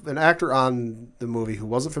if you've an actor on the movie who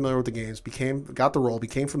wasn't familiar with the games, got the role,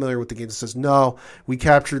 became familiar with the games, and says, no, we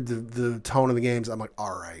captured the tone of the games, I'm like,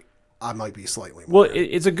 all right, I might be slightly more. Well,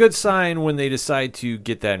 it's a good sign when they decide to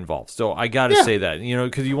get that involved. So I got to say that,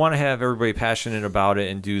 because you want to have everybody passionate about it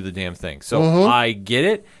and do the damn thing. So I get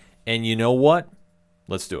it, and you know what?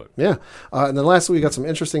 Let's do it. Yeah. And then lastly, we got some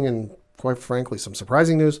interesting and, quite frankly, some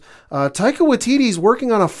surprising news. Taika Waititi's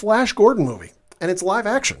working on a Flash Gordon movie, and it's live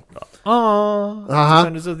action.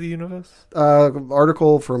 Defenders of the Universe.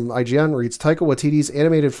 Article from IGN reads, Taika Waititi's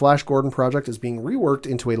animated Flash Gordon project is being reworked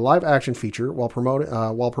into a live-action feature while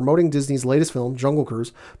promoting Disney's latest film, Jungle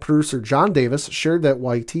Cruise. Producer John Davis shared that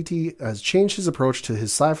Waititi has changed his approach to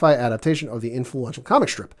his sci-fi adaptation of the influential comic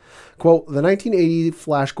strip. Quote, the 1980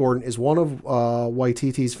 Flash Gordon is one of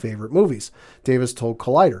Waititi's favorite movies, Davis told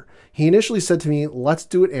Collider. He initially said to me, let's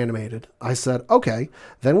do it animated. I said, okay.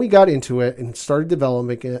 Then we got into it and started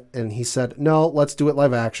developing it, and he said, no, let's do it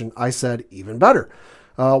live action. I said, even better.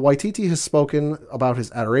 Waititi has spoken about his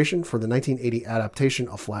adoration for the 1980 adaptation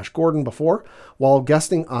of Flash Gordon before. While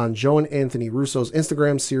guesting on Joe and Anthony Russo's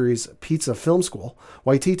Instagram series Pizza Film School,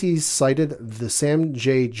 Waititi cited the Sam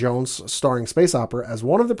J. Jones starring space opera as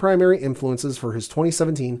one of the primary influences for his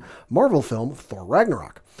 2017 Marvel film Thor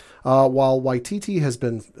Ragnarok. While Waititi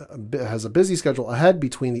has a busy schedule ahead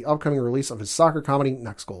between the upcoming release of his soccer comedy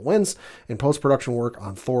Next Goal Wins and post-production work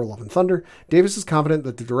on Thor Love and Thunder, Davis is confident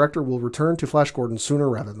that the director will return to Flash Gordon sooner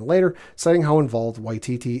rather than later, citing how involved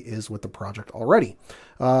Waititi is with the project already.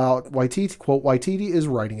 Waititi, quote, Waititi is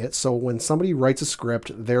writing it, so when somebody writes a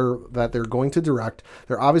script that they're going to direct,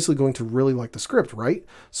 they're obviously going to really like the script, right?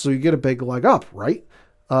 So you get a big leg up, right?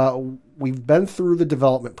 We've been through the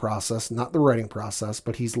development process, not the writing process,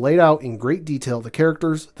 but he's laid out in great detail the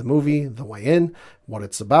characters, the movie, the way in, what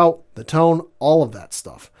it's about, the tone, all of that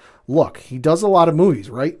stuff. Look, he does a lot of movies,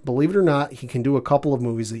 right? Believe it or not, he can do a couple of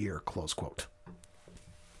movies a year, close quote.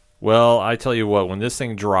 Well, I tell you what, when this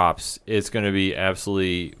thing drops, it's going to be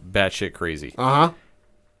absolutely batshit crazy. Uh-huh.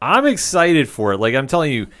 I'm excited for it. Like, I'm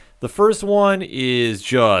telling you, the first one is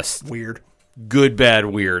just Weird. good, bad,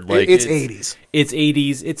 weird. Like It's 80s. It's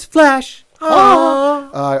 80s. It's Flash.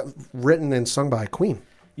 Written and sung by Queen.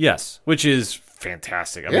 Yes, which is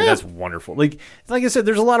fantastic. I mean, that's wonderful. Like I said,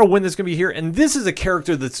 there's a lot of wind that's going to be here, and this is a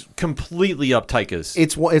character that's completely up Taika's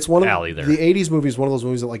It's one of alley there. the 80s movies, one of those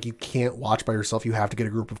movies that like you can't watch by yourself. You have to get a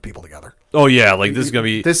group of people together. Oh, yeah. Like, this is going to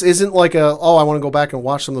be... This isn't like I want to go back and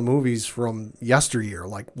watch some of the movies from yesteryear.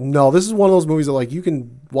 Like, no, this is one of those movies that like you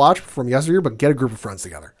can watch from yesteryear, but get a group of friends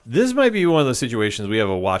together. This might be one of those situations we have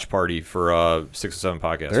a watch party for 6 or 7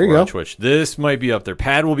 podcasts. There you go. On Twitch. This might be up there.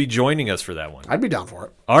 Pad will be joining us for that one. I'd be down for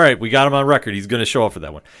it. All right, we got him on record. He's going to show up for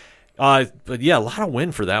that one. But yeah, a lot of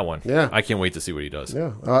win for that one. Yeah. I can't wait to see what he does.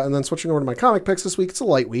 Yeah. And then switching over to my comic picks this week, it's a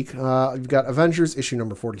light week. You've got Avengers issue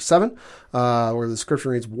number 47, where the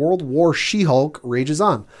description reads, World War She-Hulk rages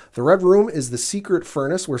on. The Red Room is the secret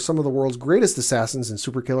furnace where some of the world's greatest assassins and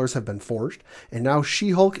superkillers have been forged, and now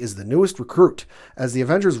She-Hulk is the newest recruit. As the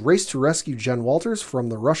Avengers race to rescue Jen Walters from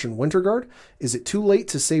the Russian Winter Guard, is it too late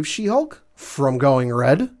to save She-Hulk from going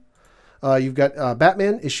red? You've got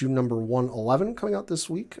Batman issue number 111 coming out this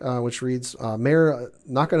week, which reads, Mayor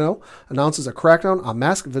Nakano announces a crackdown on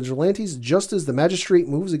masked vigilantes just as the magistrate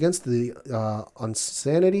moves against the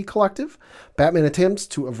Unsanity Collective. Batman attempts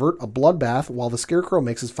to avert a bloodbath while the Scarecrow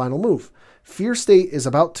makes his final move. Fear State is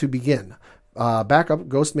about to begin. Backup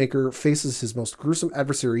Ghostmaker faces his most gruesome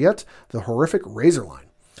adversary yet, the horrific Razorline.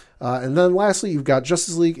 And then lastly, you've got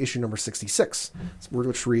Justice League issue number 66,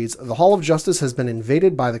 which reads, The Hall of Justice has been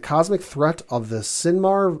invaded by the cosmic threat of the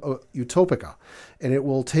Sinmar Utopica, and it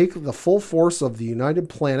will take the full force of the United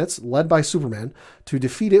Planets, led by Superman, to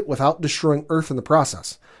defeat it without destroying Earth in the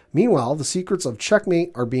process. Meanwhile, the secrets of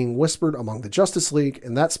checkmate are being whispered among the Justice League,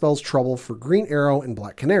 and that spells trouble for Green Arrow and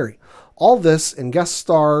Black Canary. All this and guest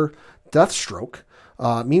star Deathstroke.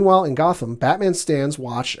 Meanwhile, in Gotham, Batman stands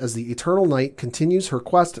watch as the Eternal Night continues her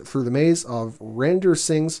quest through the maze of Randir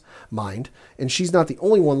Singh's mind, and she's not the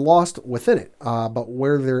only one lost within it. But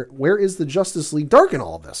where is the Justice League Dark in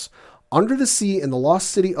all of this? Under the sea in the lost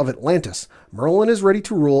city of Atlantis, Merlin is ready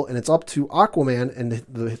to rule, and it's up to Aquaman and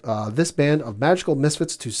this band of magical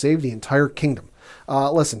misfits to save the entire kingdom.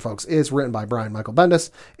 Listen, folks, it's written by Brian Michael Bendis.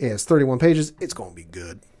 It's 31 pages. It's going to be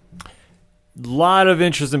good. A lot of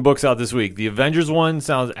interesting books out this week. The Avengers one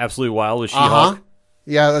sounds absolutely wild with She-Hulk.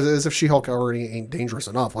 Yeah, as if She-Hulk already ain't dangerous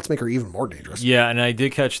enough. Let's make her even more dangerous. Yeah, and I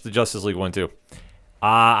did catch the Justice League one too.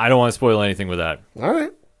 I don't want to spoil anything with that. All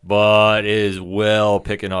right. But it is well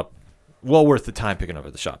worth the time picking up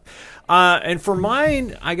at the shop. And for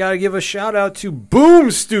mine, I got to give a shout out to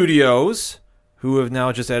Boom Studios, who have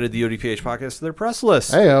now just added the ODPH podcast to their press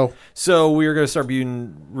list. Heyo. So we are going to start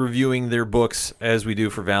reviewing their books as we do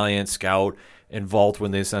for Valiant, Scout, and Vault when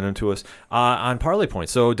they send them to us on Parlay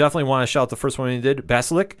Points. So definitely want to shout out the first one they did,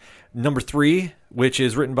 Basilic, number 3, which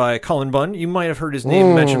is written by Cullen Bunn. You might have heard his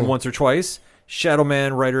name mentioned once or twice. Shadow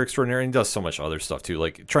Man, writer extraordinary, and he does so much other stuff too.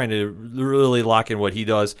 Like trying to really lock in what he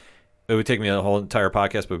does. It would take me a whole entire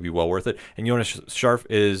podcast, but it would be well worth it. And Jonas Scharf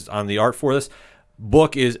is on the art for this.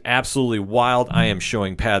 Book is absolutely wild. I am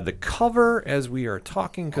showing Pad the cover as we are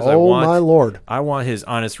talking because my Lord. I want his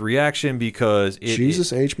honest reaction because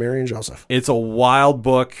Jesus H. Mary and Joseph. It's a wild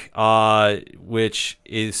book, which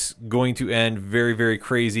is going to end very, very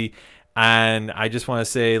crazy. And I just want to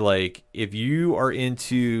say, like, if you are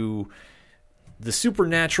into the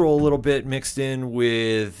supernatural a little bit mixed in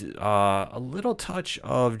with a little touch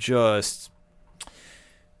of just,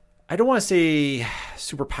 I don't want to say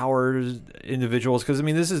superpowered individuals, because, I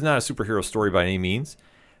mean, this is not a superhero story by any means,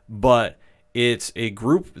 but it's a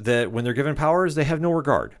group that when they're given powers, they have no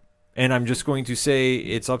regard. And I'm just going to say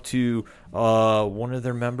it's up to one of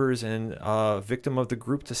their members and victim of the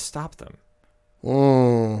group to stop them.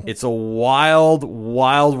 It's a wild,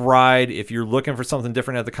 wild ride. If you're looking for something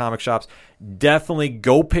different at the comic shops, definitely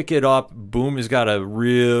go pick it up. Boom has got a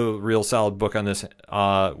real solid book on this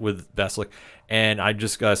with Beslick. And I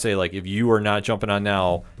just got to say, like, if you are not jumping on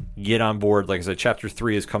now, get on board. Like I said, Chapter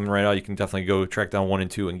 3 is coming right out. You can definitely go track down 1 and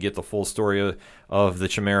 2 and get the full story of the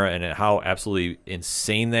Chimera and how absolutely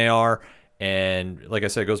insane they are. And like I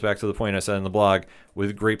said, it goes back to the point I said in the blog,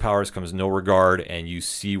 with great powers comes no regard, and you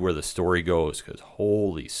see where the story goes, because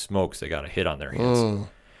holy smokes, they got a hit on their hands.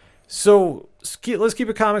 So let's keep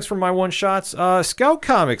it comics from my one-shots. Scout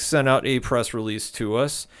Comics sent out a press release to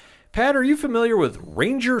us. Pat, are you familiar with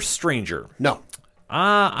Ranger Stranger? No.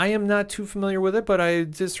 I am not too familiar with it, but I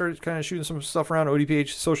did start kind of shooting some stuff around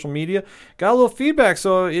ODPH social media. Got a little feedback,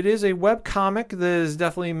 so it is a web comic that is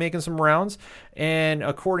definitely making some rounds. And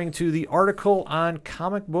according to the article on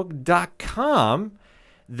comicbook.com,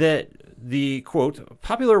 that the, quote,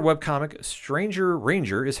 popular webcomic Stranger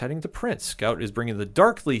Ranger is heading to print. Scout is bringing the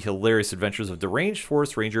darkly hilarious adventures of deranged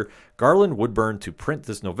forest ranger Garland Woodburn to print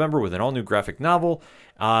this November with an all-new graphic novel.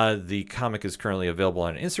 The comic is currently available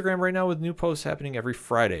on Instagram right now with new posts happening every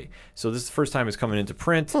Friday. So this is the first time it's coming into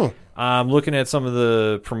print. I'm looking at some of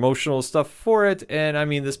the promotional stuff for it, and I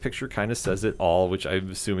mean, this picture kind of says it all, which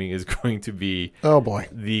I'm assuming is going to be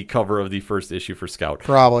the cover of the first issue for Scout.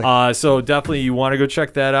 Probably. So definitely you want to go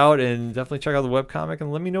check that out, and definitely check out the webcomic,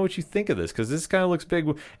 and let me know what you think of this, because this kind of looks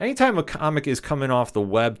big. Anytime a comic is coming off the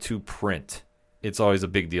web to print, it's always a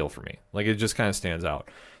big deal for me. Like, it just kind of stands out.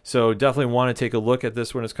 So definitely want to take a look at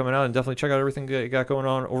this when it's coming out, and definitely check out everything they got going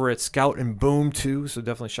on over at Scout and Boom too. So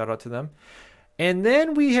definitely shout out to them. And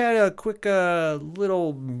then we had a quick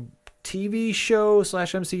little TV show /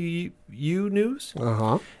 MCU news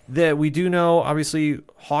that we do know. Obviously,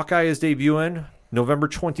 Hawkeye is debuting November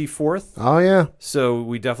 24th. Oh, yeah. So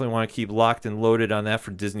we definitely want to keep locked and loaded on that for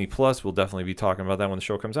Disney Plus. We'll definitely be talking about that when the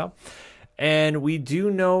show comes out. And we do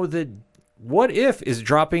know that What If is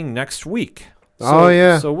dropping next week.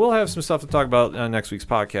 So we'll have some stuff to talk about on next week's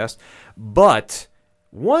podcast. But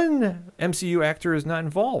one MCU actor is not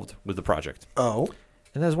involved with the project. Oh.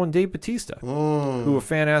 And that's one Dave Bautista, who a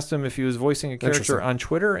fan asked him if he was voicing a character on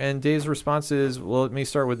Twitter. And Dave's response is, well, let me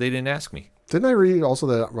start with, they didn't ask me. Didn't I read also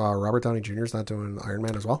that Robert Downey Jr. is not doing Iron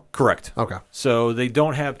Man as well? Correct. Okay. So they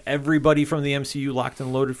don't have everybody from the MCU locked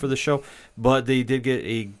and loaded for the show, but they did get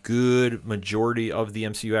a good majority of the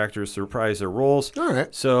MCU actors to reprise their roles. All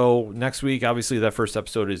right. So next week, obviously, that first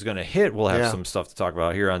episode is going to hit. We'll have some stuff to talk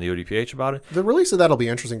about here on the ODPH about it. The release of that will be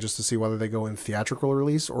interesting just to see whether they go in theatrical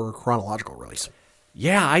release or chronological release.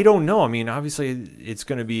 Yeah, I don't know. I mean, obviously, it's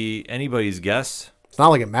going to be anybody's guess. It's not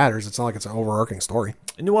like it matters. It's not like it's an overarching story.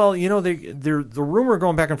 Well, you know, the rumor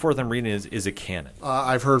going back and forth I'm reading is it canon?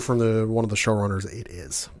 I've heard from one of the showrunners it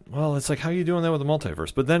is. Well, it's like, how are you doing that with the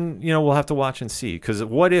multiverse? But then, you know, we'll have to watch and see. Because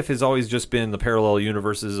What If has always just been the parallel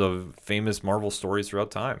universes of famous Marvel stories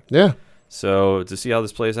throughout time. Yeah. So to see how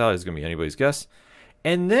this plays out is going to be anybody's guess.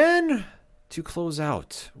 And then to close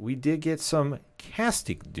out, we did get some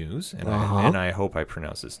casting news. And I hope I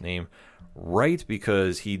pronounce his name right,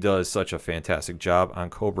 because he does such a fantastic job on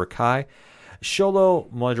Cobra Kai. Xolo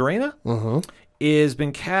Madrena has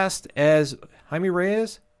been cast as Jaime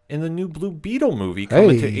Reyes in the new Blue Beetle movie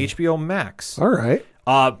coming to HBO Max. All right.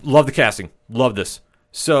 Love the casting. Love this.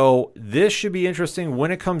 So this should be interesting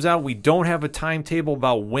when it comes out. We don't have a timetable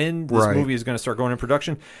about when this movie is going to start going in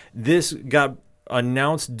production. This got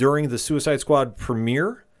announced during the Suicide Squad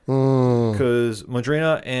premiere because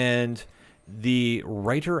Madrena and the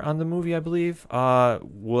writer on the movie, I believe, or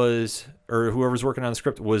whoever's working on the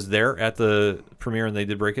script was there at the premiere, and they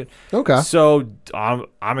did break it. Okay. So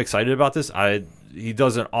I'm excited about this. He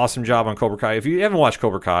does an awesome job on Cobra Kai. If you haven't watched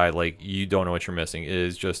Cobra Kai, like, you don't know what you're missing. It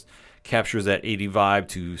is just captures that 80 vibe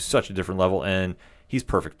to such a different level, and he's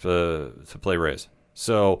perfect to play Reyes.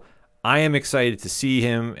 So I am excited to see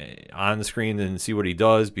him on the screen and see what he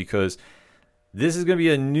does, because this is going to be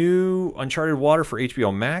a new uncharted water for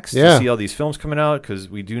HBO Max to see all these films coming out, because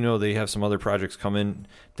we do know they have some other projects coming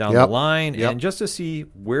down the line. And just to see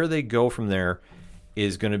where they go from there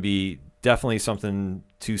is going to be definitely something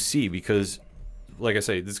to see, because, like I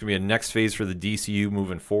say, this is going to be a next phase for the DCU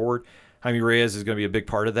moving forward. Jaime Reyes is going to be a big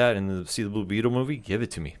part of that, and the See the Blue Beetle movie, give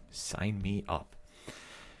it to me. Sign me up.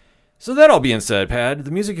 So that all being said, Pad,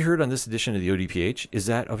 the music you heard on this edition of the ODPH is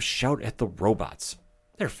that of Shout at the Robots.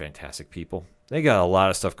 They're fantastic people. They got a lot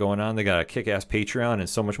of stuff going on. They got a kick-ass Patreon and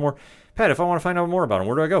so much more. Pat, if I want to find out more about them,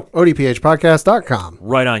 where do I go? ODPHpodcast.com.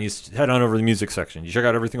 Right on. You head on over to the music section. You check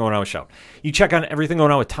out everything going on with Shout. You check out everything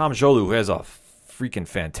going on with Tom Jolu, who has a freaking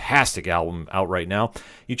fantastic album out right now.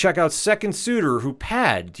 You check out Second Suitor, who,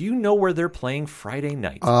 Pad, do you know where they're playing Friday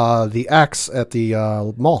night? The X at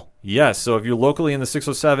the mall. Yes. So if you're locally in the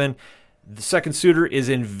 607, the Second Suitor is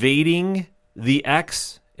invading the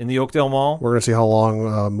X in the Oakdale Mall. We're going to see how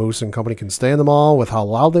long Moose and company can stay in the mall, with how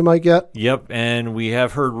loud they might get. Yep, and we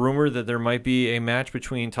have heard rumor that there might be a match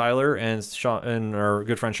between Tyler and our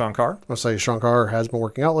good friend Shankar. I'll say Shankar has been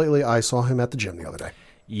working out lately. I saw him at the gym the other day.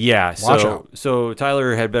 Yeah, Watch out. So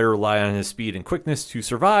Tyler had better rely on his speed and quickness to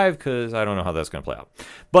survive, because I don't know how that's going to play out.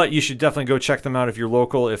 But you should definitely go check them out if you're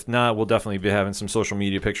local. If not, we'll definitely be having some social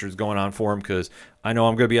media pictures going on for them, because I know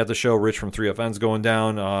I'm going to be at the show. Rich from 3FN's going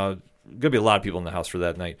down. Going to be a lot of people in the house for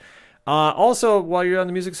that night. Also, while you're on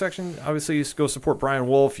the music section, obviously you go support Brian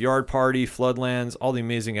Wolf, Yard Party, Floodlands, all the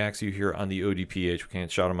amazing acts you hear on the ODPH. We can't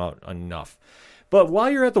shout them out enough. But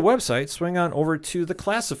while you're at the website, swing on over to the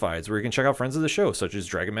classifieds, where you can check out friends of the show, such as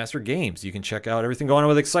Dragon Master Games. You can check out everything going on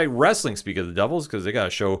with Excite Wrestling, speak of the Devils, because they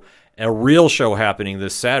got a real show happening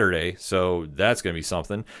this Saturday, so that's going to be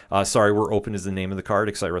something. Sorry, We're Open is the name of the card,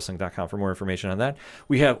 excitewrestling.com for more information on that.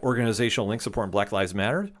 We have organizational links supporting Black Lives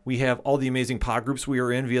Matter. We have all the amazing pod groups we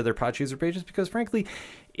are in via their Podchaser pages, because frankly,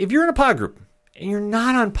 if you're in a pod group and you're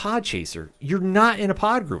not on Podchaser, you're not in a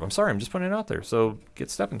pod group. I'm sorry, I'm just putting it out there, so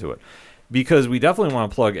get step into it. Because we definitely want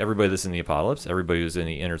to plug everybody that's in the Apocalypse, everybody who's in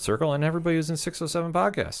the Inner Circle, and everybody who's in 607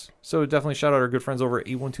 Podcasts. So definitely shout out our good friends over at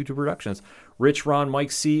 8122 Productions. Rich, Ron,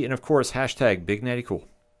 Mike C, and of course, hashtag Big Natty Cool.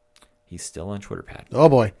 He's still on Twitter, Pat. Oh,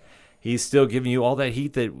 boy. He's still giving you all that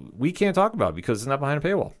heat that we can't talk about because it's not behind a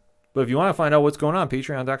paywall. But if you want to find out what's going on,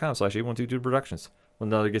 patreon.com/8122 Productions. When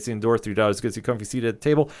another gets you indoors, $3 gets you a comfy seat at the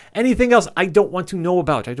table. Anything else I don't want to know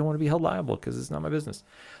about. I don't want to be held liable because it's not my business.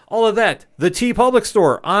 All of that. The T Public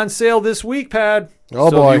Store on sale this week, Pad. Oh,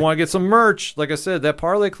 so boy. if you want to get some merch, like I said, that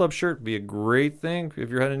Parlay Club shirt would be a great thing. If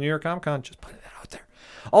you're heading to New York Comic Con, just put that out there.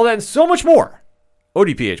 All that and so much more.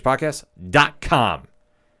 ODPHpodcast.com.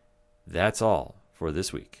 That's all for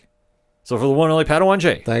this week. So for the one and only Padawan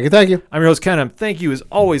J. Thank you. I'm your host, Ken. Thank you as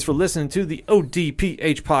always for listening to the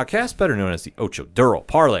ODPH podcast, better known as the Ocho Duro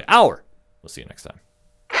Parlay Hour. We'll see you next time.